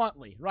put it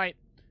bluntly, right?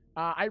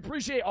 I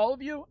appreciate all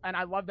of you, and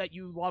I love that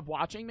you love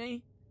watching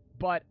me,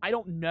 but I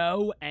don't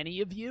know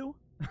any of you,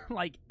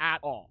 like, at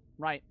all,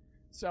 right?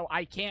 So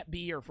I can't be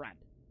your friend.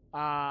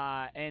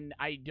 And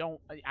I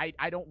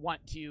don't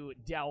want to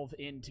delve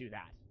into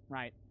that,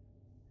 right?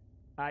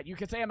 You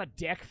could say I'm a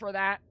dick for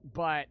that,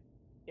 but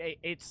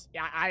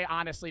I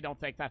honestly don't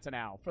think that's an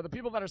L. For the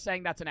people that are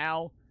saying that's an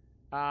L,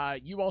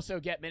 you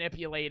also get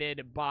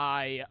manipulated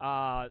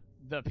by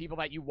the people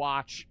that you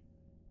watch,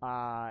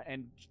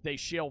 and they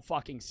shill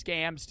fucking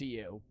scams to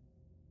you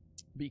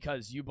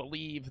because you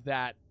believe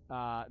that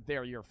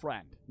they're your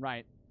friend,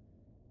 right?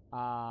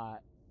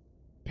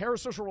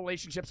 Parasocial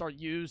relationships are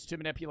used to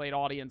manipulate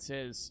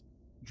audiences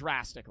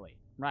drastically,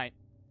 right?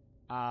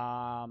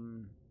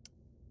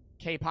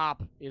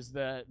 K-pop is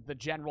the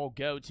general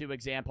go-to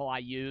example I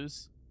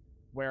use,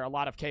 where a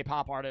lot of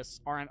K-pop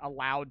artists aren't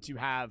allowed to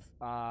have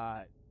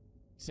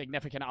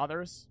significant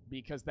others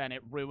because then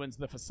it ruins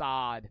the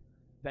facade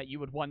that you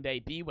would one day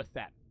be with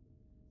them.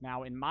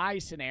 Now, in my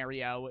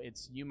scenario,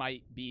 it's you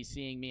might be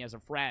seeing me as a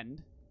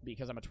friend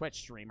because I'm a Twitch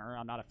streamer.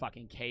 I'm not a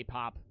fucking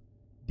K-pop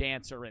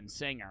dancer and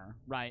singer,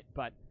 right?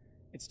 But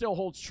it still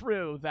holds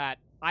true that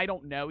I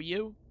don't know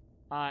you,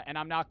 and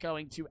I'm not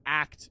going to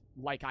act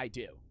like I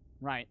do,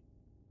 right?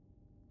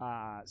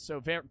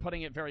 So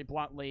putting it very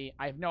bluntly,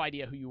 I have no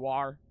idea who you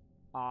are,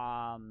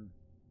 and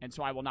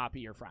so I will not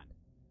be your friend.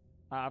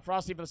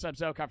 Frosty for the sub,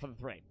 Zoka for the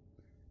 3.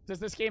 Does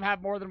this game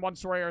have more than one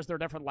story, or is there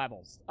different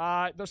levels?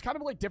 There's kind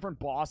of like different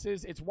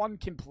bosses. It's one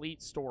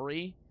complete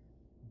story,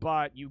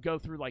 but you go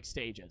through like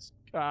stages.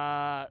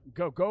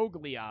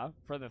 Gogoglia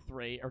for the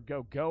 3, or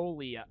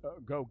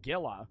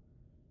Gogilla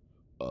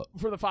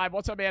for the 5.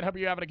 What's up, man? Hope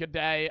you're having a good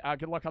day.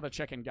 Good luck on the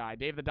chicken guy.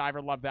 Dave the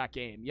Diver loved that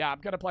game. Yeah,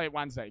 I'm going to play it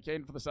Wednesday.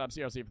 Caden for the sub,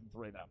 COC for the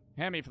 3, though.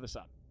 Hammy for the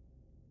sub.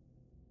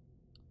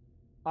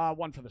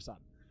 1 for the sub.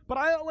 But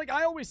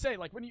I always say,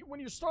 like, when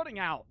you're starting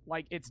out,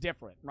 like, it's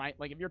different, right?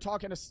 Like, if you're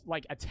talking to,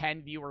 like, a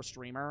 10-viewer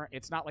streamer,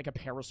 it's not like a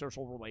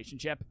parasocial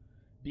relationship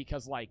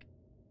because, like,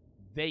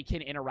 they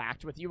can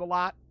interact with you a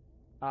lot.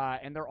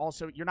 And they're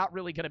also, you're not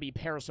really going to be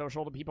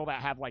parasocial to people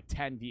that have, like,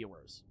 10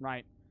 viewers,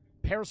 right?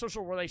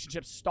 Parasocial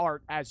relationships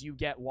start as you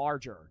get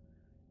larger.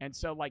 And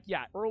so, like,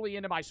 yeah, early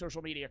into my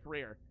social media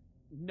career,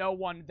 no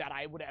one that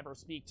I would ever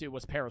speak to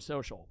was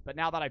parasocial. But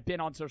now that I've been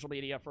on social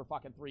media for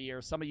fucking 3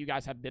 years, some of you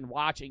guys have been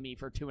watching me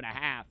for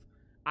 2.5,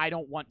 I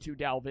don't want to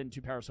delve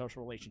into parasocial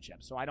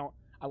relationships. So I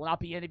will not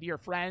be any of your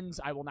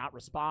friends. I will not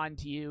respond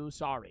to you.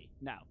 Sorry.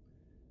 No.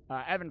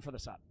 Evan for the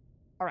sub.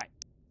 All right.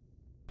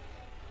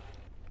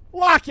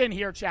 Lock in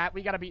here, chat.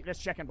 We got to beat this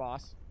chicken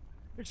boss.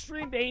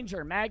 Extreme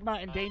danger. Magma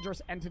and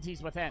dangerous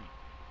entities within.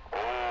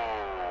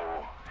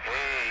 Oh,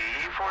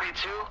 hey,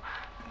 E42?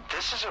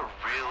 This is a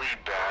really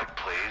bad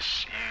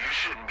place. You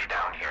shouldn't be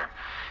down here.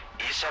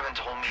 E7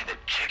 told me that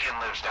chicken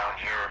lives down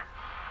here.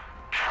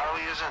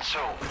 Charlie isn't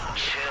so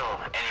chill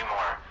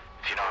anymore,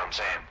 if you know what I'm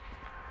saying.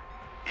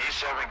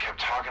 E7 kept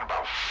talking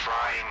about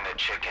frying the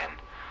chicken,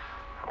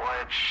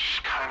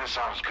 which kind of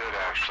sounds good,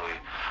 actually.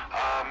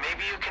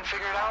 Maybe you can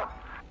figure it out?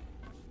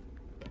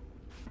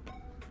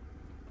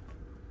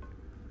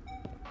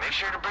 Make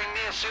sure to bring me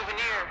a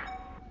souvenir.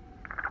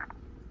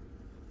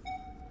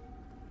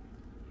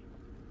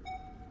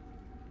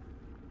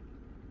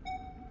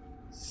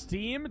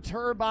 Steam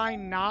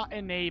turbine not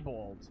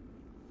enabled.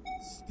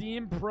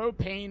 Steam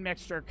propane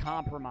mixture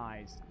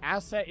compromised.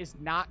 Asset is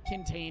not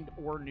contained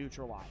or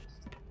neutralized.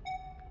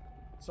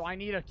 So I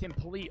need to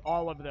complete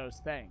all of those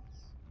things.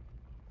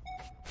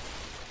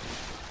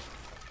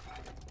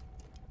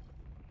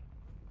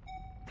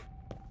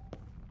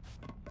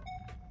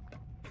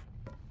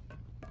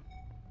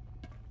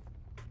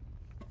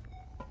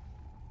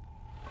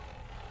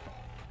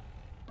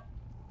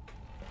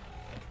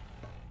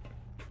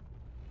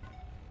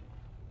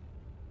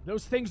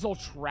 Those things will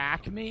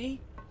track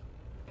me?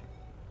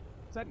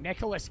 Is that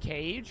Nicolas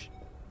Cage?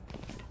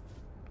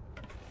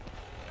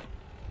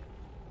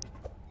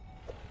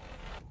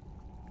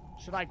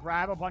 Should I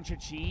grab a bunch of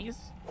cheese?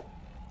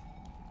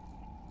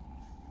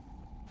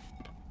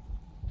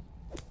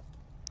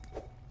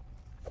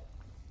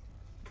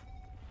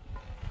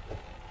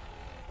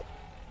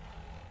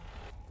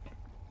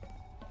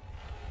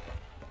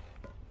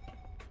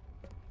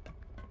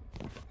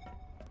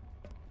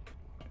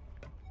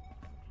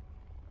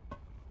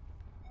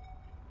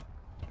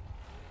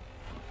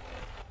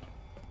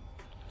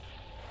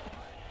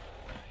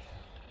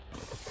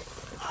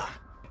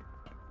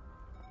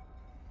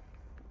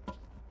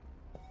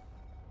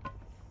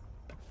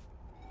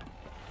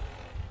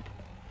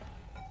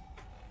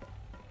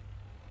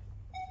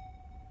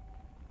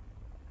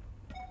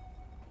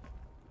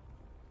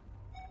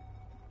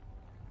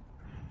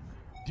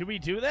 Do we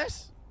do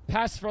this?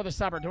 Pass for the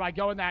summer. Do I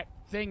go in that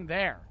thing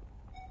there?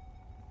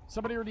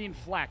 Somebody redeem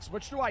flex.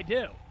 Which do I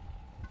do?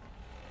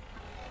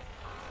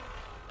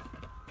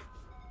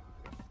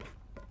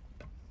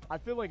 I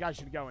feel like I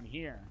should go in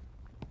here.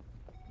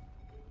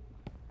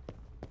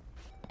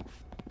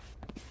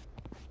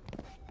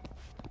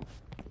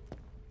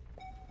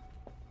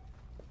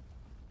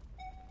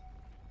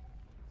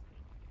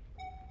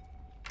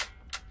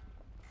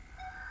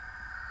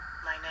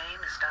 My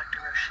name is Dr.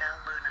 Rochelle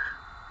Luna,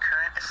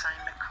 current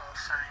assignment call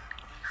sign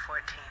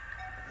E14.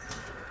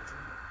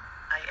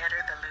 I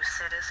enter the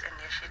Lucidus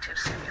Initiative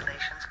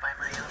simulations by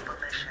my own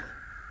volition.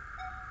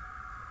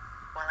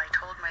 While I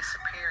told my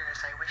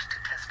superiors I wish to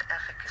test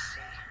efficacy,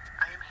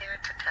 I am here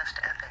to test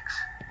ethics.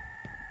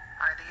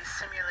 Are these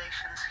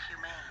simulations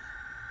humane?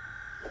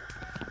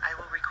 I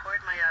will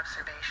record my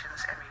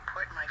observations and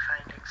report my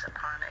findings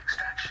upon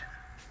extraction.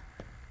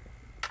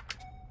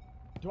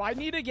 Do I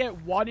need to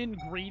get one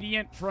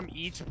ingredient from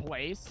each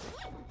place?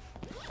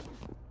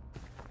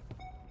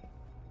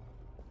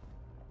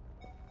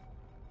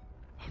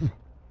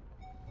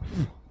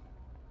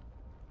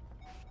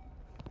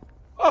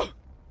 Oh!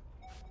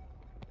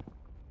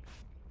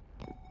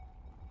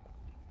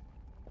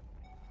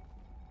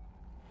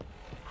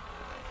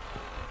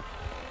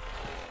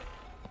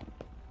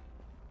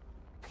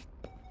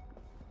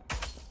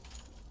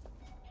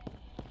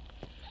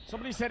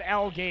 Somebody said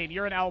L game.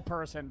 You're an L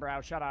person, bro.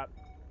 Shut up.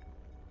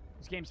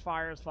 This game's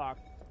fire as fuck.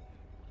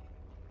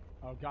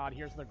 Oh god,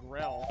 here's the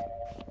grill.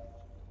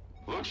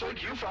 Looks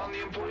like you found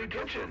the imported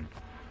kitchen.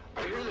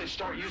 I hear they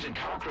start using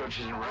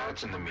cockroaches and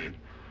rats in the meat.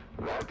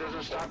 That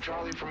doesn't stop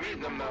Charlie from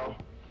eating them, though.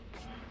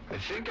 I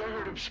think I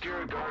heard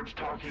obscure guards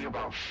talking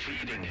about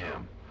feeding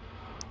him.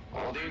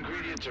 All the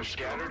ingredients are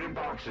scattered in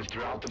boxes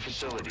throughout the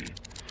facility.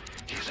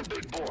 He's a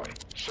big boy,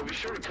 so be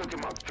sure to cook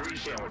him up 3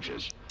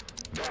 sandwiches.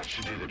 That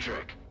should do the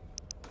trick.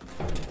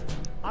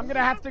 I'm gonna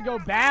have to go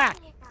back.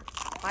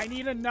 I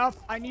need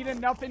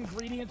enough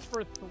ingredients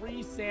for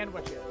 3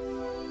 sandwiches.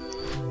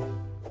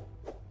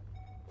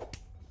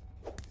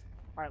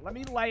 Alright, let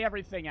me lay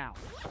everything out.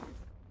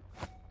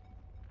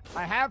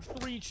 I have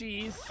 3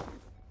 cheese.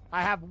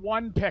 I have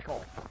 1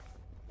 pickle.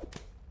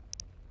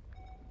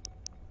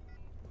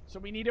 So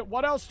we need it.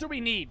 What else do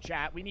we need,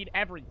 chat? We need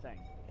everything.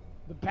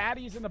 The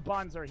patties and the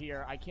buns are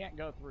here. I can't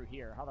go through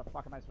here. How the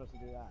fuck am I supposed to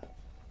do that?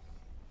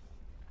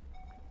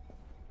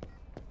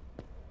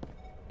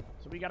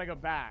 So we gotta go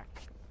back.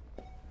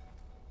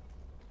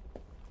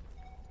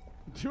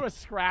 Do a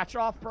scratch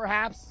off,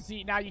 perhaps?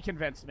 See, now you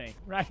convinced me,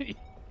 right?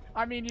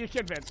 I mean, you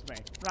convinced me,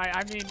 right?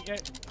 I mean,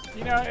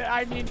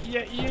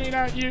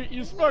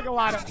 you spoke a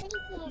lot of good.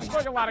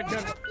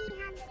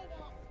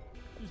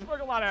 You spoke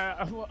a lot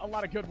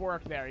of good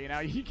work there. You know,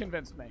 you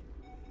convinced me.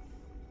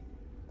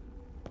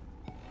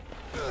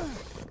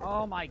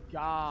 Oh my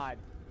god.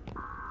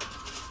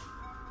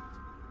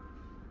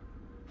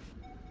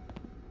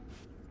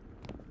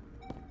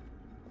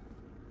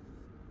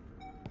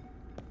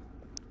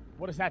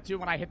 What does that do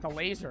when I hit the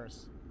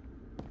lasers?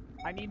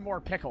 I need more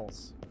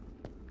pickles.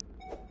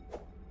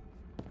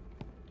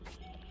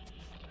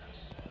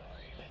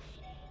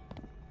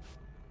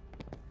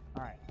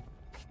 Alright.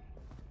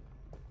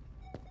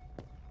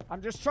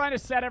 I'm just trying to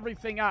set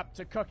everything up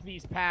to cook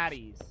these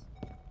patties.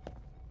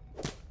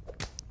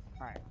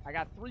 Alright, I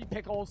got 3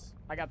 pickles,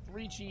 I got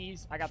 3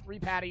 cheese, I got 3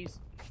 patties,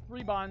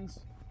 3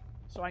 buns.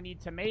 So I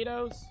need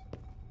tomatoes.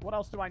 What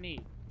else do I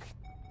need?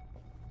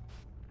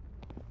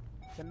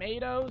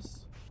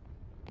 Tomatoes,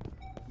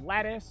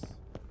 lettuce,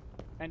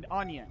 and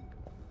onion.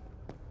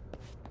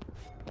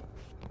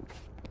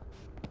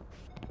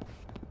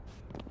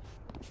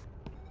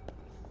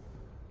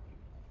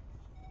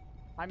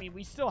 I mean,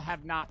 we still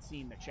have not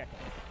seen the chicken.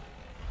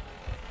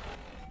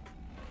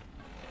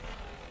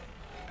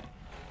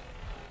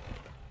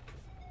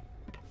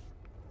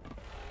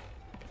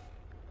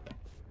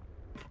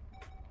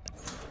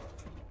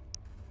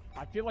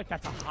 I feel like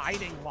that's a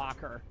hiding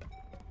locker.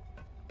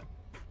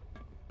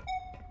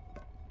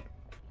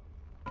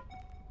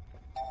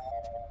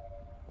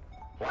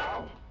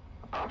 Wow,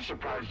 I'm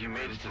surprised you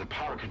made it to the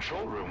power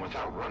control room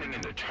without running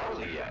into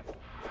Charlie yet.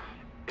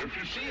 If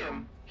you see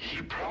him,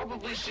 he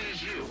probably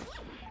sees you.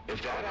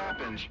 If that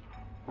happens,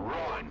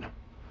 run.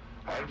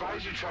 I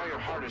advise you try your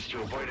hardest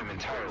to avoid him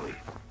entirely.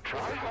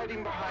 Try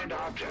hiding behind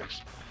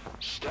objects.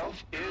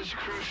 Stealth is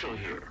crucial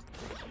here.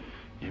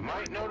 You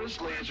might notice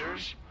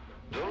lasers.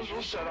 Those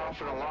will set off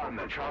an alarm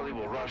that Charlie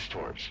will rush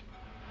towards.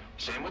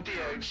 Same with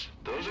the eggs.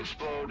 Those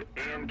explode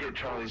and get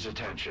Charlie's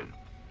attention.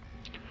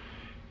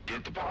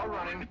 Get the power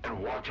running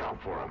and watch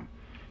out for him.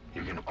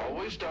 You can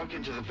always duck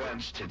into the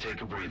vents to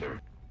take a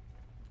breather.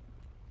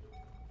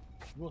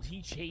 Will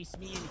he chase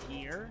me in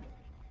here?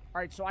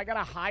 Alright, so I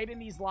gotta hide in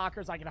these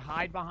lockers. I can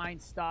hide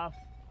behind stuff.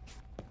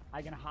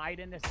 I can hide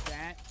in this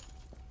vent.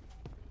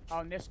 Oh,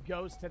 and this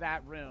goes to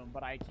that room,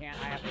 but I can't.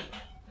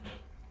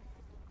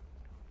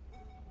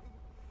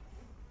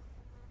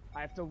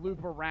 I have to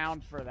loop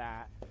around for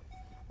that.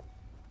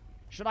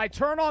 Should I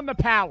turn on the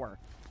power?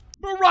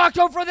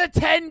 Morocco for the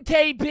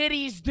 10K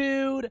biddies,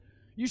 dude!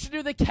 You should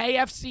do the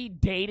KFC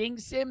dating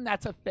sim.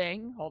 That's a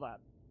thing. Hold up.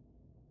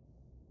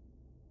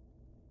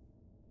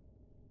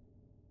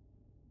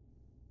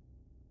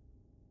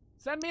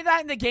 Send me that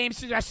in the game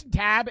suggestion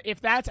tab.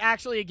 If that's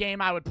actually a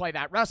game, I would play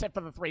that. Russ it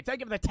for the 3. Thank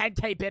you for the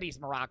 10K biddies,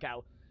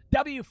 Morocco.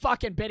 W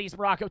fucking biddies,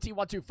 Morocco.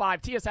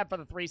 T125. TSM for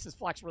the 3. Says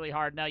flex really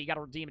hard. No, you got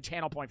to redeem a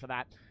channel point for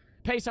that.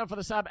 Peso for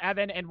the sub.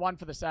 Evan and 1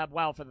 for the sub.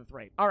 Well for the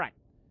 3. All right.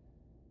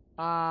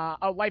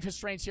 Oh, Life is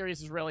Strange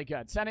series is really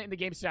good. Send it in the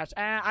game suggestion.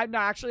 No,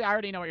 actually, I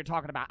already know what you're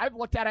talking about. I've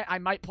looked at it. I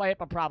might play it,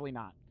 but probably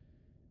not.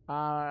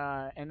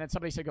 And then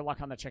somebody said good luck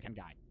on the chicken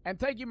guy. And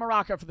thank you,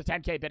 Morocco, for the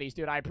 10K biddies,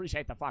 dude. I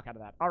appreciate the fuck out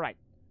of that. All right.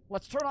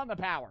 Let's turn on the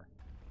power.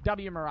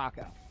 W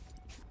Morocco.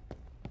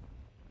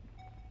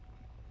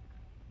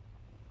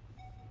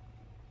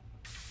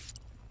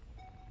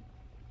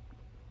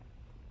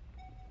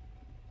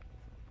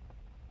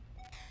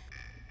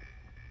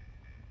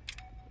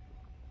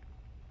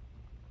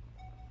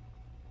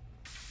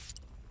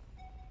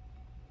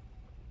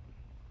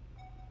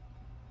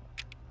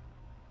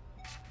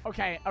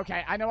 Okay,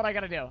 I know what I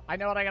gotta do. I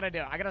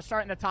gotta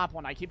start in the top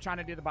one. I keep trying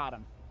to do the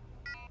bottom.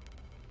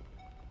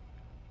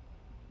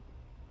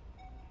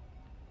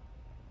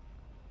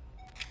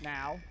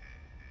 Now.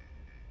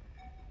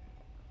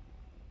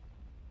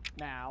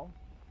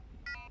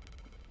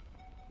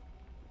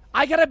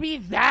 I gotta be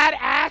that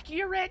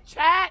accurate,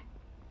 chat?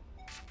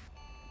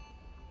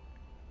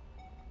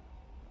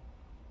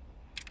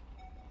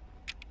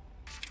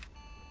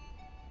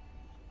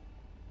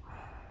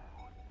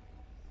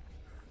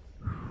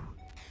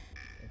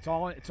 It's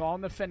all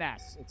in the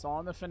finesse. It's all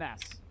in the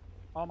finesse.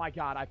 Oh my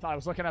god, I thought I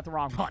was looking at the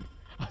wrong one.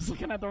 I was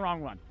looking at the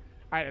wrong one.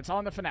 Alright, it's all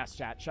in the finesse,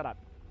 chat. Shut up.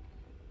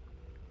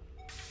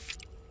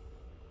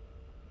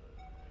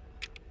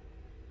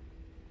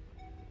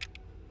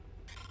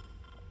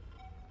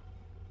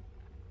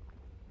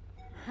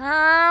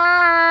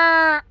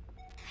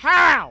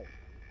 How?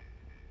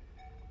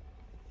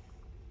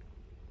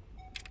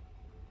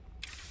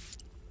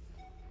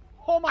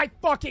 Oh my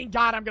fucking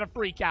god, I'm gonna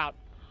freak out.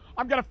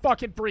 I'm gonna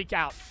fucking freak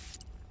out.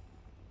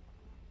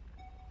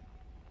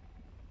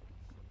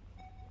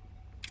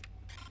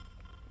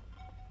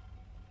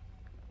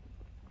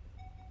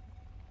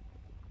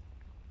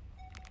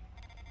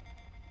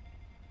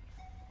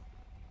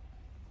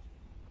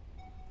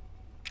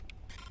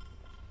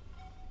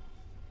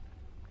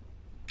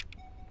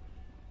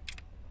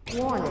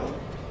 Warning.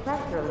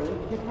 Press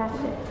release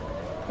detected.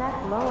 Check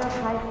lower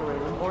pipe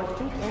room or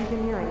seek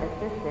engineering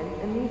assistance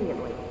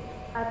immediately.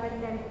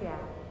 Advertencia.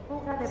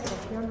 Fuga de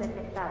presión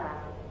detectada.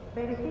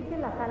 Verifique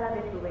la sala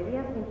de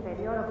tuberías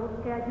inferior o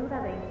busque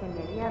ayuda de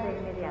ingeniería de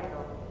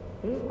inmediato.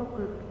 警告。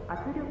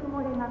圧力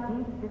漏れが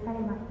検出され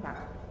ました。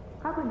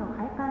下部の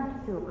配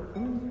管室を確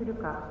認する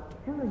か、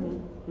すぐに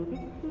技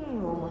術支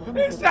援を求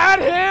めてください。 Is that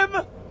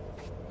him?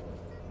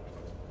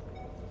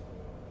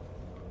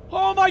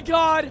 Oh my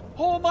god!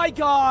 Oh my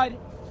god!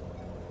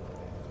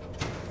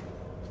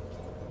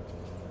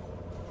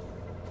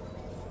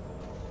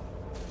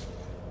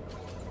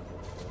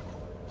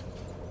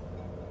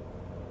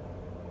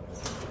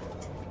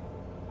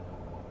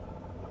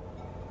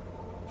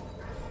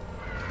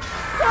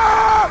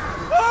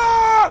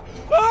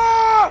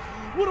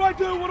 What do I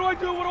do? What do I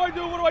do? What do I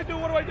do? What do I do?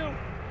 What do I do?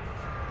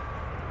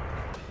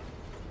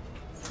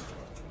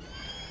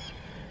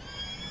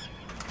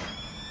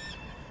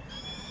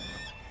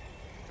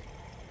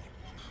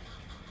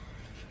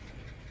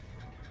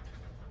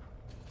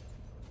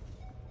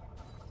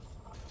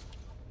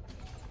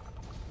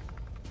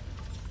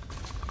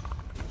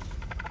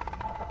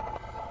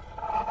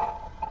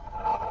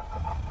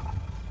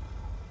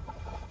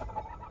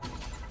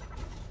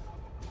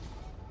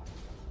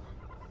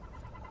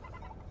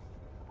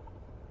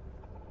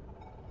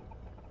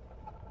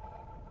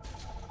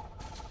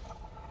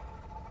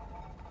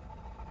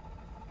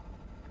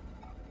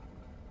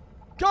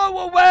 Go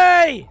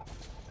away!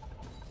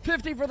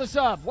 50 for the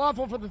sub.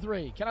 Waffle for the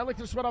 3. Can I lick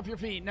the sweat off your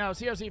feet? No.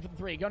 COC for the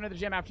 3. Go to the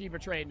gym after you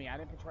betrayed me. I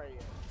didn't betray you.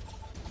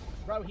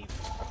 Bro, he...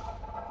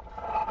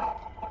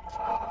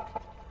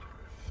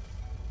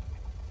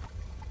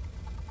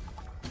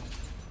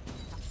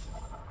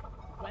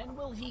 When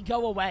will he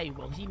go away?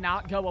 Will he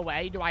not go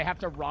away? Do I have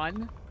to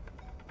run?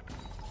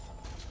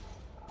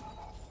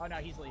 Oh, no.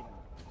 He's leaving.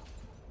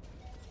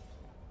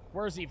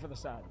 Where's he for the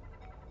sub?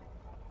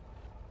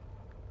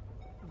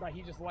 But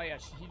he just laid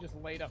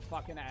a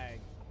fucking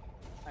egg.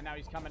 And now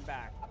he's coming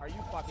back. Are you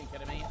fucking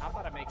kidding me? I'm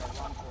about to make a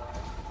run for it.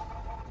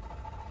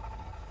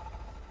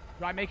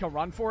 Do I make a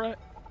run for it?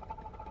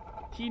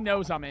 He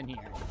knows I'm in here.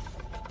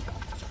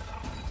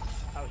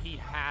 Oh, he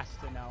has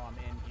to know I'm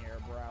in here,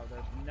 bro.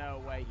 There's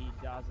no way he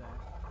doesn't.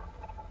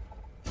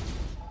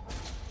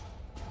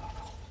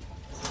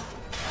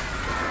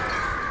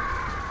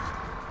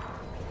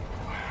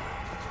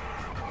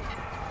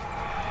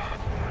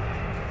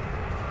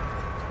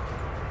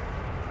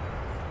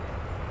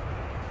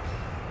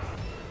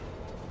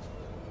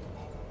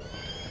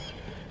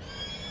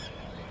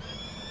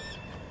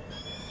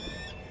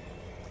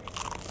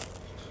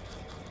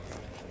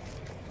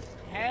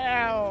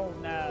 Hell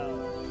no.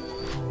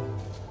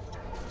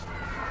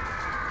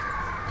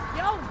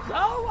 Yo,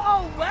 go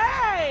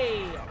away!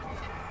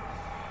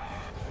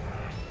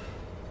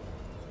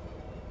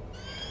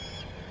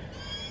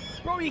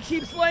 Bro, he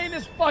keeps laying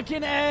his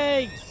fucking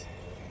eggs.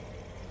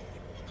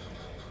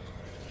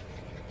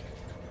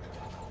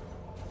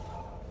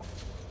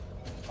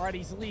 All right,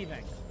 he's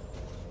leaving.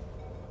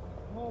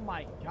 Oh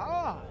my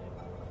god.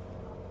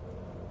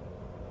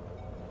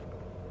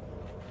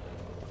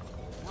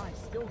 No, I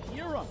still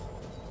hear him.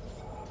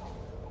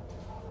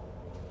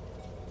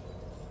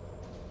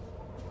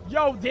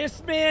 Yo,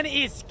 this man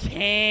is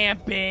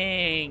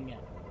camping.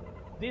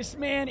 This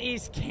man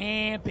is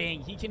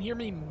camping. He can hear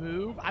me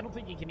move? I don't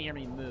think he can hear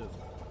me move.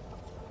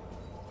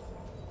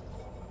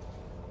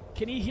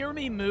 Can he hear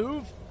me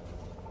move?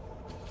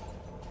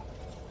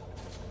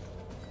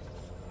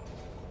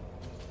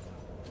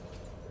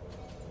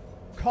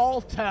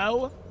 Call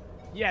Toe?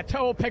 Yeah,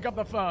 Toe will pick up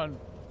the phone.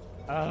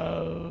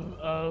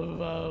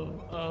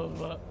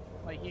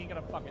 Like, he ain't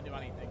gonna fucking do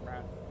anything,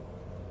 bro.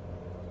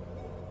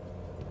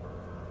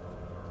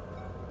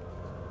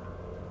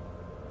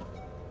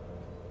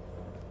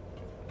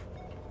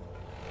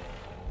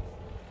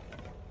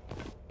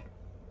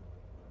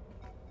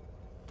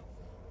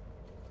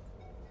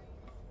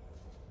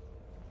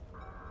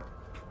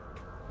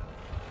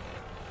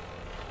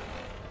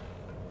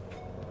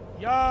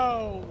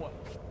 Yo!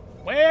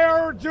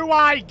 Where do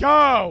I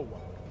go?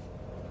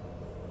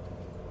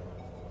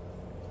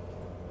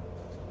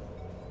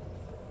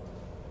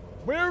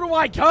 Where do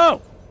I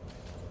go?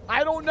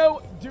 I don't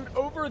know. Dude,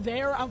 over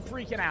there, I'm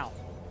freaking out.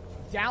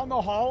 Down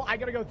the hall, I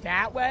gotta go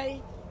that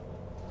way?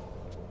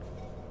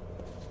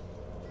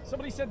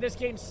 Somebody said this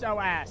game's so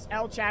ass.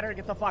 L Chatter,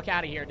 get the fuck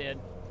out of here, dude.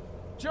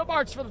 Joe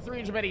Bart's for the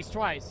 300 biddies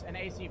twice, and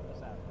AC for the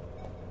set.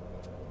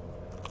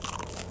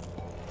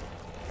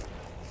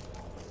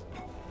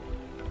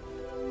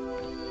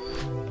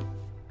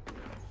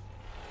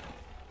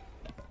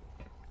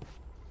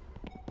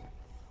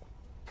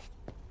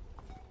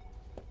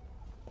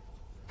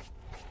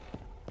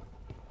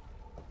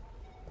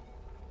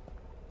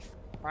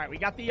 All right, we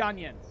got the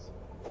onions.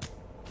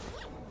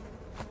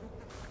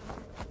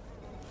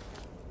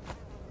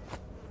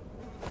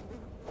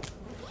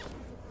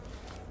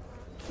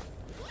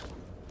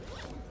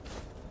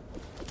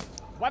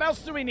 What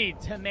else do we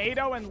need?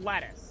 Tomato and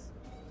lettuce.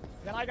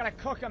 Then I gotta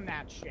cook them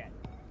that shit.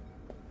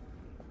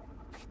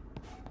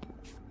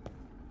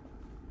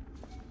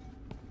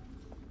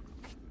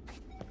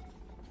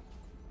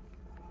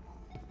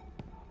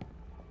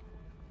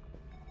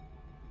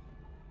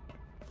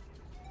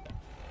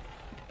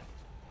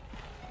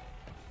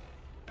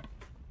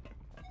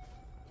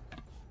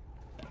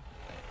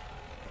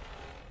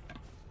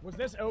 Was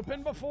this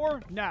open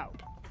before? No.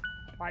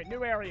 All right,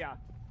 new area.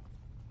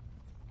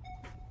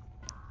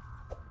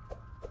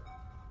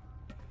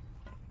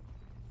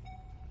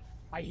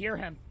 I hear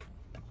him.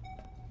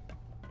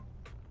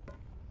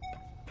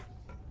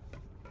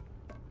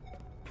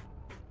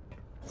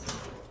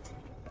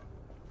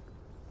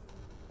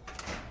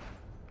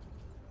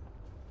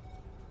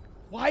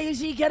 Why is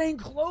he getting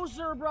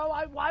closer, bro?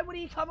 Why would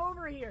he come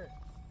over here?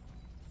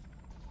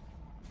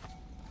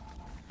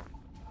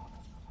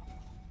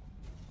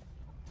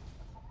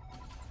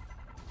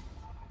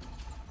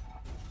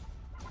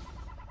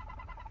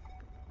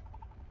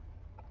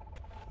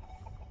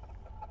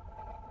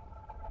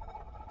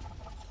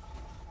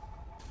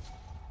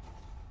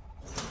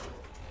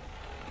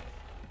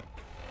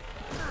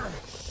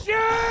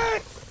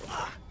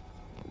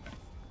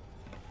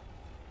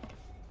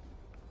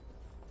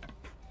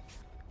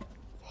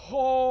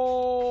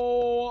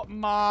 Oh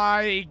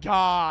my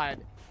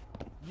god.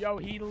 Yo,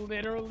 he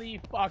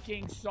literally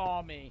fucking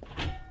saw me.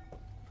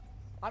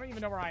 I don't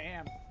even know where I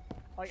am.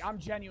 Like, I'm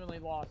genuinely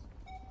lost.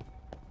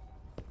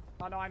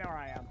 Oh no, I know where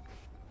I am.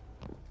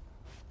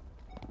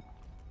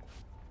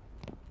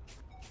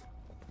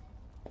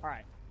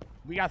 Alright.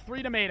 We got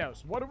 3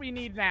 tomatoes. What do we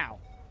need now?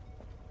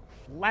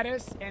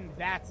 Lettuce, and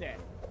that's it.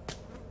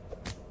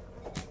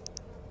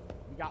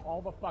 We got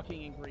all the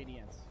fucking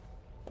ingredients.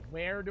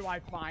 Where do I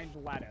find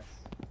lettuce?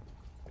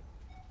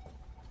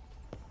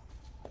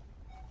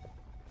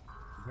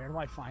 Where do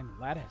I find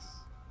lettuce?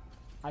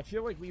 I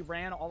feel like we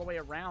ran all the way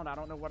around. I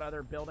don't know what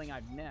other building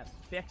I've missed.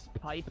 Fixed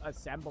pipe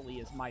assembly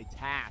is my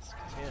task,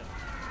 too.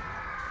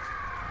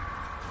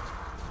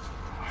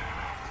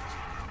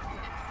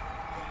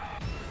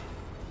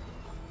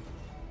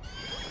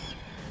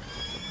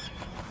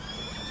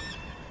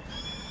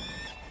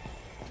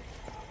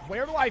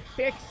 Where do I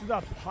fix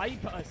the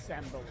pipe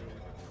assembly?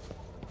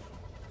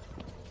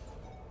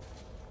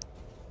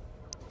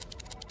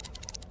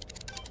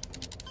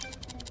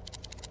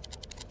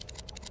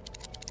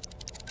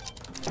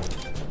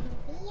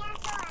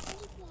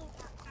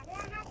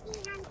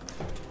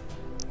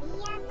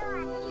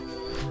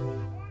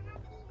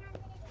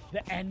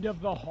 The end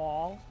of the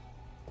hall?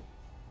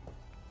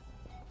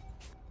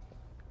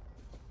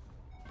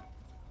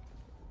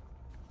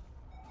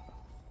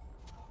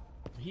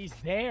 He's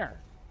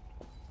there.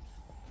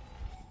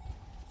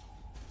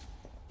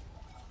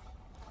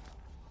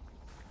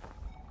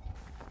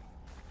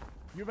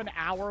 You have an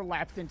hour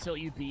left until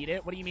you beat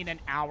it? What do you mean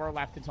an hour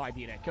left until I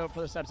beat it? Go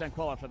for the subs and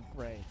Quilla for the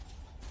 3.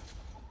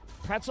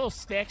 Pretzel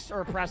sticks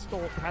or pretzel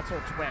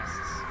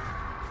twists?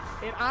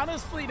 It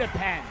honestly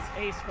depends.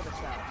 Ace for the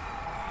show.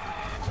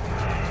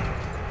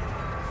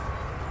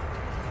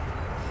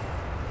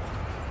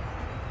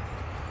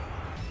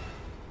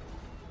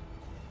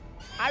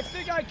 I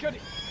think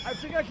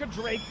I could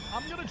drink.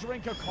 I'm gonna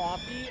drink a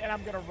coffee and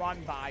I'm gonna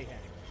run by him.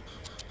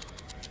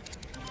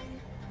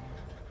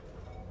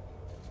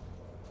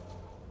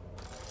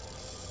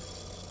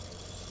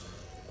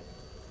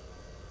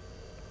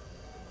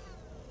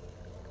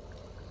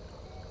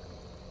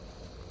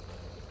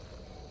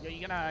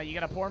 You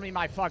gonna pour me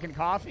my fucking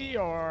coffee,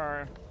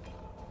 or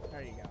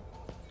there you go.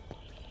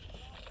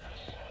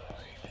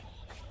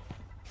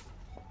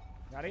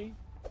 Ready?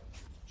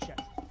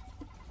 Shit.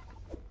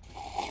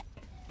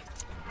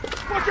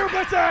 Fuck your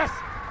bitch ass!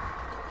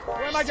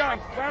 Where am I going?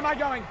 Where am I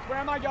going? Where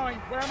am I going?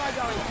 Where am I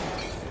going?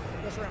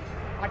 This room.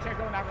 I can't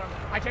go in that room.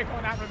 I can't go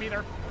in that room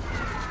either.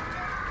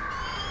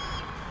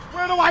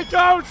 Where do I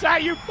go,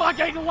 chat? You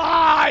fucking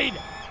lied!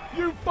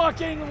 You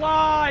fucking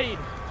lied!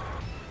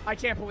 I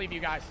can't believe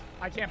you guys.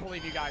 I can't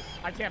believe you guys.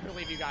 I can't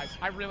believe you guys.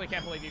 I really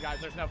can't believe you guys.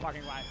 There's no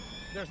fucking lie.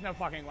 There's no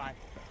fucking lie.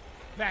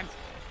 Vent.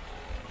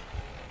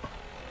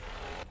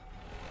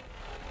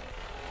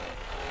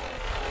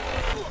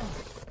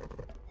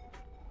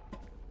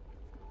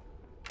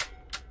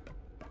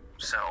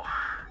 So,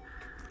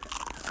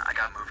 I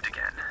got moved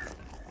again.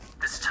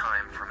 This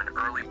time from an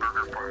early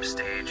burger farm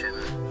stage in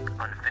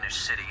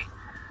unfinished city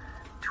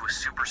to a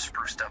super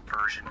spruced up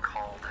version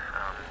called,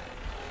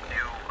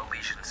 New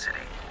Elysian City.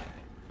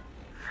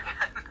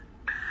 Man,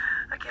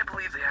 I can't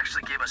believe they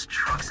actually gave us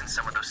trucks in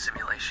some of those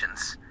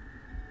simulations.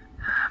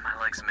 My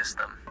legs missed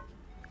them.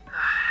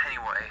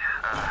 Anyway,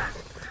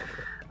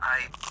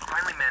 I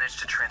finally managed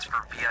to transfer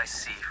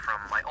VIC from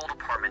my old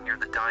apartment near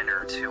the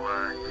diner to,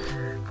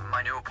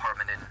 my new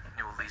apartment in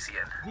New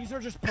Elysian. These are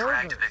just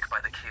Dragged burgers. Vic by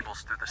the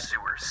cables through the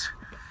sewers.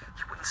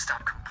 He wouldn't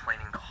stop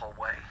complaining the whole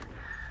way.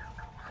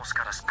 Almost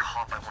got us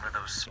caught by one of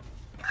those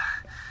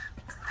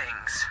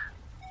things.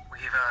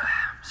 We've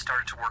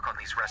started to work on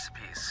these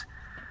recipes.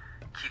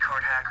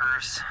 Keycard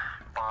hackers,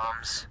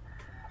 bombs,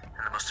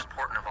 and the most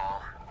important of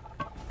all,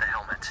 the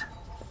helmet.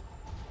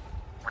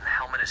 When the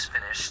helmet is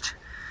finished,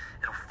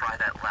 it'll fry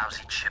that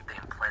lousy chip they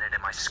implanted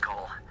in my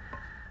skull.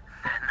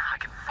 Then I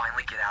can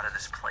finally get out of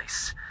this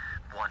place,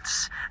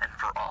 once and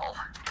for all.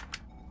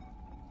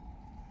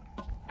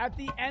 At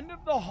the end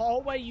of the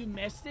hallway, you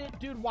missed it?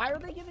 Dude, why are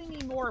they giving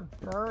me more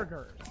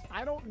burgers?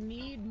 I don't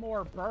need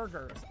more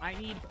burgers. I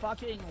need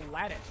fucking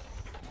lettuce.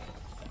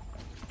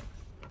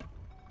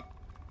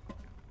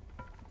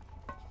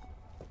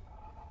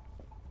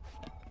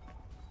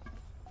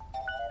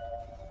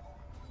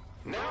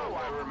 Now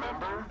I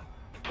remember.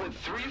 Put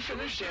 3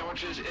 finished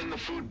sandwiches in the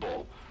food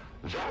bowl.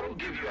 That'll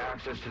give you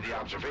access to the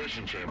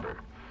observation chamber.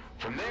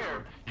 From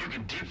there, you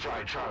can deep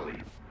fry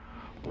Charlie.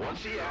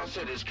 Once the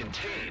asset is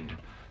contained,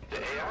 the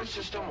AI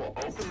system will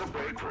open the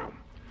break room.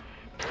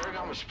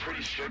 Paragon was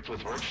pretty strict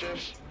with work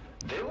shifts.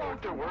 They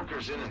lock their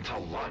workers in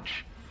until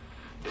lunch.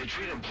 They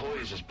treat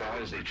employees as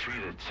bad as they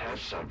treated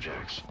test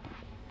subjects.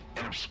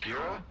 And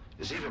Obscura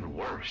is even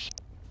worse.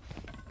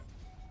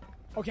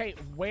 Okay,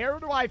 where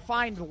do I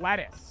find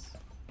lettuce?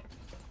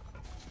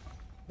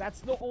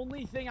 That's the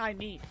only thing I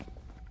need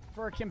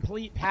for a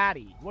complete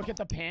patty. Look at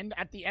the pin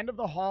at the end of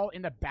the hall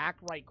in the back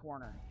right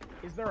corner.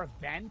 Is there a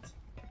vent?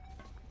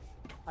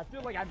 I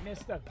feel like I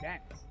missed a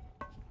vent.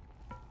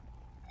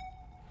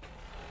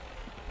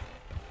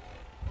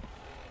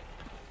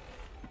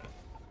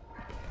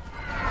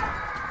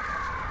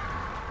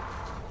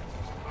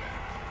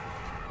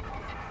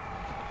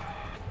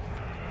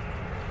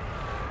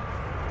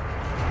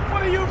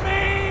 What do you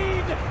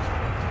mean?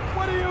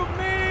 What do you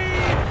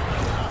mean?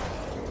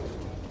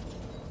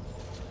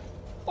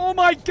 Oh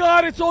my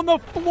god, it's on the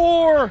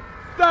floor!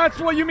 That's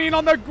what you mean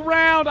on the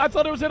ground! I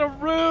thought it was in a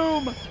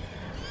room!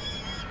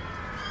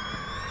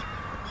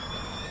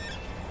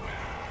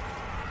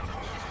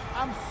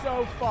 I'm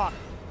so fucked.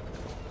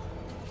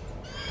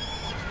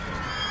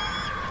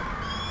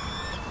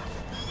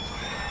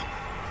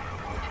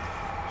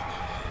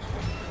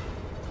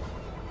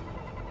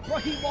 Bro,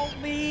 he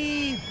won't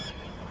leave!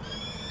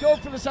 Go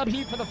for the sub,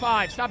 Heat for the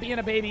 5. Stop being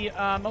a baby.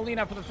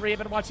 Melina for the 3. I've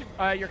been watching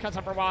your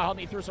content for a while. Help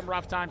me through some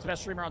rough times.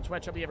 Best streamer on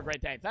Twitch. Hope you have a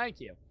great day.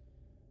 Thank you.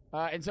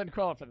 And send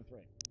Quilla for the 3.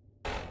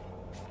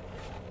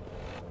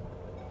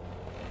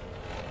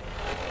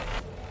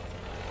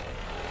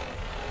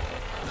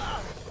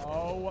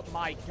 Oh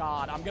my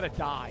god. I'm gonna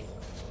die.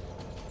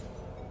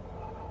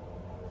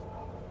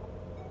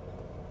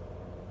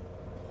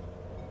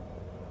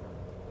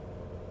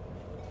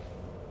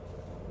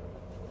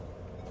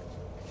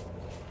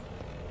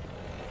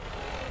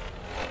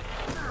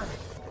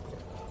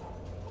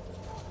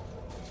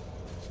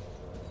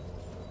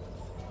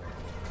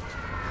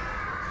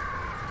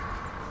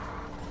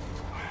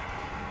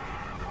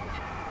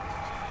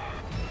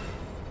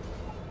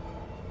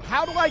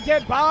 How do I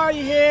get by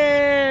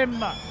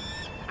him?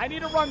 I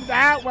need to run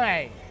that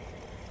way.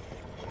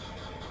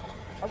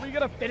 Are we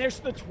going to finish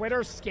the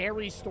Twitter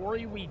scary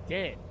story? We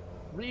did.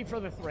 Read for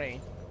the 3.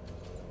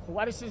 The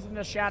lettuce is in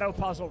the shadow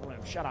puzzle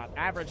room. Shut up.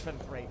 Average for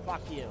the 3.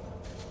 Fuck you.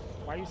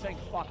 Why are you saying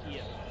fuck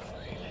you?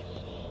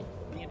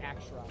 Be an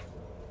extra.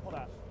 Hold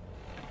up.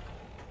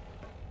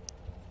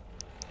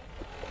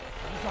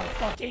 These are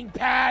fucking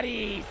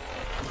patties!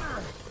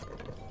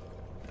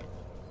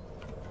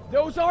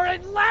 Those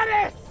aren't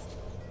lettuce!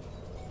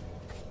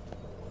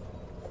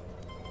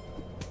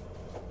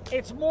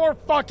 It's more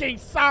fucking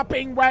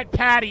sopping wet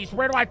patties.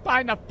 Where do I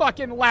find the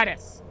fucking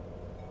lettuce?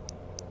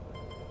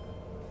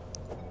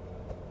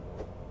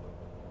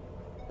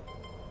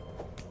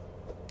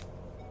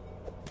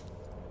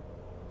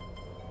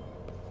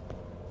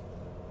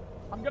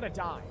 I'm gonna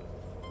die.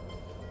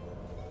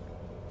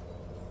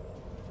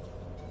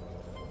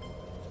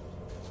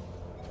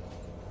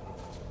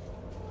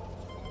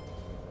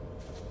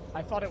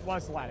 I thought it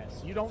was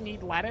lettuce. You don't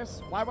need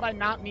lettuce? Why would I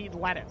not need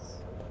lettuce?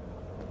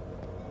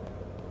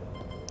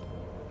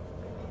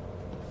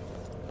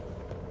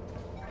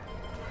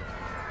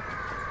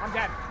 I'm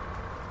dead.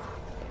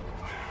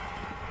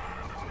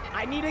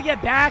 I need to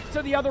get back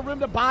to the other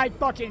room to buy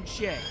fucking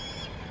shit.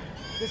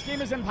 This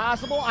game is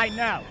impossible, I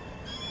know.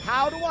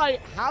 How do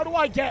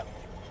I get...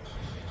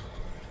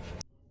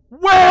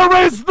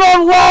 Where is the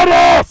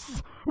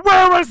lettuce?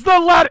 Where is the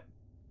lettuce?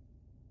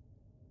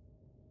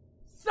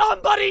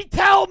 Somebody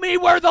tell me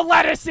where the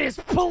lettuce is,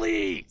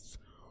 please!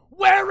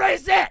 Where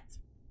is it?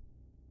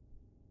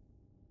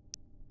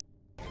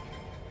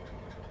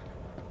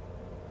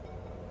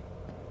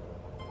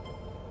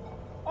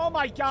 Oh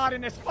my god,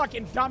 and this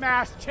fucking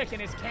dumbass chicken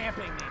is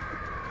camping me.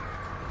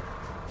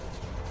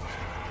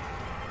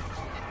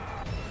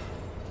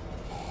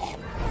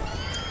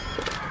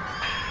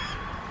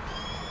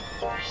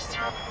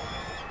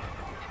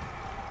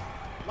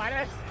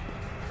 Lettuce?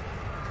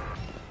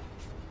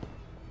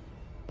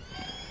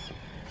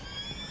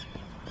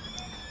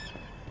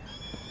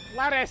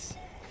 Lettuce!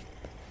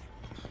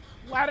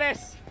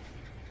 Lettuce!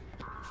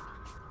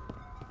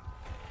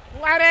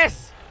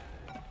 Lettuce!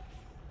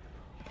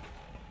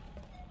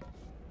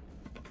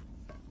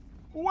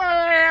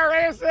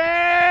 Where is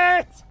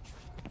it?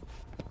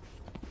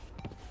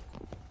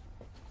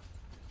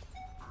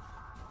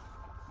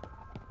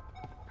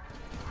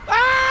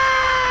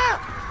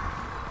 Ah!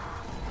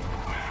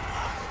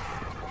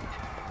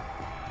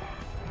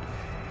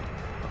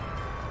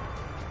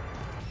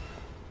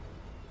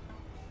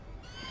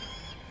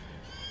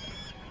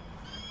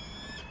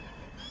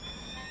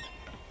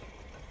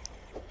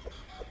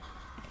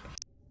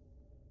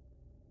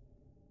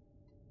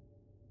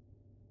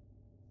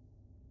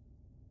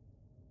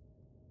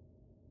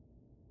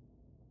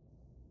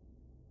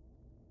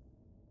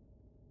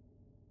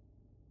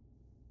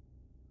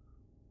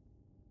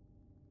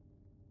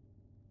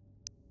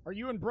 Are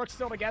you and Brooke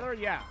still together?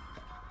 Yeah.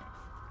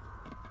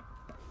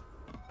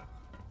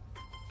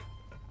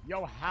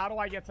 Yo, how do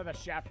I get to the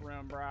chef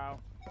room, bro?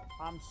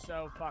 I'm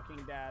so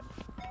fucking dead.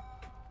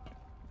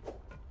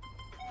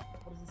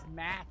 What is this,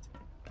 mat?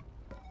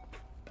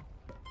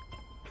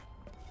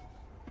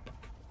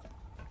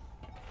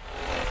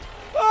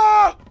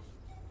 Ah!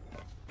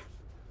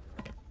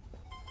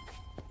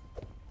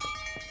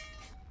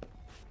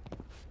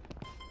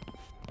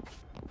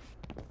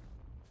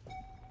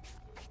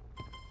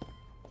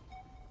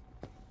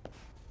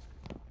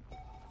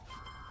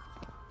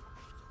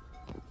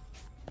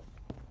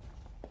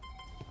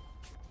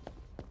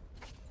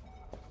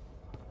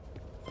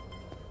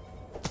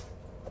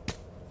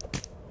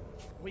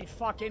 We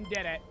fucking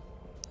did it.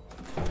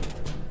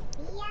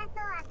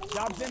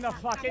 Dubs in the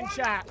fucking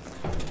chat.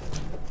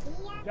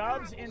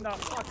 Dubs in the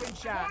fucking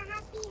chat.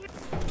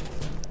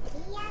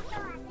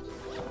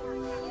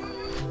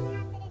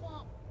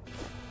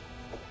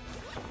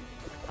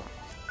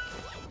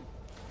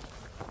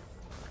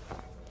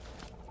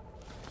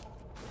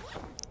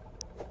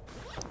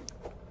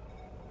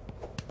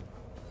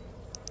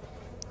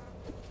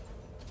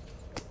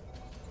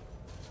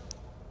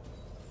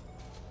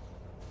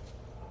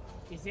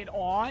 Is it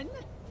on?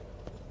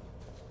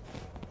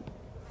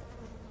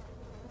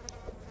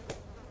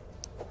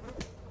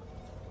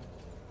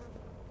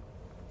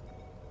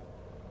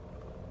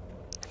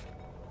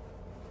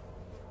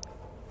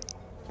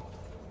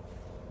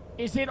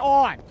 Is it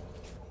on?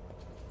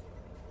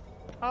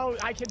 Oh,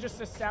 I can just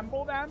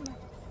assemble them?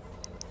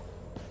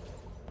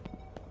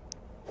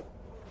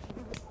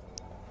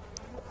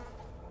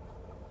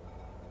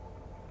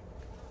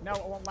 No,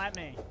 it won't let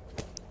me.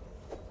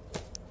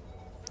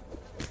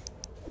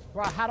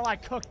 Bro, how do I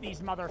cook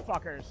these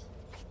motherfuckers?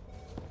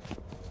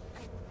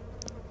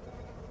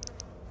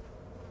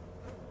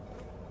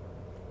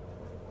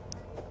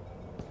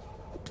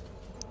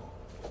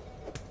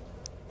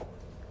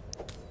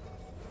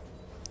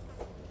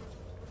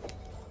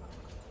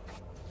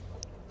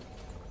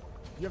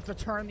 You have to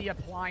turn the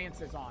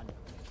appliances on.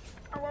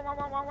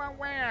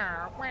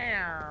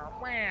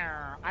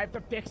 Where? I have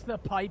to fix the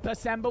pipe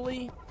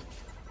assembly?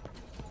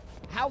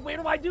 Where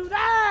do I do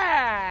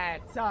that?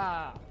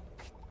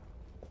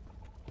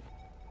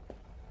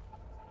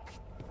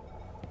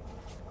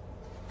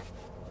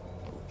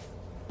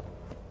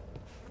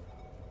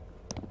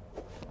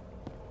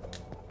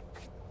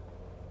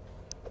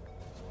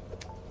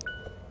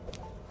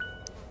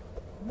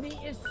 Meat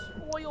is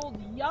spoiled,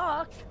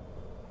 yuck.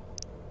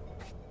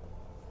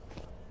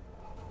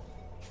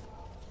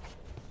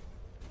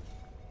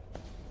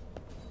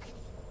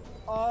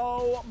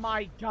 Oh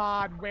my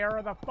god, where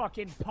are the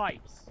fucking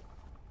pipes?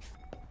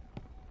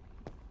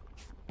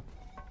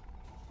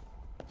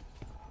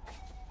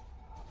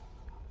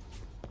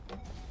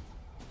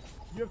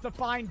 You have to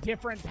find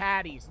different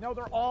patties. No,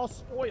 they're all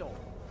spoiled.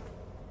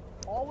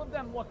 All of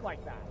them look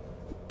like that.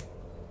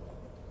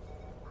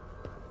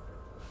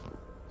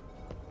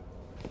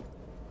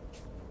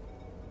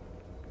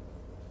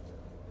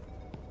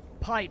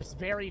 Pipes,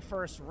 very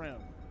first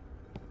room.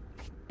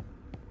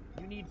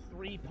 You need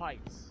 3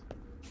 pipes.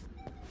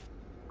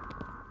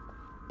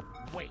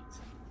 Wait.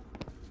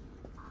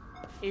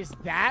 Is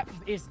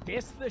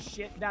this the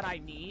shit that I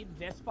need?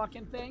 This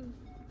fucking thing?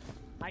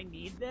 I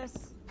need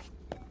this?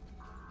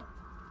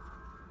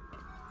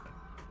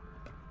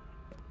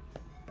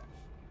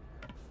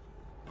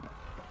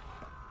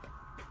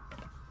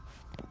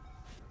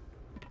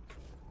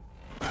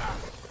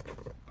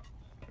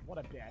 What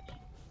a bitch.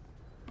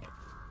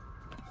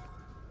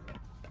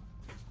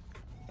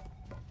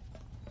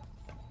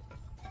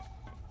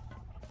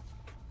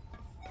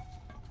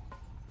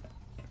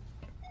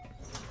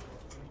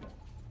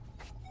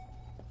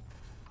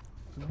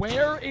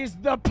 Where is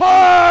the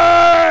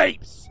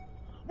pipes?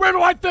 Where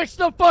do I fix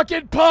the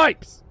fucking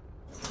pipes?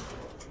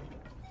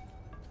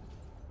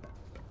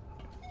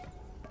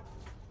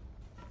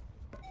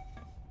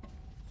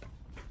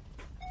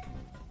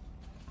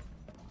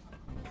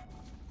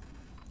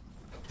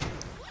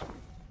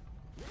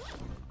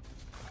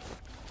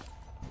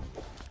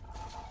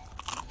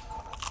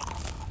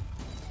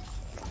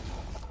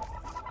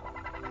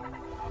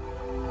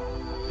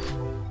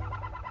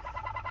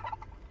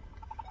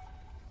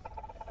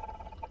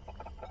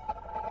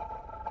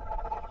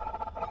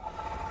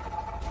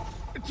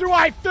 Do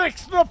I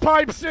fix the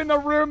pipes in the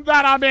room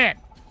that I'm in?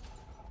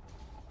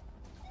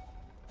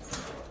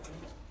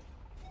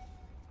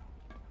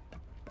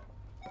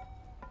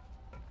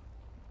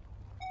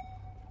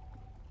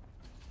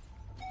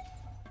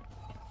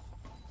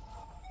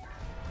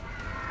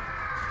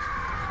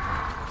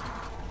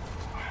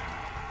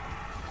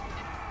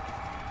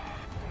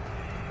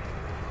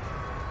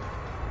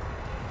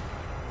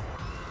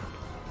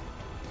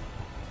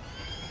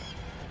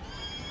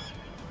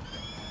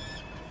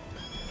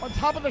 On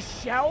top of the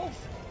shelf?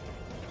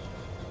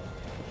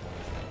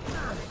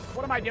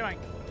 What am I doing?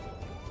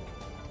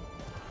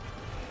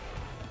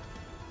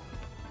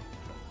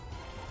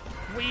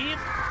 Weave?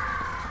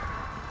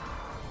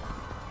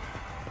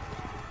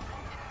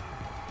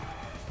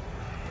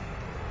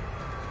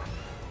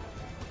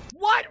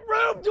 What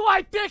room do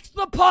I fix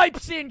the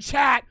pipes in,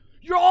 chat?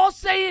 You're all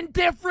saying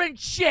different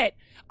shit.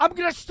 I'm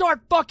gonna start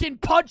fucking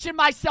punching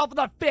myself in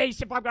the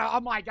face if I'm gonna—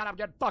 oh my god, I'm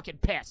getting fucking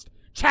pissed.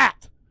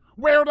 Chat!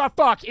 Where the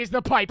fuck is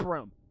the pipe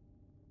room?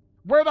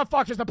 Where the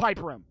fuck is the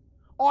pipe room?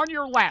 On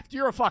your left.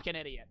 You're a fucking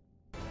idiot.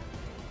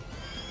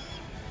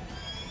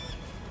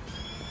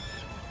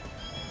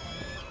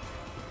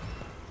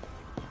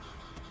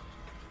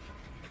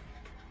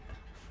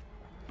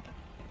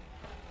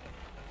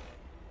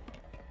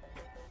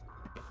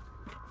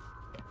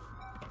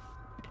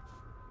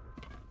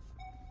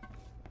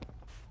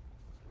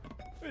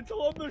 It's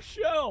on the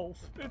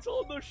shelf. It's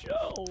on the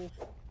shelf.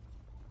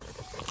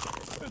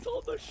 It's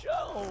on the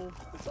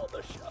shelf. It's on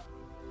the shelf.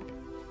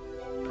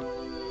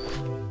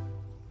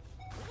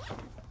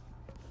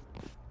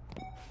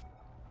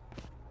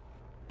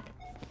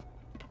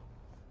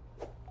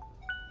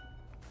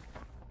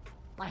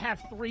 I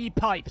have 3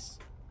 pipes.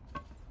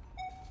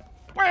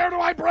 Where do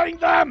I bring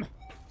them?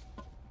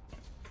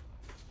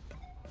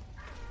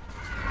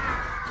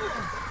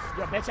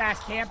 Yo, bitch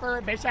ass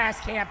camper, bitch ass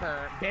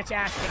camper, bitch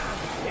ass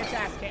camper, bitch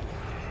ass camper.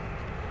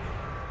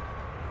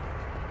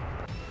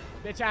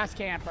 Bitch ass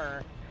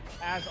camper,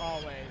 as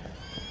always.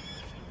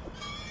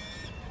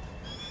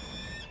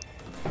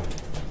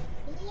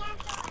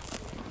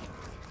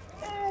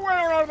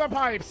 Where are the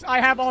pipes?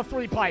 I have all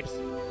 3 pipes.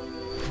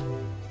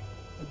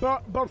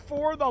 But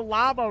before the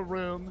lava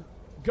room,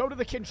 go to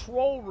the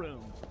control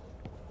room.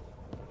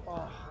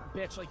 Oh,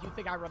 bitch, like, you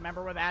think I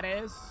remember where that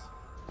is?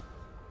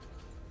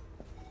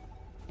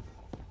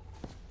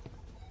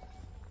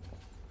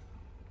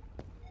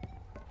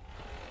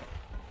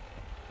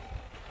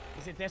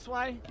 Is it this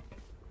way?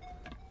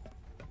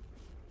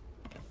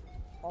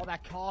 Oh,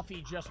 that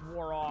coffee just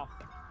wore off.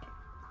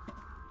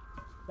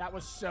 That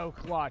was so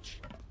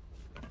clutch.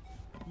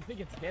 You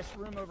think it's this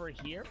room over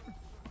here?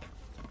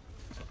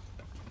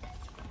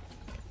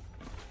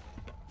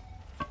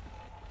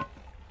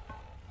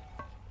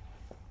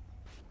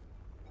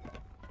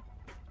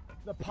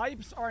 The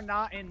pipes are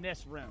not in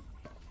this room.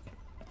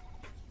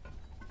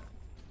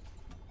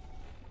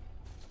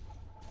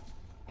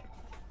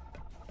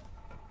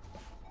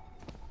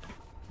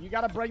 You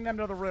gotta bring them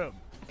to the room.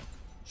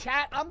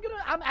 Chat, I'm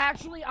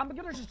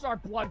gonna just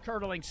start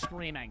blood-curdling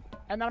screaming.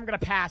 And then I'm gonna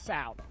pass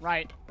out,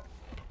 right?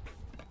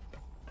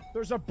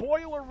 There's a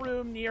boiler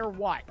room near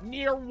what?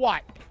 Near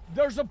what?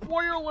 There's a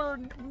boiler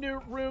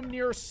room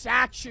near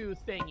statue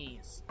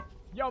thingies.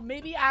 Yo,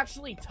 maybe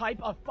actually type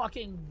a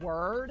fucking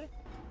word?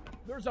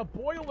 There's a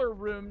boiler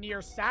room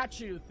near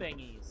statue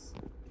thingies.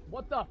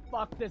 What the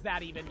fuck does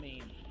that even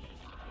mean?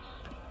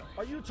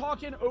 Are you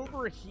talking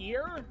over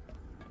here?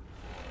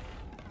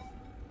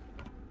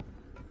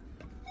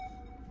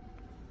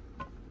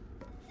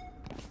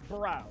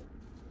 Bro.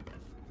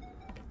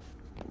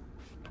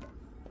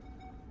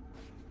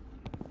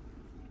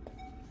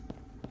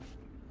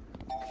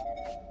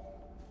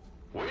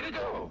 Way to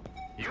go!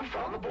 You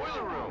found the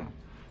boiler room.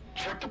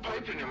 Check the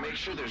piping and make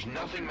sure there's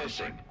nothing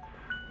missing.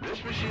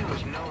 This machine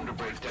was known to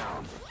break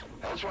down.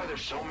 That's why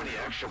there's so many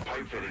extra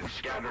pipe fittings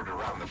scattered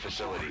around the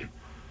facility.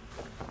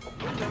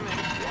 Put them in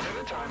one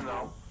at a time,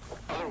 though.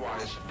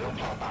 Otherwise, they'll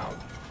pop out.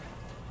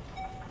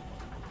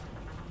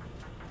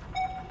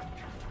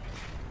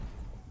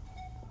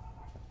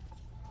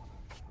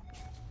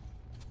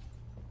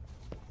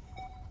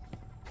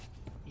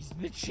 Is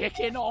the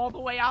chicken all the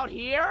way out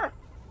here?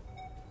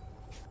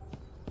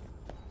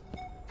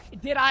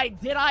 Did I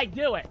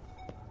do it?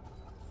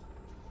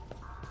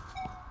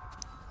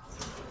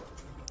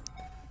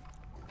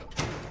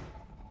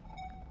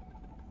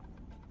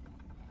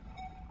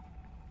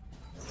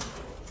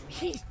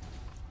 Jeez.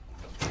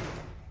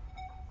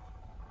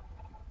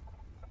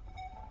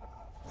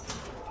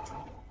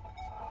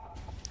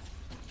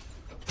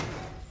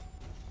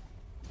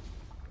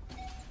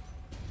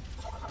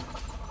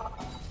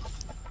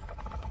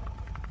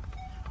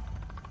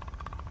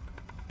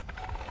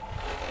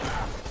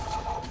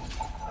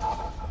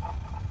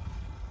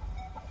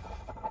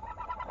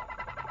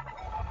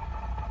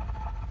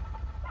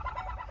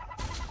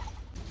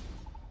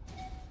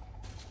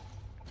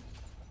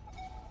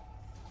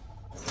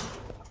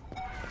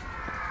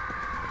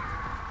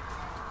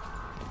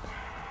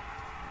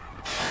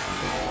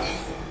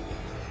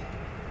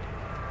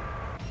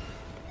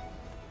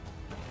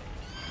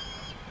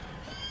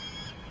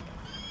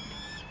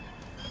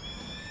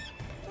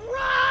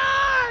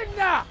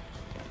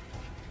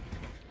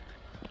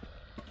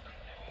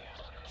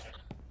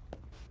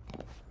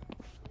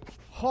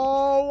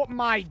 Oh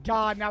my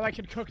god, now I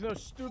can cook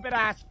those stupid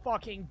ass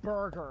fucking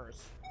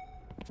burgers.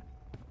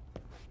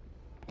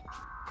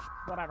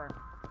 Whatever.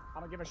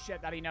 I don't give a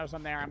shit that he knows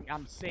I'm there.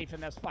 I'm safe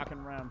in this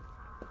fucking room.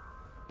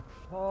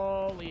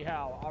 Holy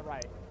hell.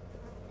 Alright.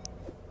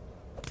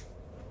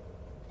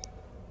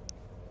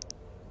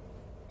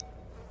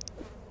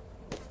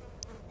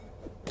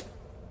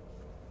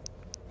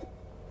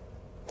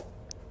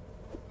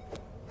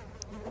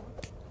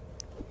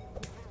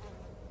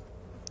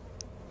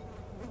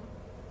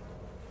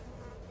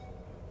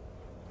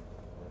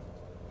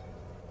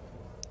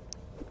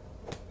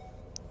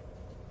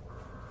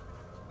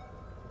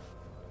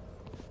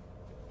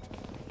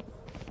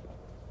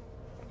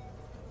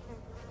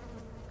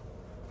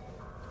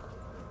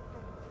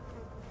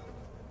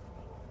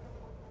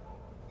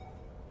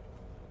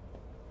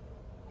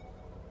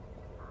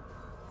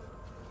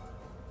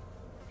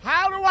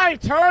 How do I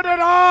turn it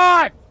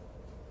on?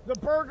 The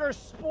burger's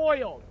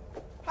spoiled.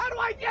 How do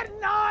I get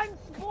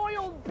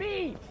non-spoiled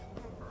beef?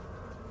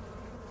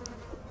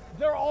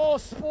 They're all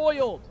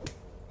spoiled.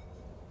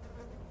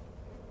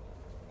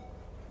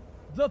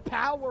 The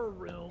power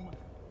room?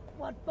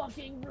 What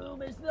fucking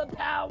room is the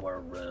power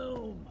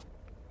room?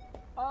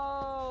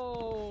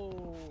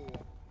 Oh.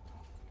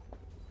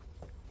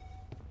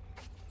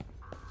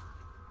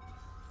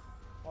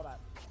 Hold on.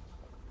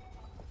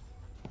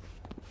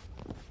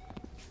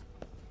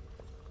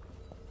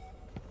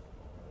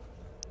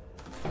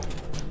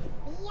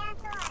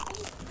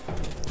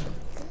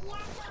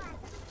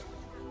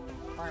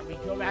 Alright, we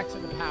go back to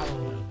the power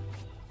room.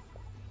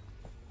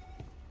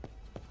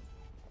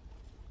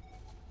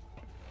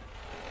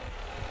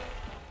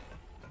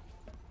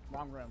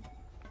 Wrong room.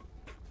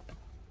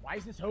 Why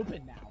is this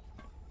open now?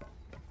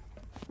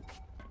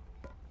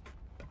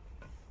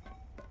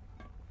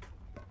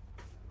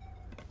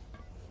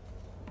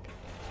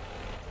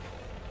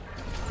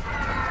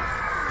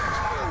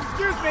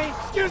 Excuse me,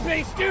 excuse me,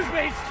 excuse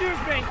me,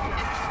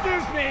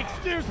 excuse me,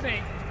 excuse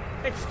me,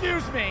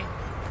 excuse me.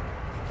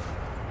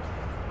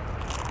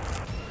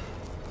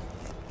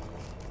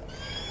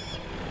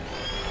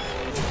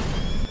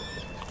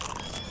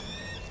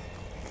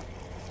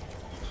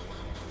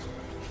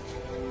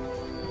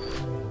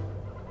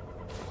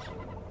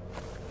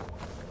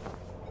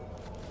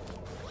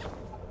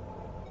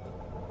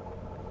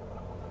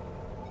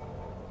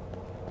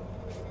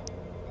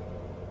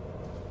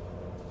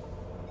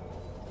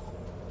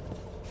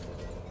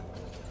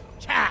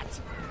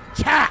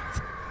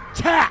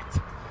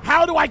 Chat!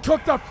 How do I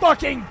cook the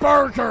fucking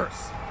burgers?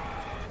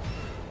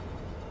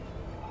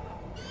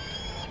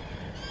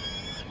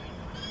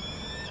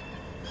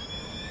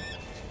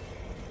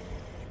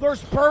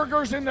 There's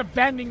burgers in the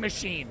vending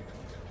machine.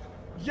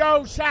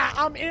 Yo, chat,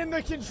 I'm in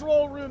the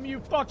control room, you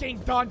fucking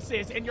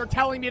dunces, and you're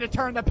telling me to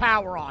turn the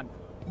power on.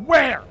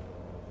 Where?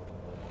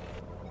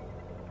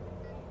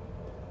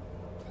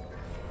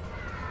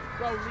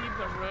 Bro, leave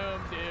the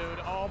room, dude.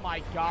 Oh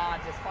my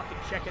god, this fucking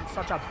chicken's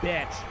such a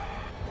bitch.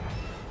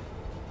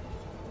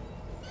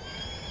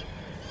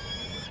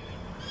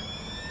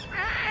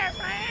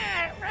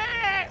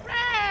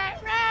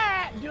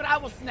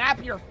 will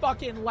snap your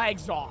fucking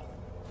legs off.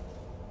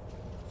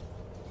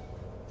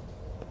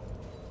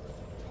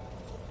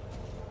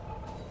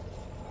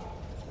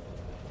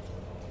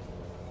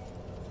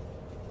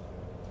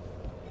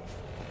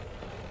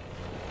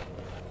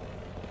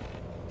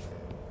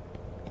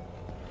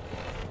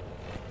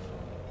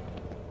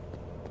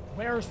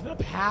 Where's the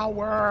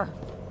power?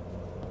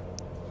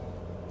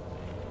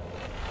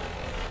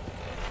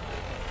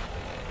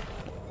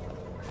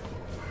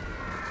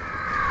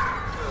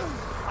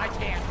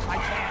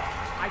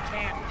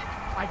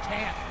 I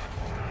can't.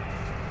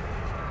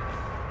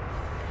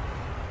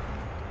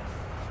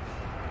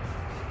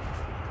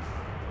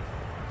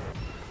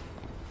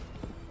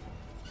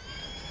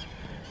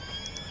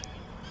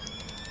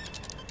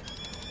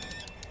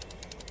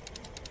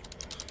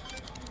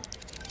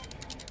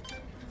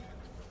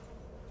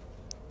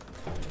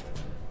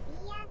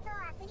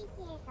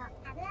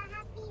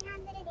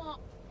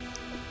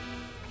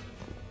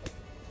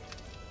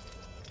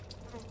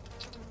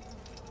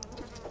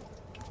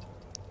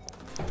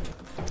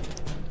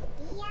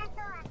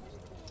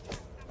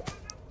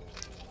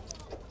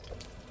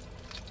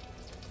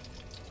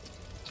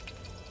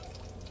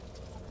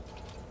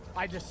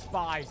 I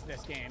despise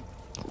this game.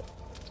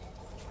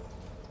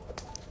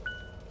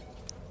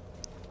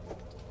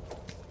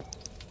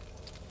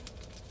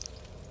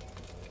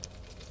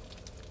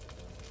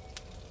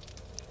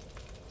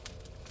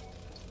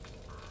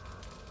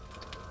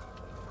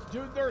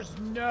 Dude, there's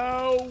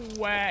no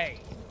way.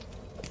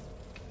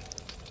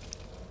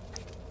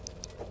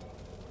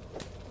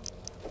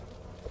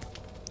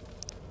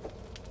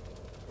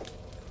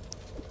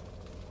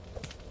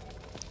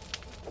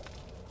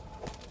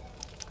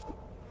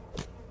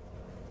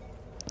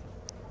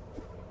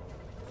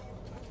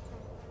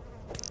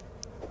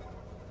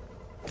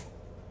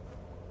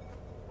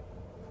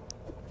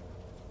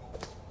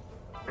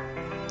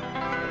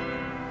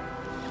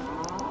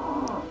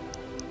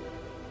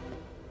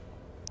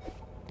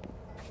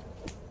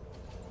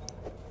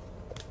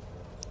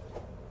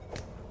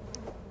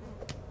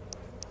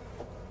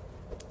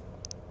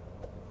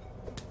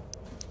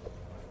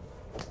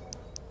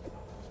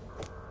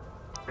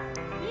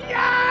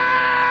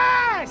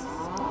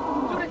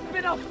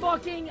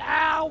 Fucking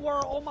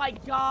hour! Oh my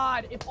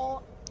god! If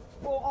all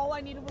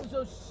I needed was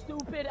those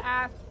stupid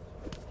ass.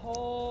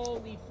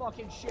 Holy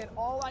fucking shit!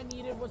 All I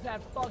needed was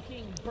that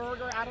fucking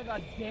burger out of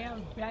the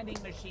damn vending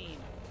machine.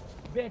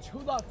 Bitch,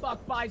 who the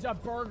fuck buys a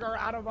burger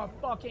out of a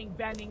fucking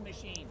vending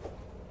machine?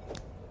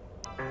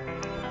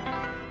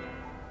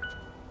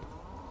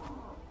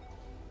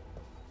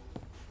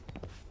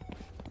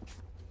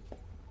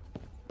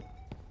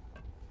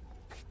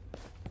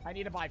 I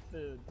need to buy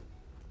food.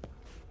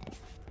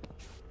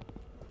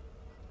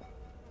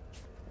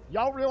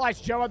 Y'all realize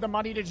Joe had the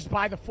money to just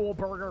buy the full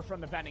burger from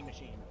the vending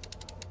machine.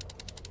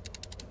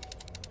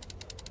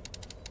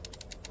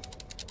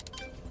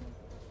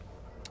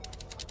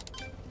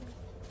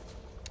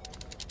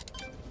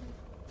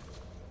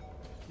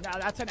 No,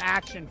 that's an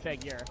action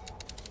figure.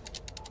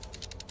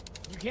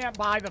 You can't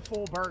buy the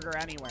full burger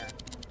anywhere.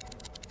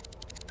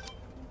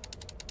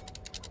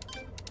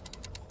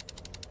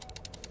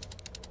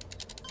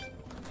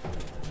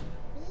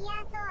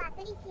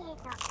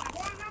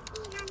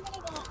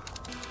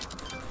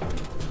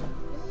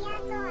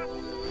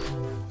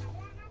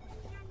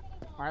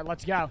 Alright,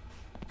 let's go.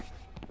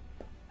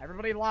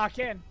 Everybody lock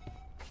in.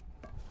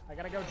 I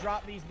gotta go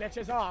drop these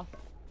bitches off.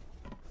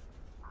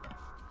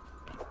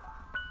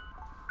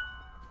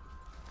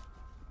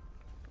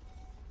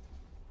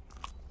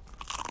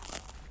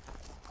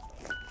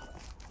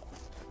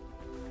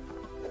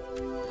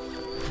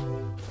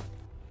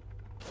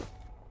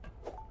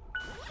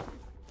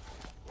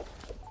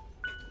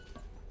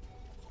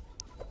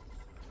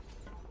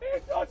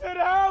 It doesn't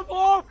have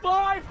all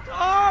 5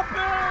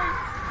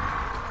 toppings!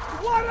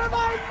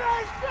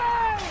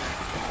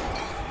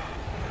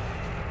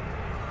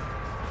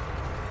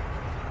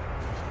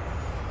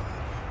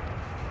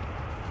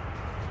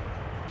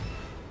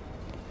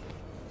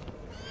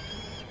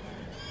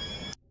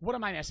 What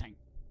am I missing?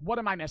 What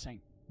am I missing?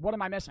 What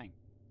am I missing? What am I missing?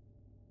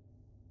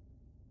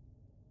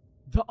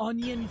 The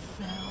onion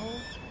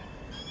fell?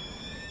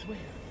 Where?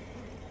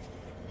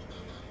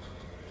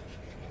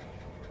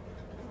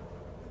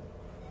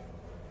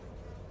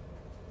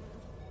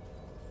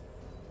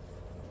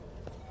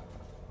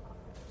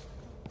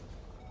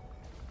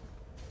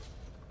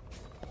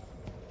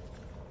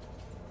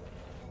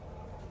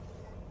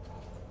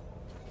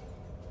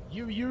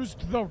 You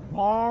used the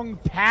wrong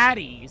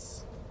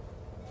patties.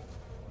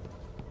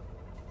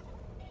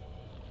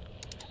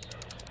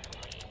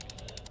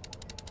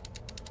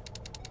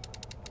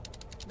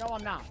 No,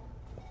 I'm not.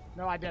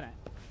 No, I didn't.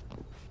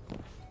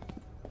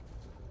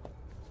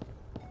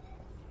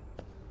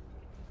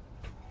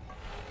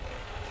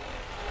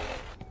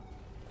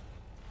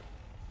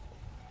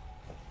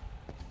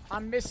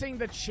 I'm missing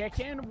the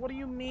chicken? What do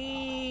you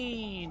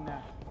mean?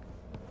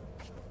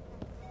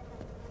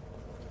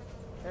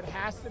 It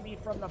has to be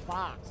from the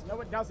box. No,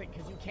 it doesn't,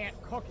 because you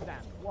can't cook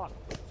them. Look.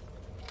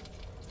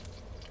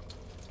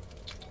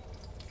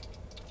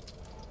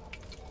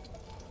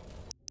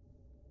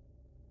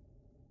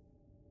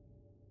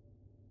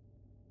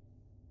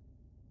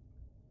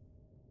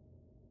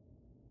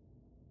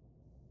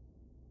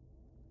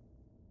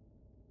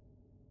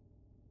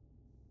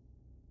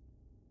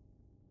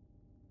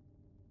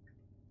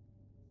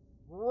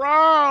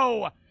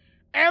 Bro,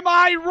 am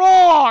I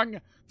wrong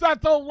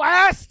that the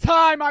last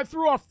time I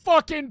threw a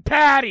fucking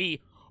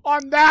patty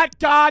on that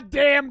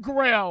goddamn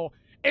grill,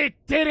 it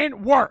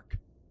didn't work?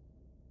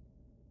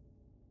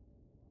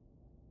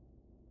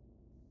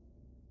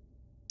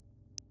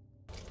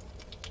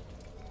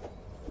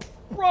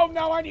 Bro,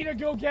 now I need to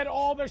go get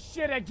all the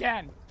shit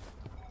again.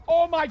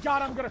 Oh my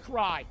god, I'm gonna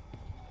cry.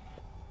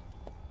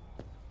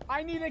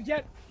 I need to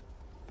get...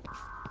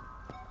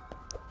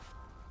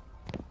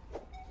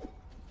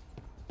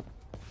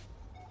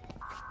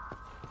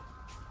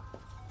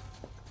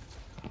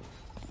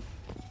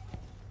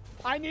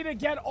 I need to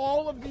get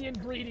all of the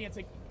ingredients.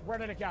 Where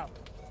did it go?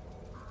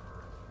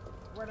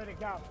 Where did it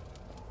go?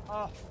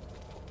 Oh.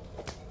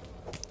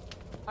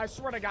 I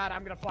swear to God,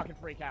 I'm gonna fucking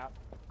freak out.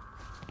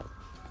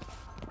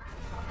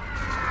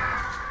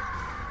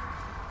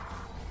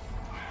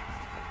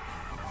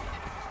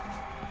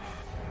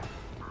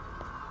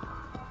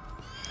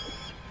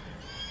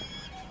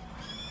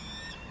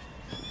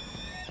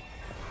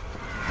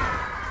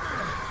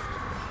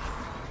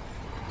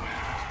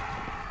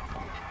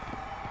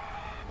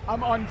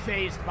 I'm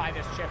unfazed by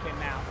this chicken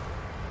now.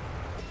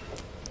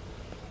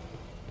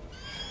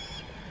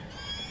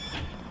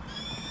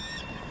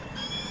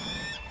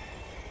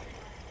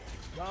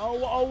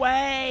 Go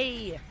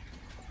away!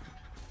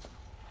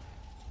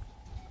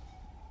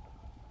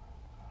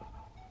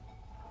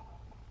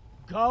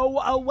 Go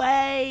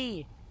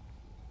away!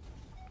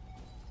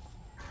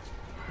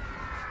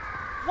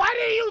 Why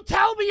didn't you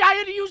tell me I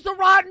had to use the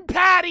rotten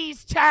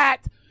patties,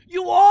 chat?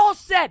 You all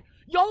said,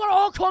 y'all are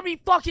all calling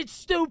me fucking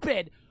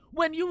stupid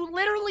when you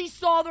literally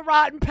saw the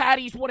rotten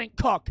patties wouldn't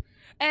cook.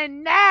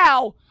 And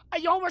now,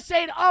 y'all were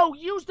saying, oh,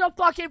 use the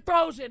fucking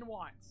frozen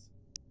ones.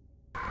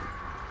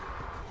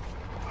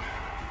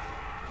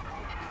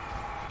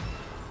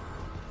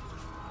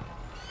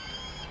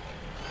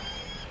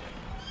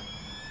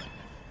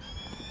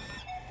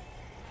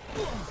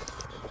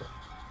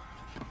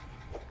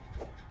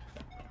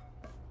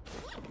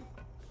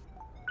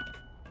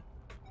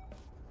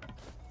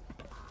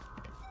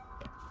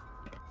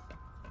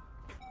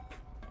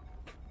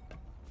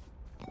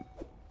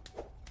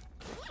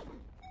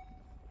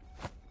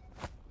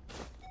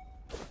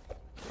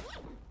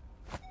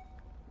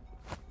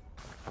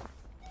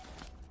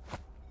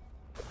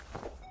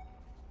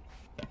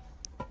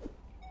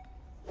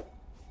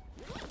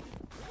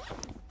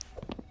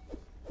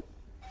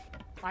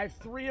 I have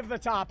 3 of the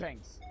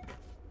toppings.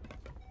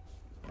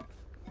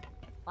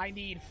 I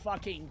need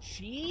fucking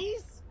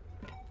cheese,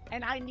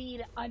 and I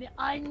need an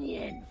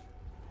onion,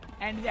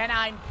 and then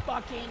I'm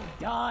fucking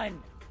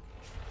done.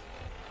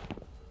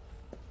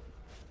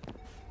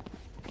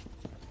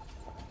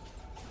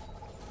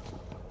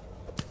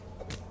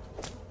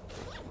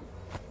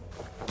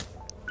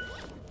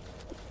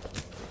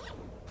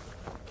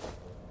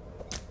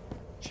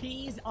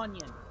 Cheese,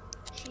 onion.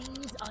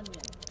 Cheese,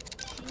 onion.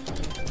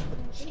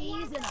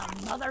 Cheese and a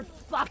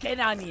motherfucking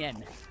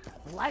onion.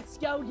 Let's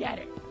go get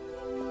it.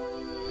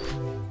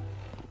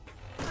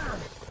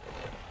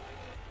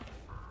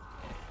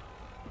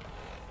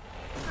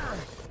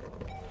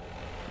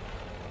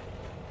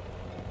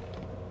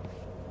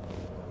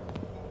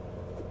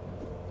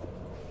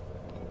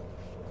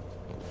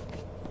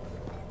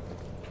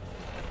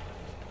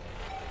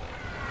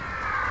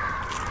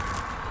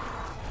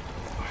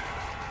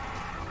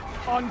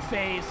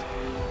 Unfazed.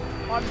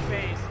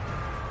 Unfazed.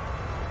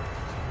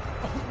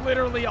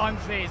 Literally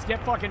unfazed.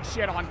 Get fucking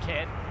shit on,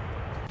 kid.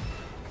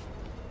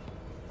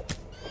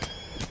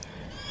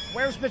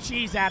 Where's the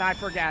cheese at? I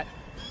forget.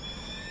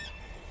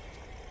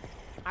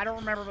 I don't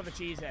remember where the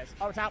cheese is.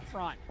 Oh, it's out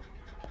front.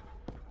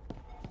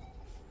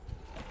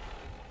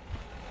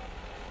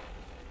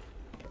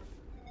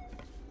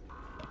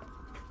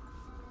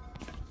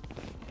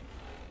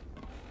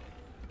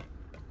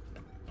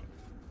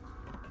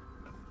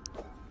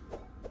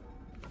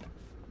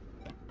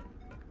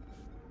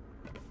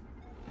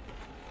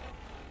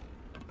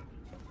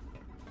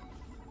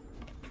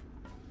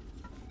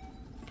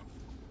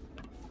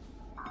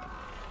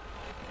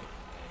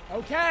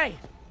 Okay,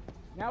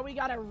 now we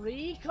gotta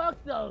recook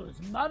those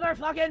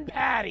motherfucking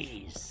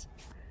patties.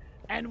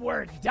 And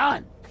we're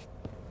done.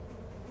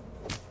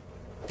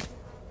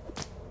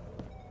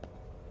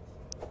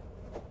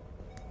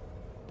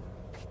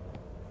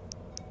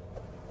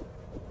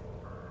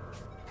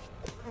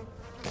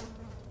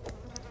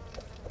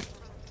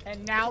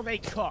 And now they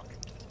cook.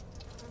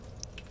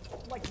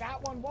 Like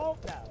that one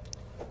won't though.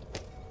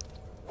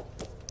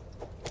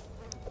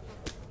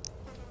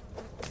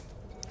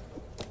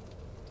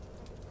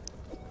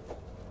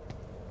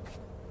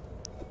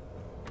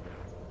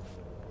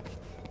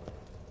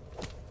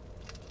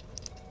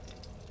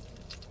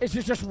 Is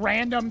it just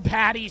random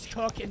patties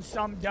cook and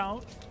some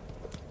don't?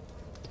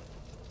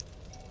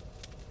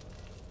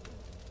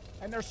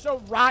 And they're so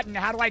rotten,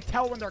 how do I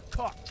tell when they're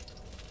cooked?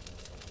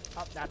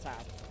 Oh, that's how.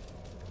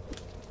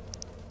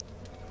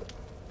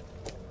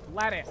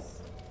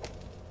 Lettuce.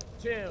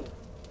 2,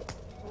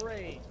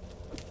 3,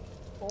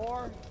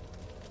 4,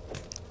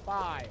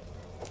 5.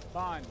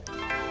 Bun.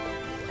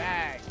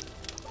 Bag.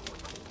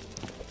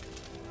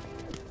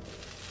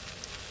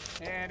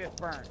 inside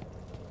it's burnt.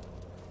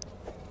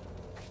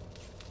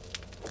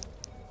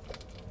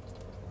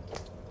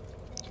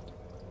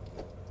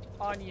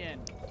 Onion,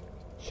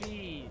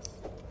 cheese,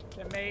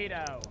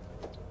 tomato,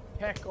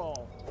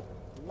 pickle,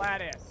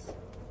 lettuce,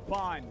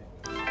 bun.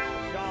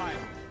 Done.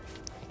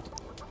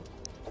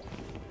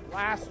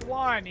 Last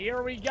one.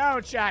 Here we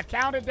go, chat.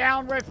 Count it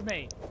down with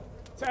me.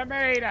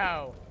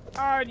 Tomato,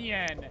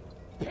 onion,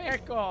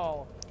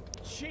 pickle,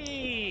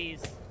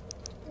 cheese,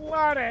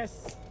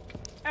 lettuce,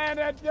 and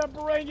to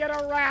bring it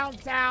around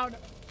town,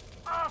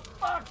 a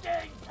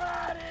fucking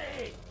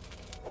patty!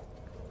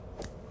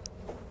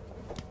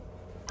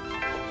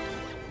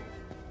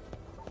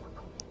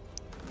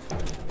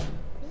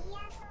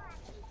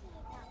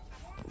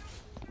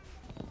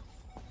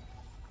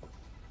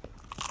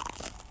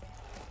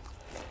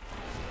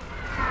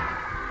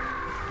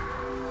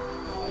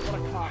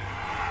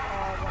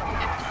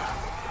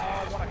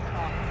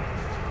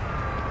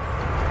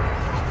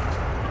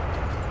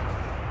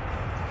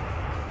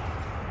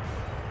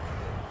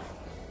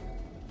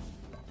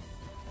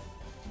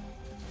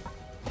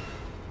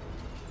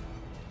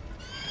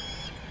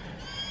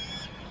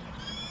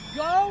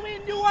 Go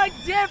into a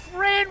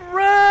different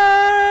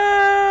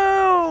room!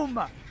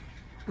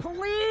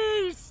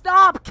 Please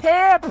stop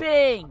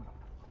camping!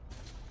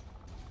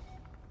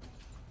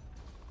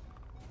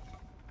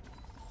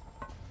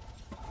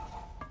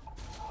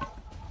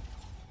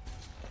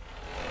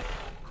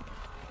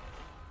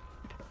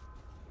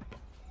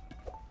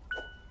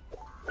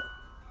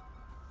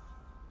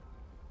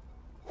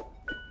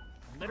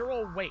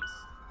 Literal waste.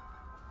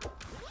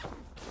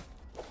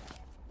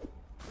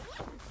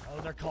 Oh,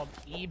 they're called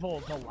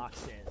evil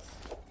deluxes.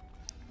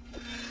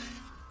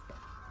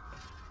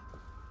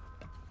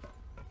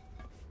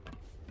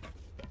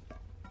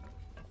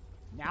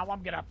 Now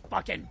I'm gonna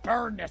fucking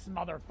burn this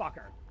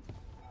motherfucker.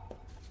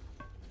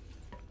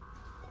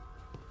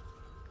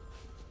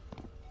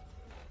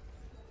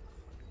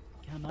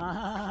 Come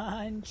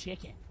on,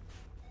 chicken.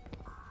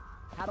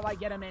 How do I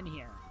get him in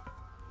here?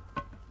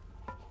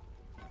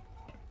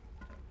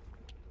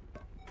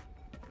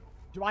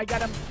 Do I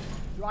get him?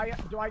 Do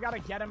I gotta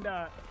get him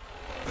to...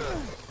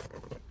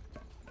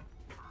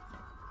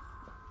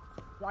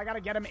 Do I gotta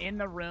get him in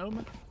the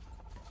room?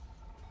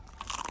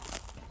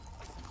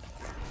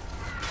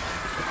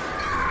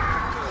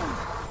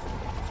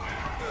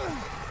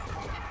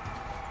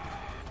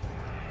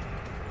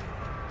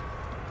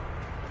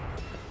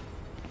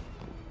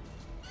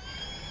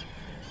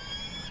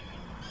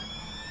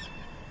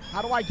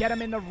 How do I get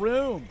him in the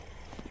room?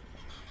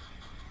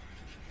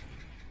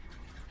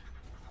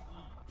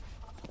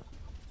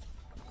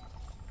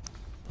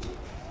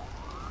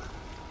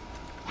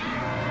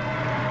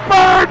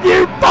 Burn,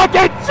 you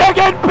fucking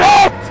chicken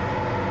pit!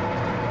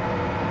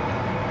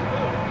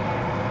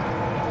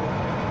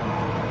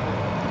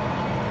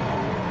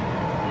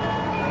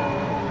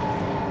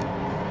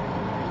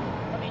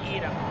 Let me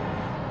eat him.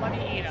 Let me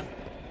eat him.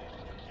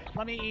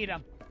 Let me eat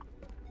him.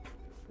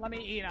 Let me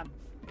eat him.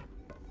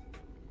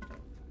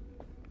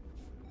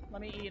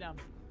 Let me eat him.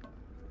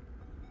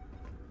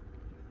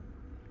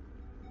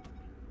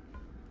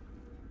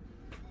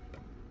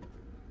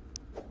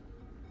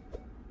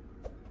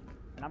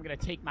 And I'm gonna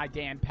take my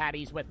damn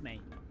patties with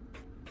me.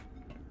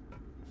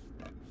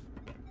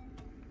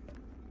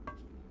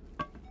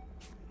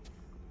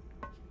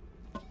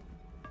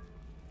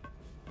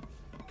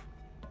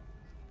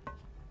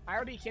 I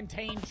already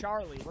contained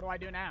Charlie. What do I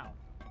do now?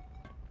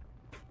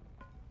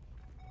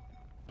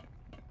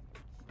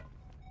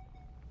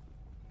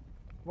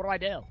 What do I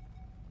do?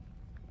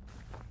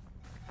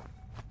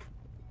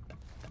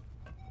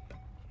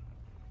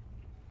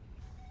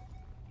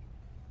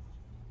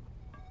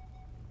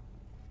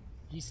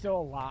 He's still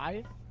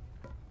alive?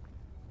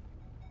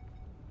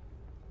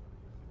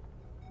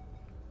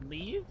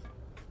 Leave?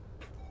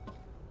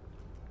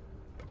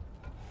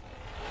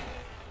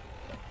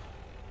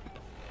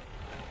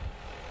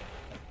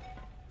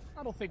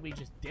 I don't think we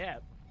just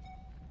dip.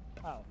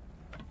 Oh.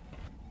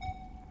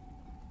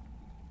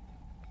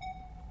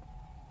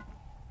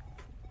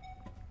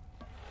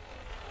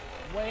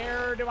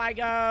 Where do I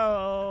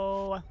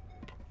go?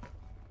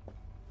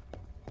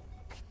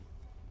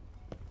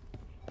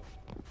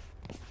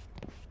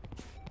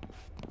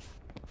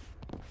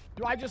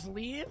 Do I just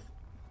leave?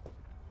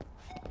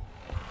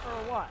 Or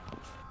what?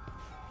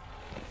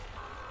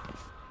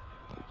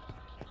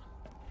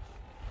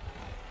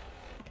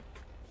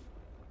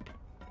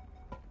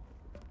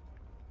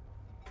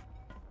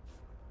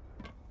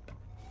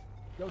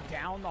 Go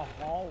down the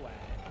hallway.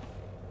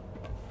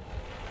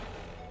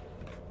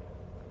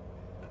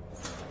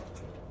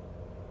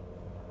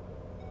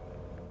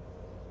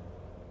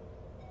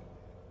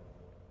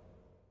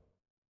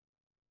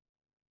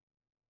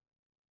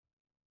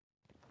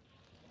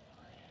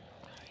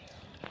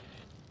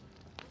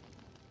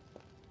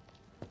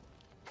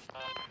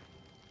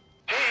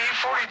 Hey,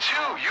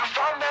 42, you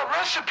found that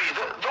recipe,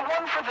 the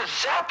one for the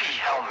Zappy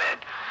helmet.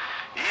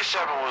 E7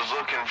 was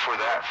looking for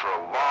that for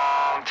a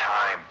long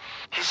time.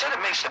 He said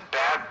it makes the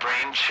bad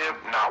brain chip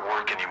not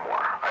work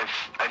anymore. I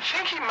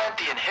think he meant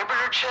the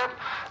inhibitor chip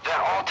that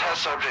all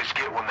test subjects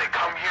get when they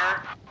come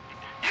here.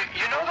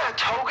 You know that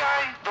tow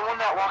guy? The one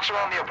that walks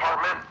around the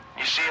apartment?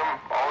 You see him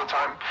all the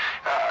time?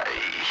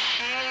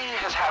 He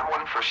has had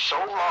one for so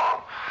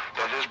long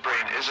that his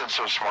brain isn't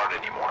so smart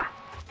anymore.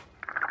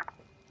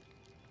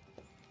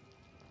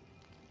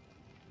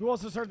 Who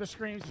else has heard the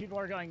screams? People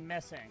are going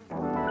missing. I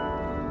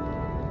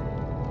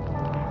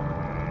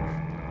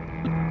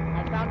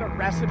found a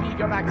recipe.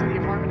 Go back to the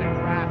apartment and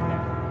craft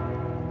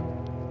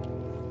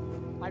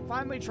it. I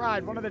finally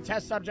tried one of the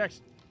test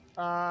subjects.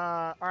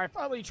 I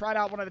finally tried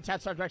out one of the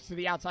test subjects to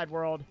the outside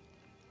world.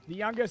 The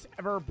youngest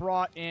ever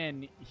brought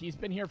in. He's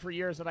been here for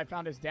years, and I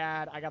found his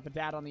dad. I got the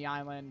dad on the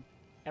island.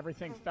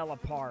 Everything fell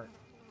apart.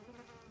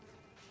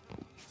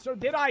 So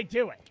did I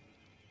do it?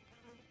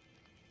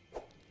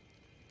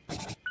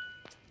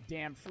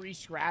 Damn, free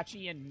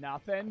Scratchy and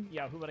nothing?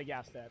 Yo, who would have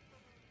guessed it?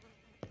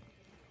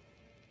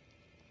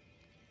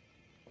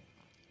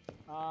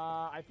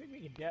 I think we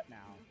can dip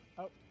now.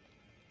 Oh.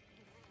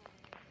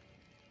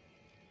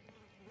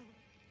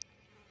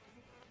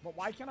 But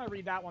why can't I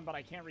read that one, but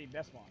I can't read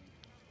this one?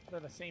 They're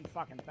the same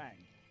fucking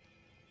thing.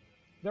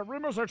 The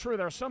rumors are true.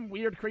 There are some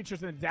weird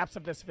creatures in the depths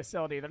of this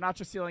facility. They're not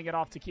just sealing it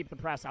off to keep the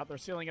press out. They're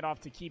sealing it off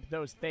to keep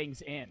those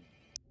things in.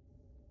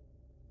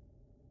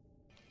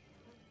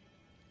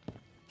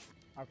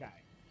 Okay.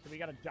 So we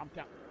gotta jump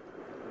down.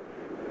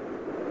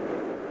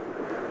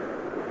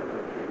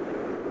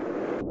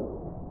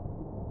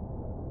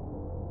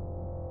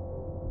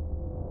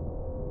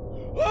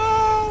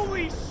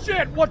 Holy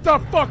shit! What the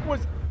fuck was...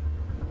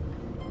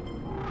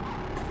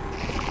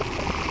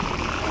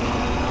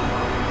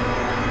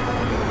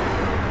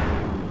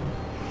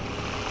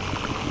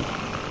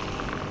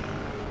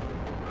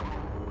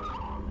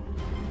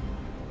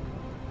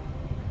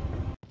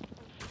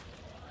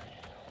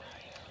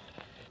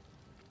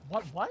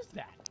 What was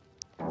that?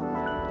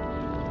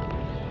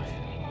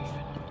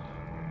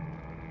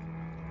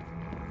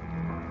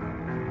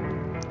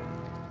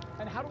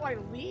 And how do I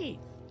leave?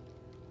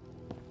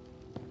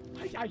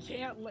 I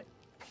can't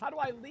how do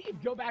I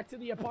leave? Go back to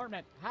the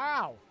apartment.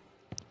 How?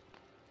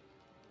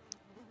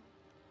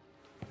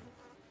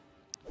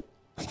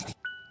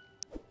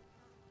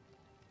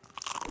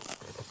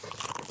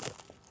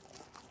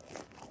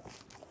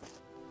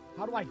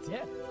 How do I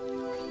dip?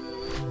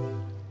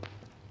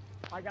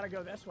 I gotta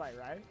go this way,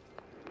 right?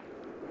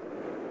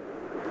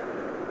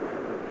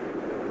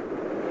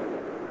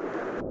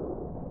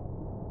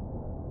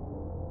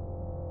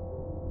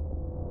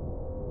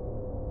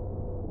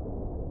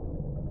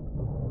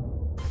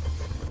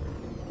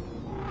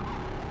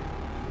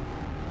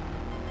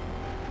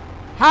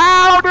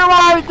 How do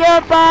I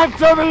get back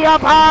to the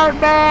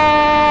apartment?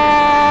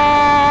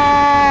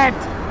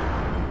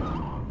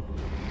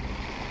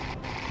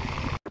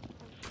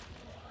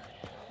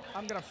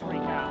 I'm gonna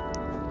freak out.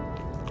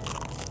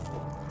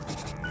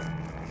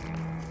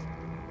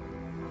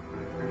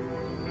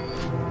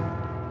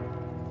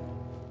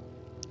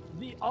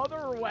 The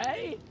other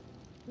way?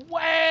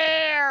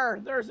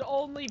 Where? There's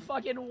only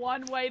fucking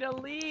one way to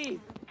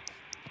leave.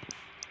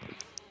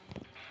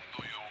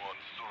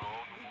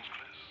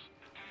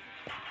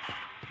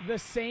 The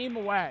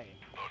same way.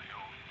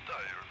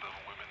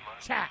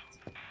 Chat.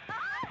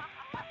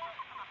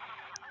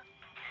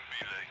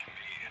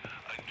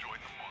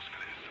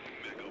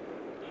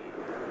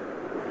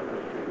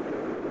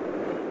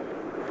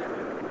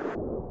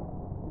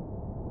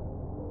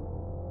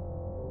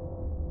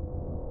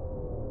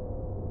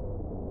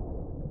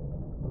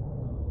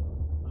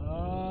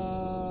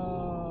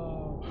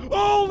 Oh.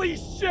 Holy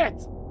shit!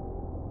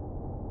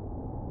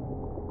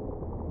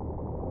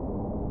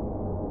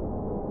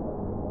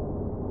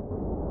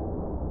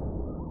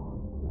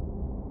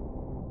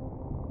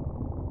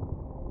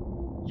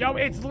 Yo,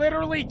 it's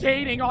literally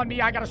gating on me.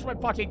 I gotta swim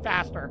fucking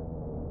faster.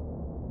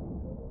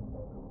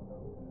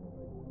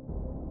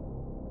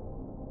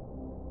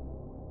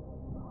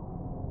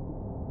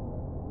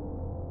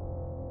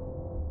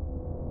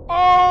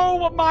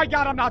 Oh my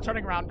god, I'm not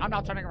turning around. I'm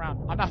not turning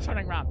around. I'm not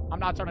turning around. I'm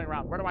not turning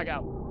around. Where do I go?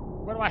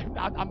 Where do I...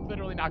 I'm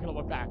literally not gonna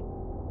look back.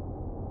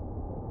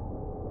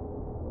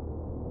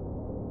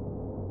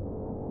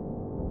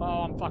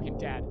 Oh, I'm fucking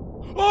dead.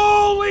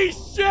 Holy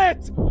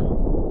shit!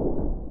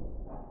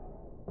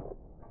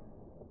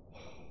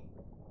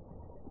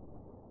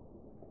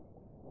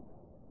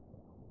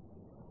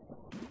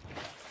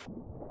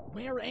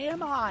 Where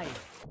am I?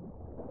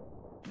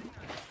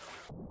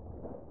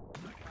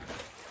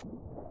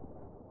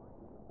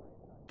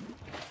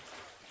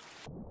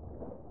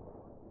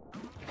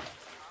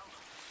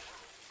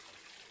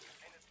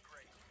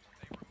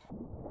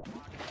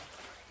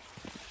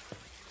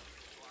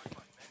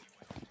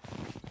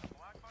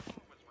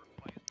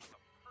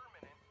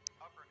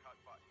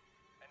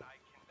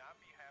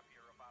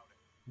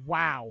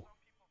 Wow.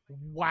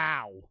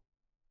 Wow.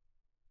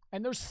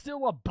 And there's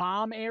still a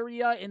bomb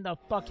area in the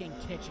fucking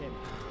kitchen.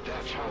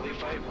 That Charlie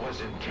fight was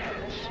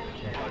intense,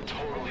 but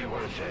totally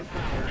worth it. You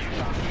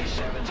found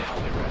E7's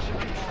helmet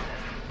recipe.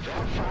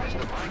 That fries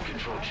the mind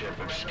control chip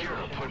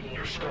Obscura put in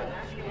your skull.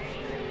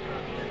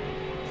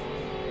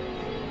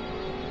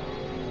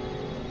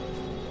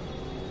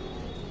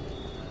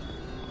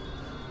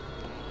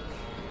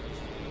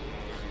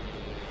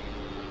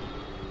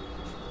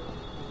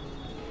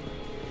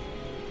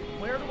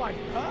 Where do I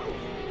go?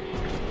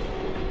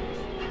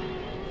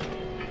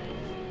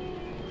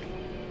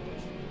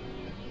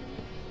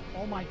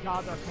 Oh my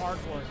god, they're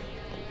cardboard.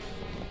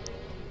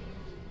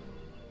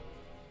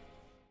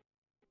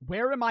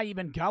 Where am I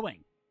even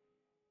going?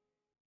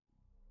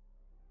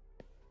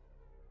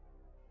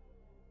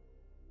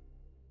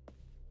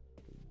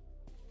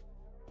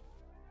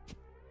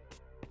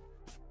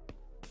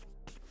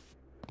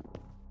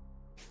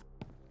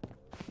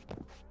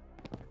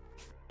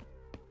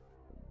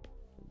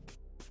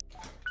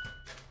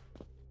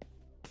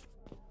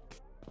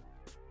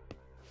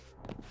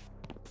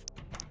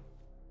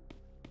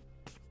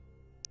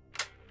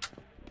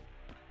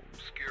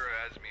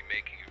 Has me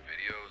making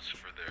videos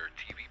for their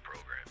TV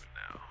programming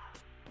now.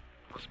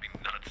 Must be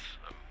nuts.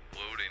 I'm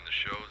loading the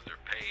shows they're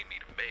paying me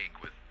to make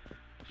with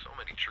so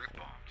many truth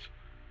bombs.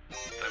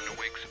 Time to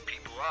wake some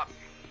people up.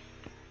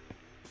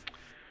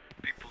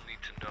 People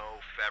need to know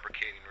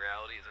fabricating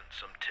reality isn't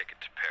some ticket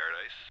to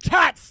paradise.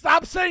 Cat,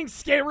 stop saying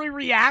scary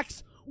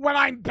reacts. When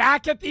I'm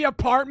back at the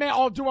apartment,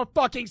 I'll do a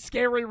fucking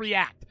scary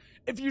react.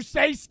 If you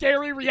say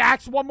scary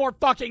reacts one more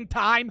fucking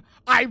time,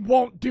 I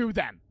won't do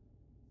them.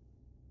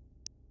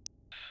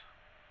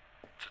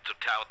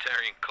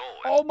 Totalitarian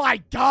cult. Oh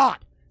my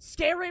god!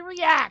 Scary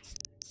reacts!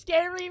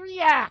 Scary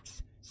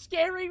reacts!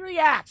 Scary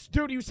reacts!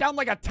 Dude, you sound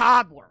like a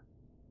toddler.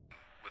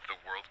 With the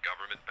world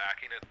government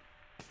backing it,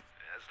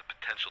 it has the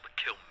potential to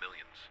kill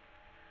millions.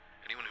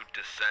 Anyone who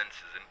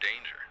dissents is in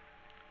danger.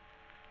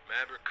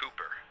 Maverick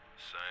Cooper,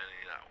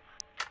 signing out.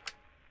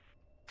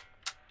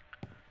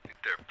 I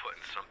think they're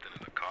putting something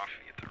in the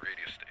coffee at the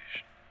radio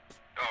station.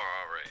 Oh,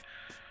 alright.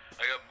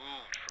 I got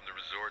moved from the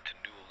resort to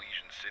New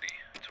Elysian City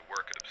to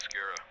work at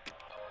Obscura.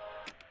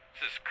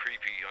 This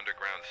creepy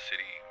underground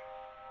city,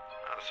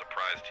 not a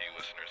surprise to you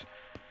listeners.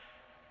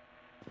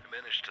 I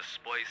managed to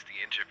splice the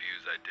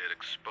interviews I did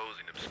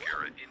exposing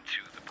Obscura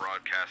into the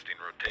broadcasting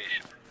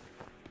rotation.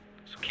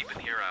 So keep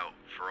an ear out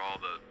for all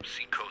the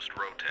Seacoast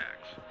road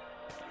tags.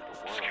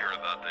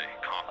 Obscura thought they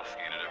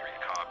confiscated every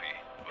copy,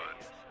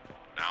 but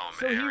now I'm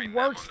So he airing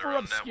works them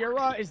on for their own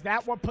network. Obscura? Is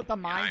that what put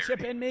the mind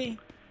chip in me?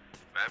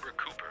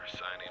 Maverick Cooper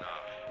signing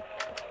off.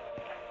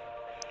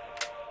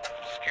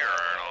 Obscura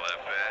aren't all that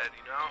bad,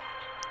 you know?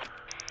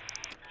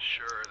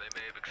 Sure, they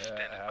may have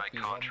extended my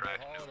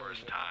contract numerous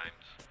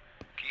times,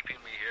 keeping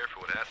me here for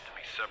what has to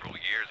be several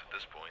years at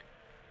this point.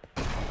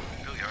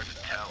 It's really hard to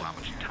tell how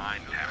much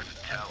time passed.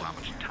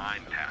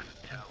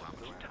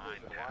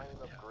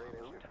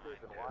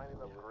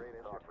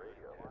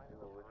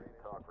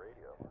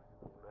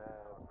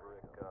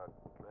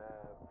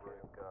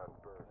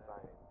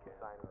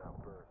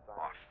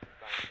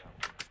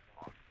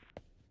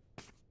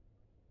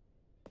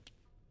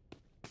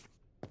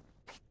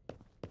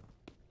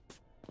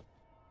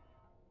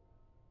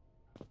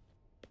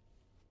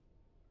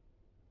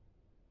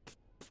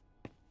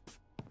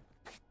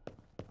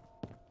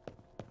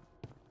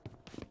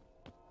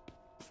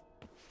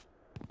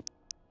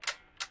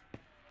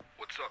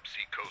 What's up,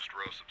 Seacoast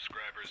Row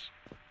subscribers?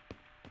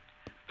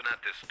 Been at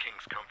this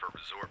King's Comfort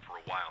Resort for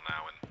a while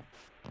now, and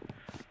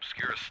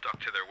Obscura stuck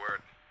to their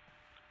word.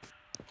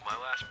 My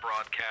last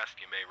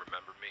broadcast, you may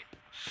remember me,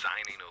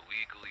 signing a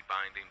legally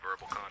binding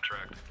verbal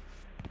contract.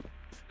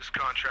 This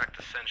contract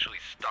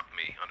essentially stuck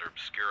me under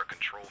Obscura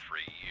control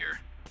for a year.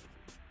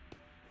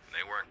 And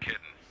they weren't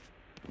kidding.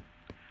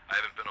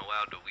 I haven't been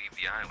allowed to leave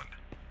the island.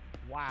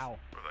 Wow.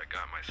 What I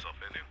got myself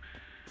into.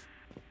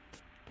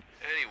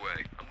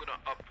 Anyway, I'm gonna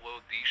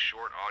upload these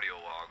short audio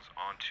logs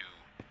onto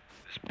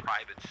this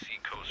private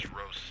Seacoast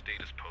Row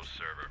status post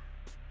server.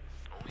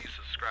 Only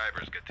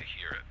subscribers get to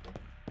hear it.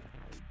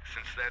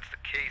 Since that's the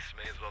case,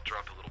 may as well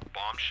drop a little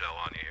bombshell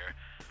on you here.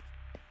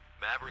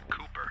 Maverick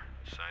Cooper,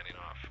 signing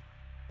off.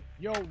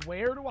 Yo,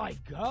 where do I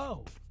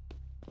go?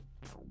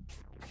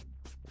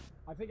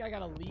 I think I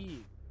gotta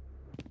leave.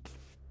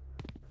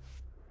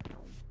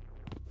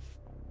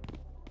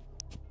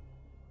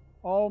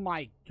 Oh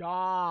my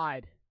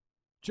god.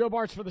 Joe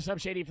Bart's for the sub,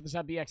 Shady for the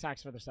sub,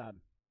 BXX for the sub.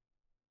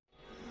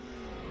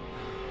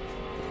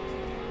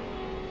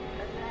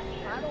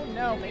 I don't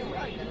know. Maybe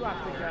I do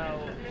have to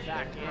go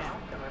back in.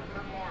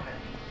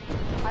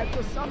 I have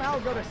to somehow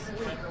go to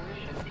sleep.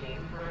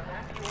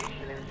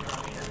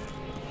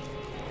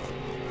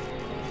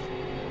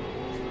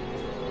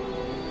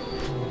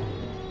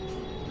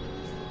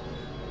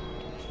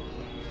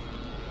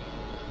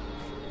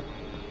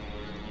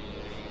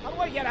 How do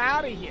I get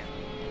out of here?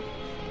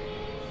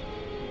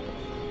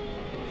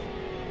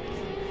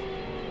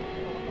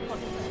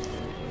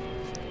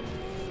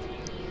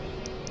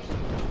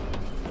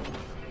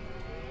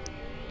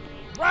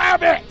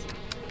 Grab it!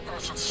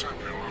 That's insane.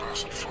 We will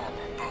last far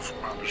more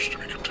both managed to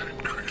be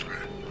contained quickly.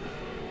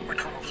 We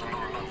cut off the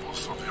lower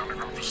levels of the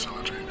underground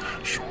facility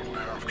shortly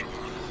after the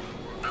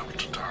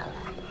meltdown.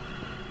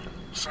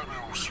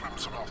 Samuel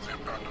swims about the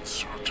abandoned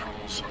sewer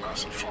tunnels, and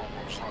Acid Farm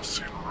was last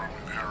seen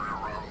roaming the area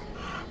around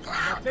the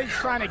That thing's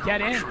trying to get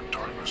in.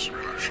 Diver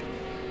simulation.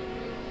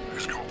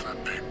 He's got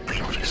that big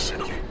bloody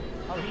sickle.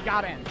 Oh, he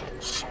got in.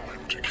 Saw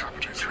him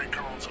decapitate 3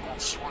 guards on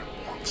swipe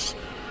once.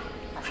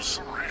 And for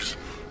some reason,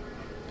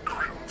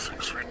 Grim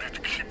thinks we need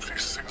to keep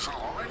these things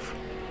alive?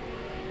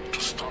 To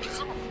study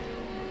them?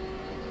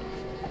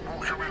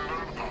 What can we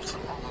learn about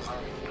them other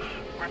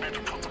than we need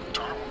to put them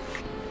down?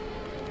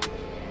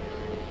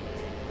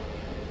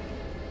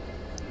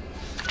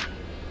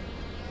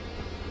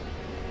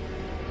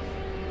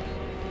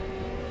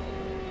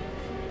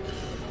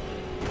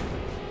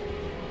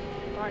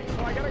 Alright, so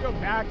I gotta go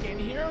back in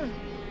here.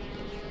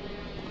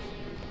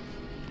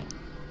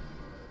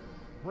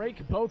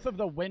 Break both of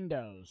the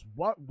windows.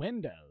 What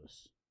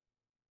windows?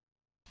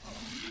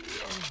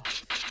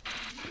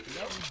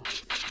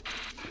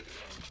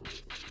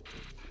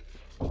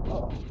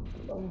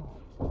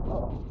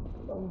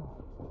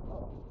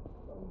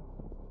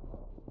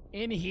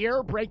 In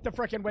here? Break the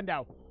frickin'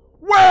 window.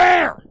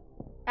 Where?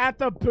 At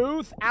the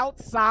booth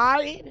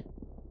outside?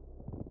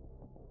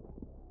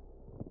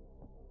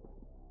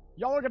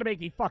 Y'all are gonna make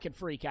me fucking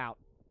freak out.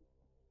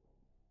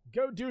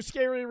 Go do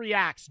scary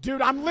reacts.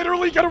 Dude, I'm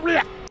literally gonna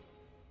react.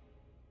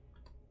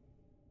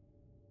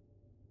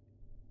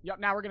 Yep,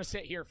 now we're gonna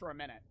sit here for a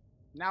minute.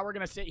 Now we're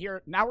gonna sit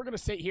here.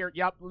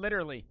 Yep,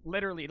 literally,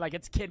 like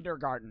it's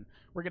kindergarten.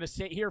 We're gonna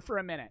sit here for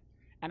a minute,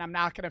 and I'm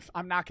not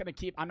gonna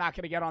get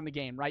on the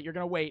game, right? You're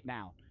gonna wait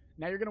now.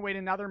 Now you're gonna wait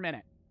another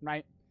minute,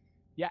 right?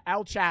 Yeah,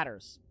 L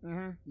chatters.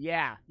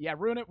 Yeah.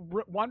 Ruin it.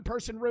 One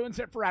person ruins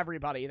it for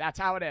everybody. That's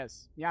how it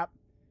is. Yep.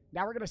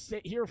 Now we're gonna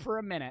sit here for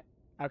a minute,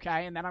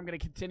 okay? And then I'm gonna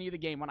continue the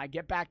game. When I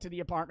get back to the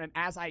apartment,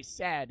 as I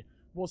said,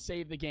 we'll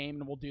save the game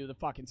and we'll do the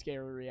fucking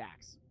scary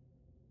reacts.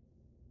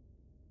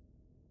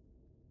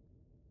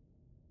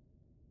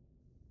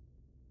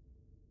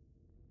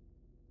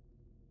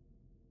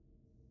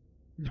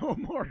 No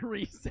more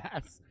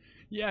recess.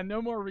 Yeah,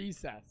 no more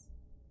recess.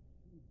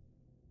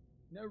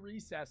 No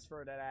recess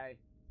for today.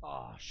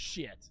 Oh,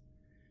 shit.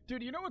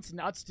 Dude, you know what's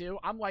nuts, too?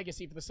 I'm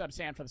Legacy for the sub,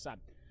 Sand for the sub.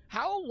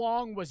 How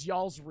long was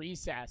y'all's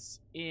recess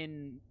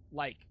in,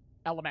 like,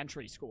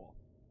 elementary school?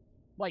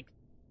 Like,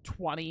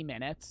 20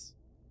 minutes?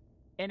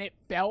 And it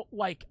felt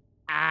like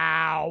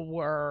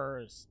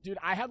hours. Dude,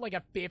 I had, like,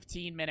 a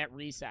 15-minute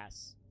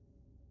recess.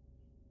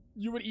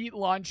 You would eat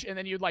lunch, and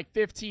then you'd, like,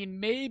 15,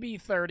 maybe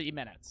 30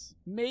 minutes.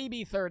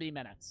 Maybe 30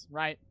 minutes,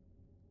 right?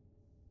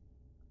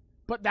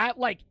 But that,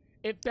 like,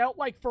 it felt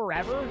like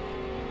forever.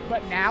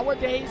 But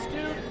nowadays,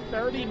 dude,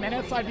 30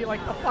 minutes, I'd be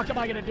like, the fuck am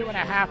I going to do in a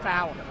half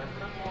hour?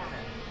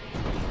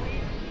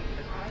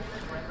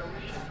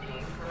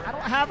 I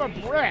don't have a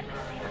brick.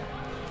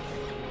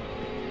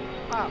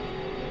 Oh.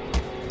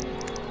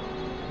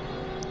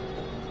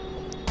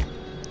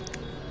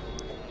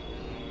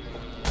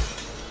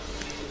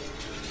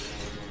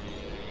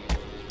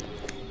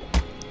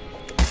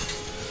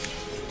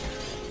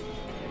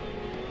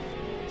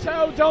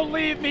 Toe, don't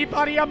leave me,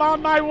 buddy. I'm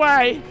on my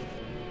way.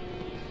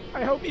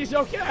 I hope he's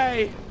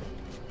okay.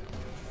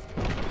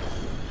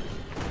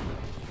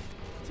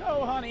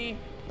 Toe, honey.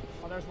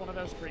 Oh, there's one of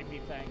those creepy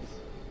things.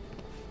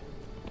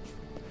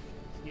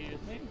 Excuse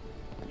me.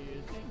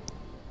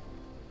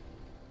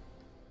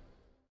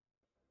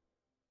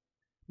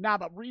 Nah,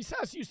 but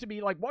recess used to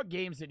be like, what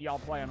games did y'all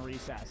play on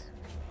recess?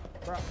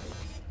 Bro.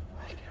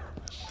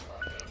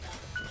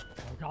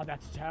 Oh, God,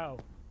 that's Toe.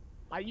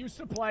 I used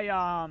to play,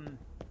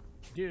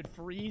 dude,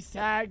 freeze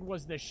tag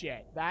was the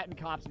shit. That and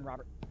Cops and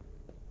Robert.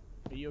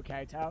 Are you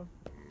okay, Toe?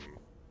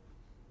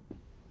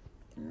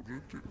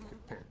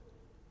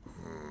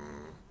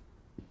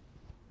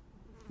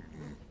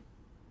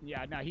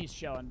 Yeah, no, he's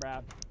chilling,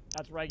 bro.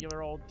 That's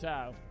regular old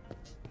Toe.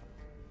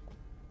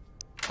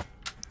 The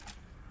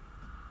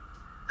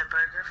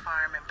Burger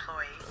Farm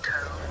employee,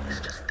 Toe, is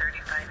just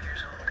 35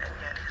 years old, and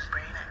yet his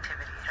brain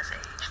activity has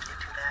aged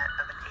into that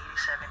of an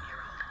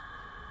 87-year-old.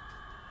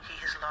 He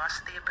has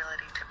lost the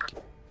ability to...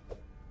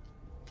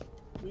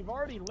 We've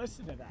already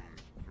listened to that.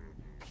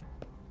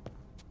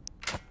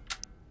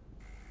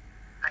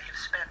 I have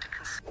spent a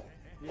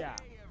Yeah.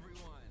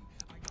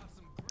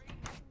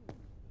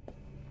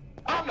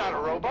 I'm not a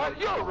robot.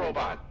 You're a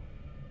robot.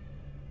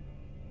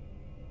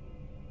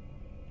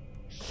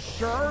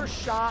 Sure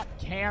shot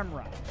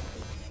camera.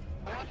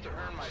 I have to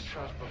earn my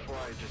trust before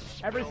I just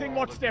spill Everything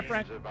all looks the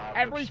different. beans about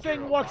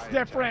Everything obscure looks biotech.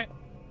 different.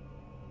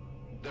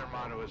 Their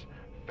motto is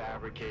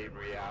fabricate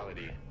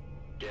reality.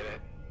 Get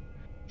it?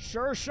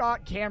 Sure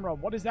shot camera.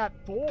 What is that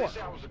for? They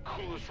said I was the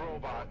coolest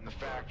robot in the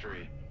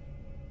factory.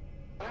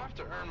 I have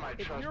to earn my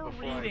If trust you're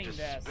before I reading just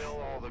this-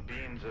 spill all the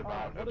beans Oh,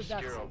 about what is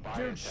that? obscure biotech.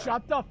 Dude,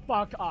 shut the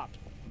fuck up.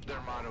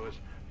 Their motto is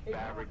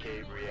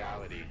fabricate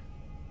reality.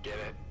 Get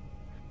it?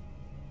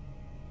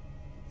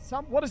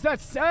 What does that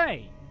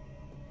say?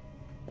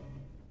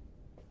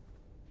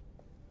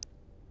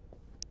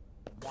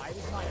 Why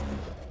does my...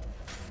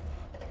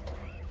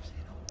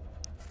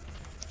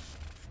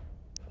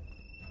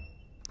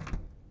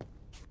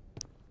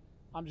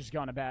 I'm just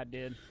going to bed,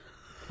 dude.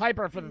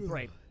 Hyper for the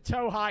 3.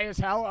 Toe high as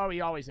hell. Oh,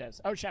 he always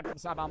is. Oh, shit, for the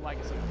sub. I'm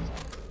legacy.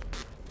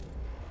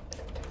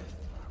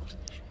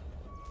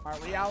 Our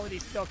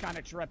reality's still kind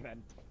of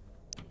tripping.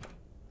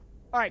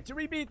 All right, do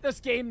we beat this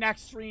game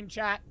next stream,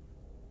 chat?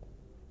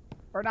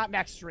 Or not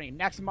next stream,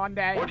 next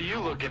Monday. What are you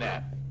looking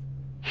at?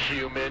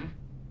 Human?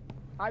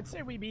 I'd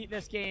say we beat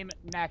this game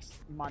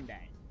next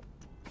Monday.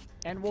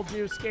 And we'll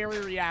do Scary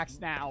Reacts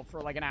now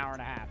for like an hour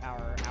and a half, hour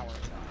or so.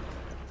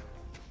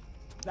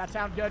 Does that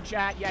sound good,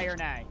 chat? Yay or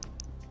nay?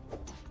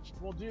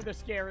 We'll do the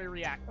Scary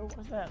React. Oh,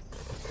 what's this?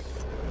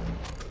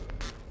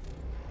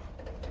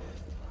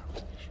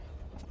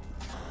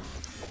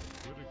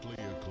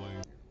 Critically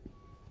acclaimed.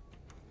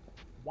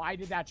 Why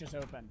did that just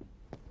open?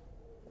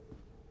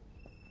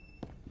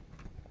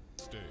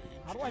 Stage.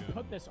 How do I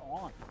put this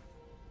on?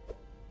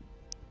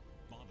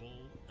 Bottle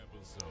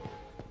episode.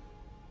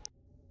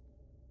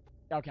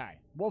 Okay.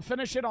 We'll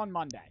finish it on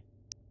Monday.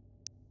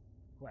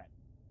 Quit.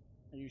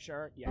 Are you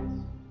sure? Yes.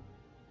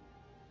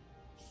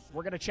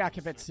 We're going to check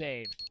if it's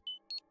saved.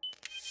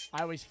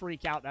 I always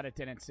freak out that it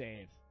didn't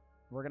save.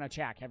 We're going to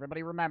check.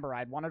 Everybody remember, I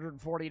had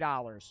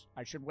 $140.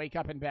 I should wake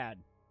up in bed.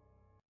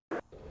 Yeah,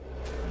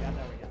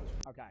 there we go.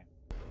 Okay.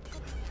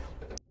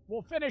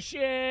 We'll finish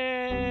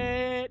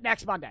it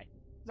next Monday.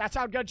 Does that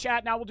sound good,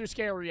 chat? Now we'll do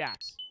Scary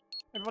Reacts.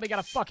 Everybody got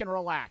to fucking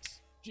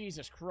relax.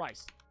 Jesus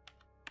Christ.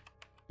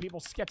 People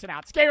skipping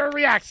out. Scary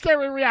Reacts,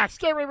 Scary Reacts,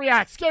 Scary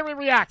Reacts, Scary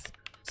Reacts,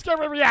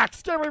 Scary Reacts,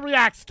 Scary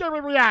Reacts,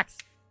 Scary Reacts.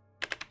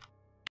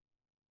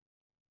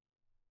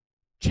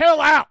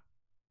 Chill out.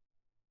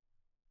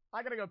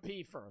 I gotta go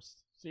pee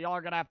first, so y'all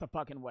are gonna have to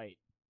fucking wait.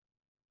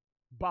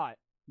 But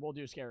we'll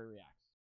do Scary Reacts.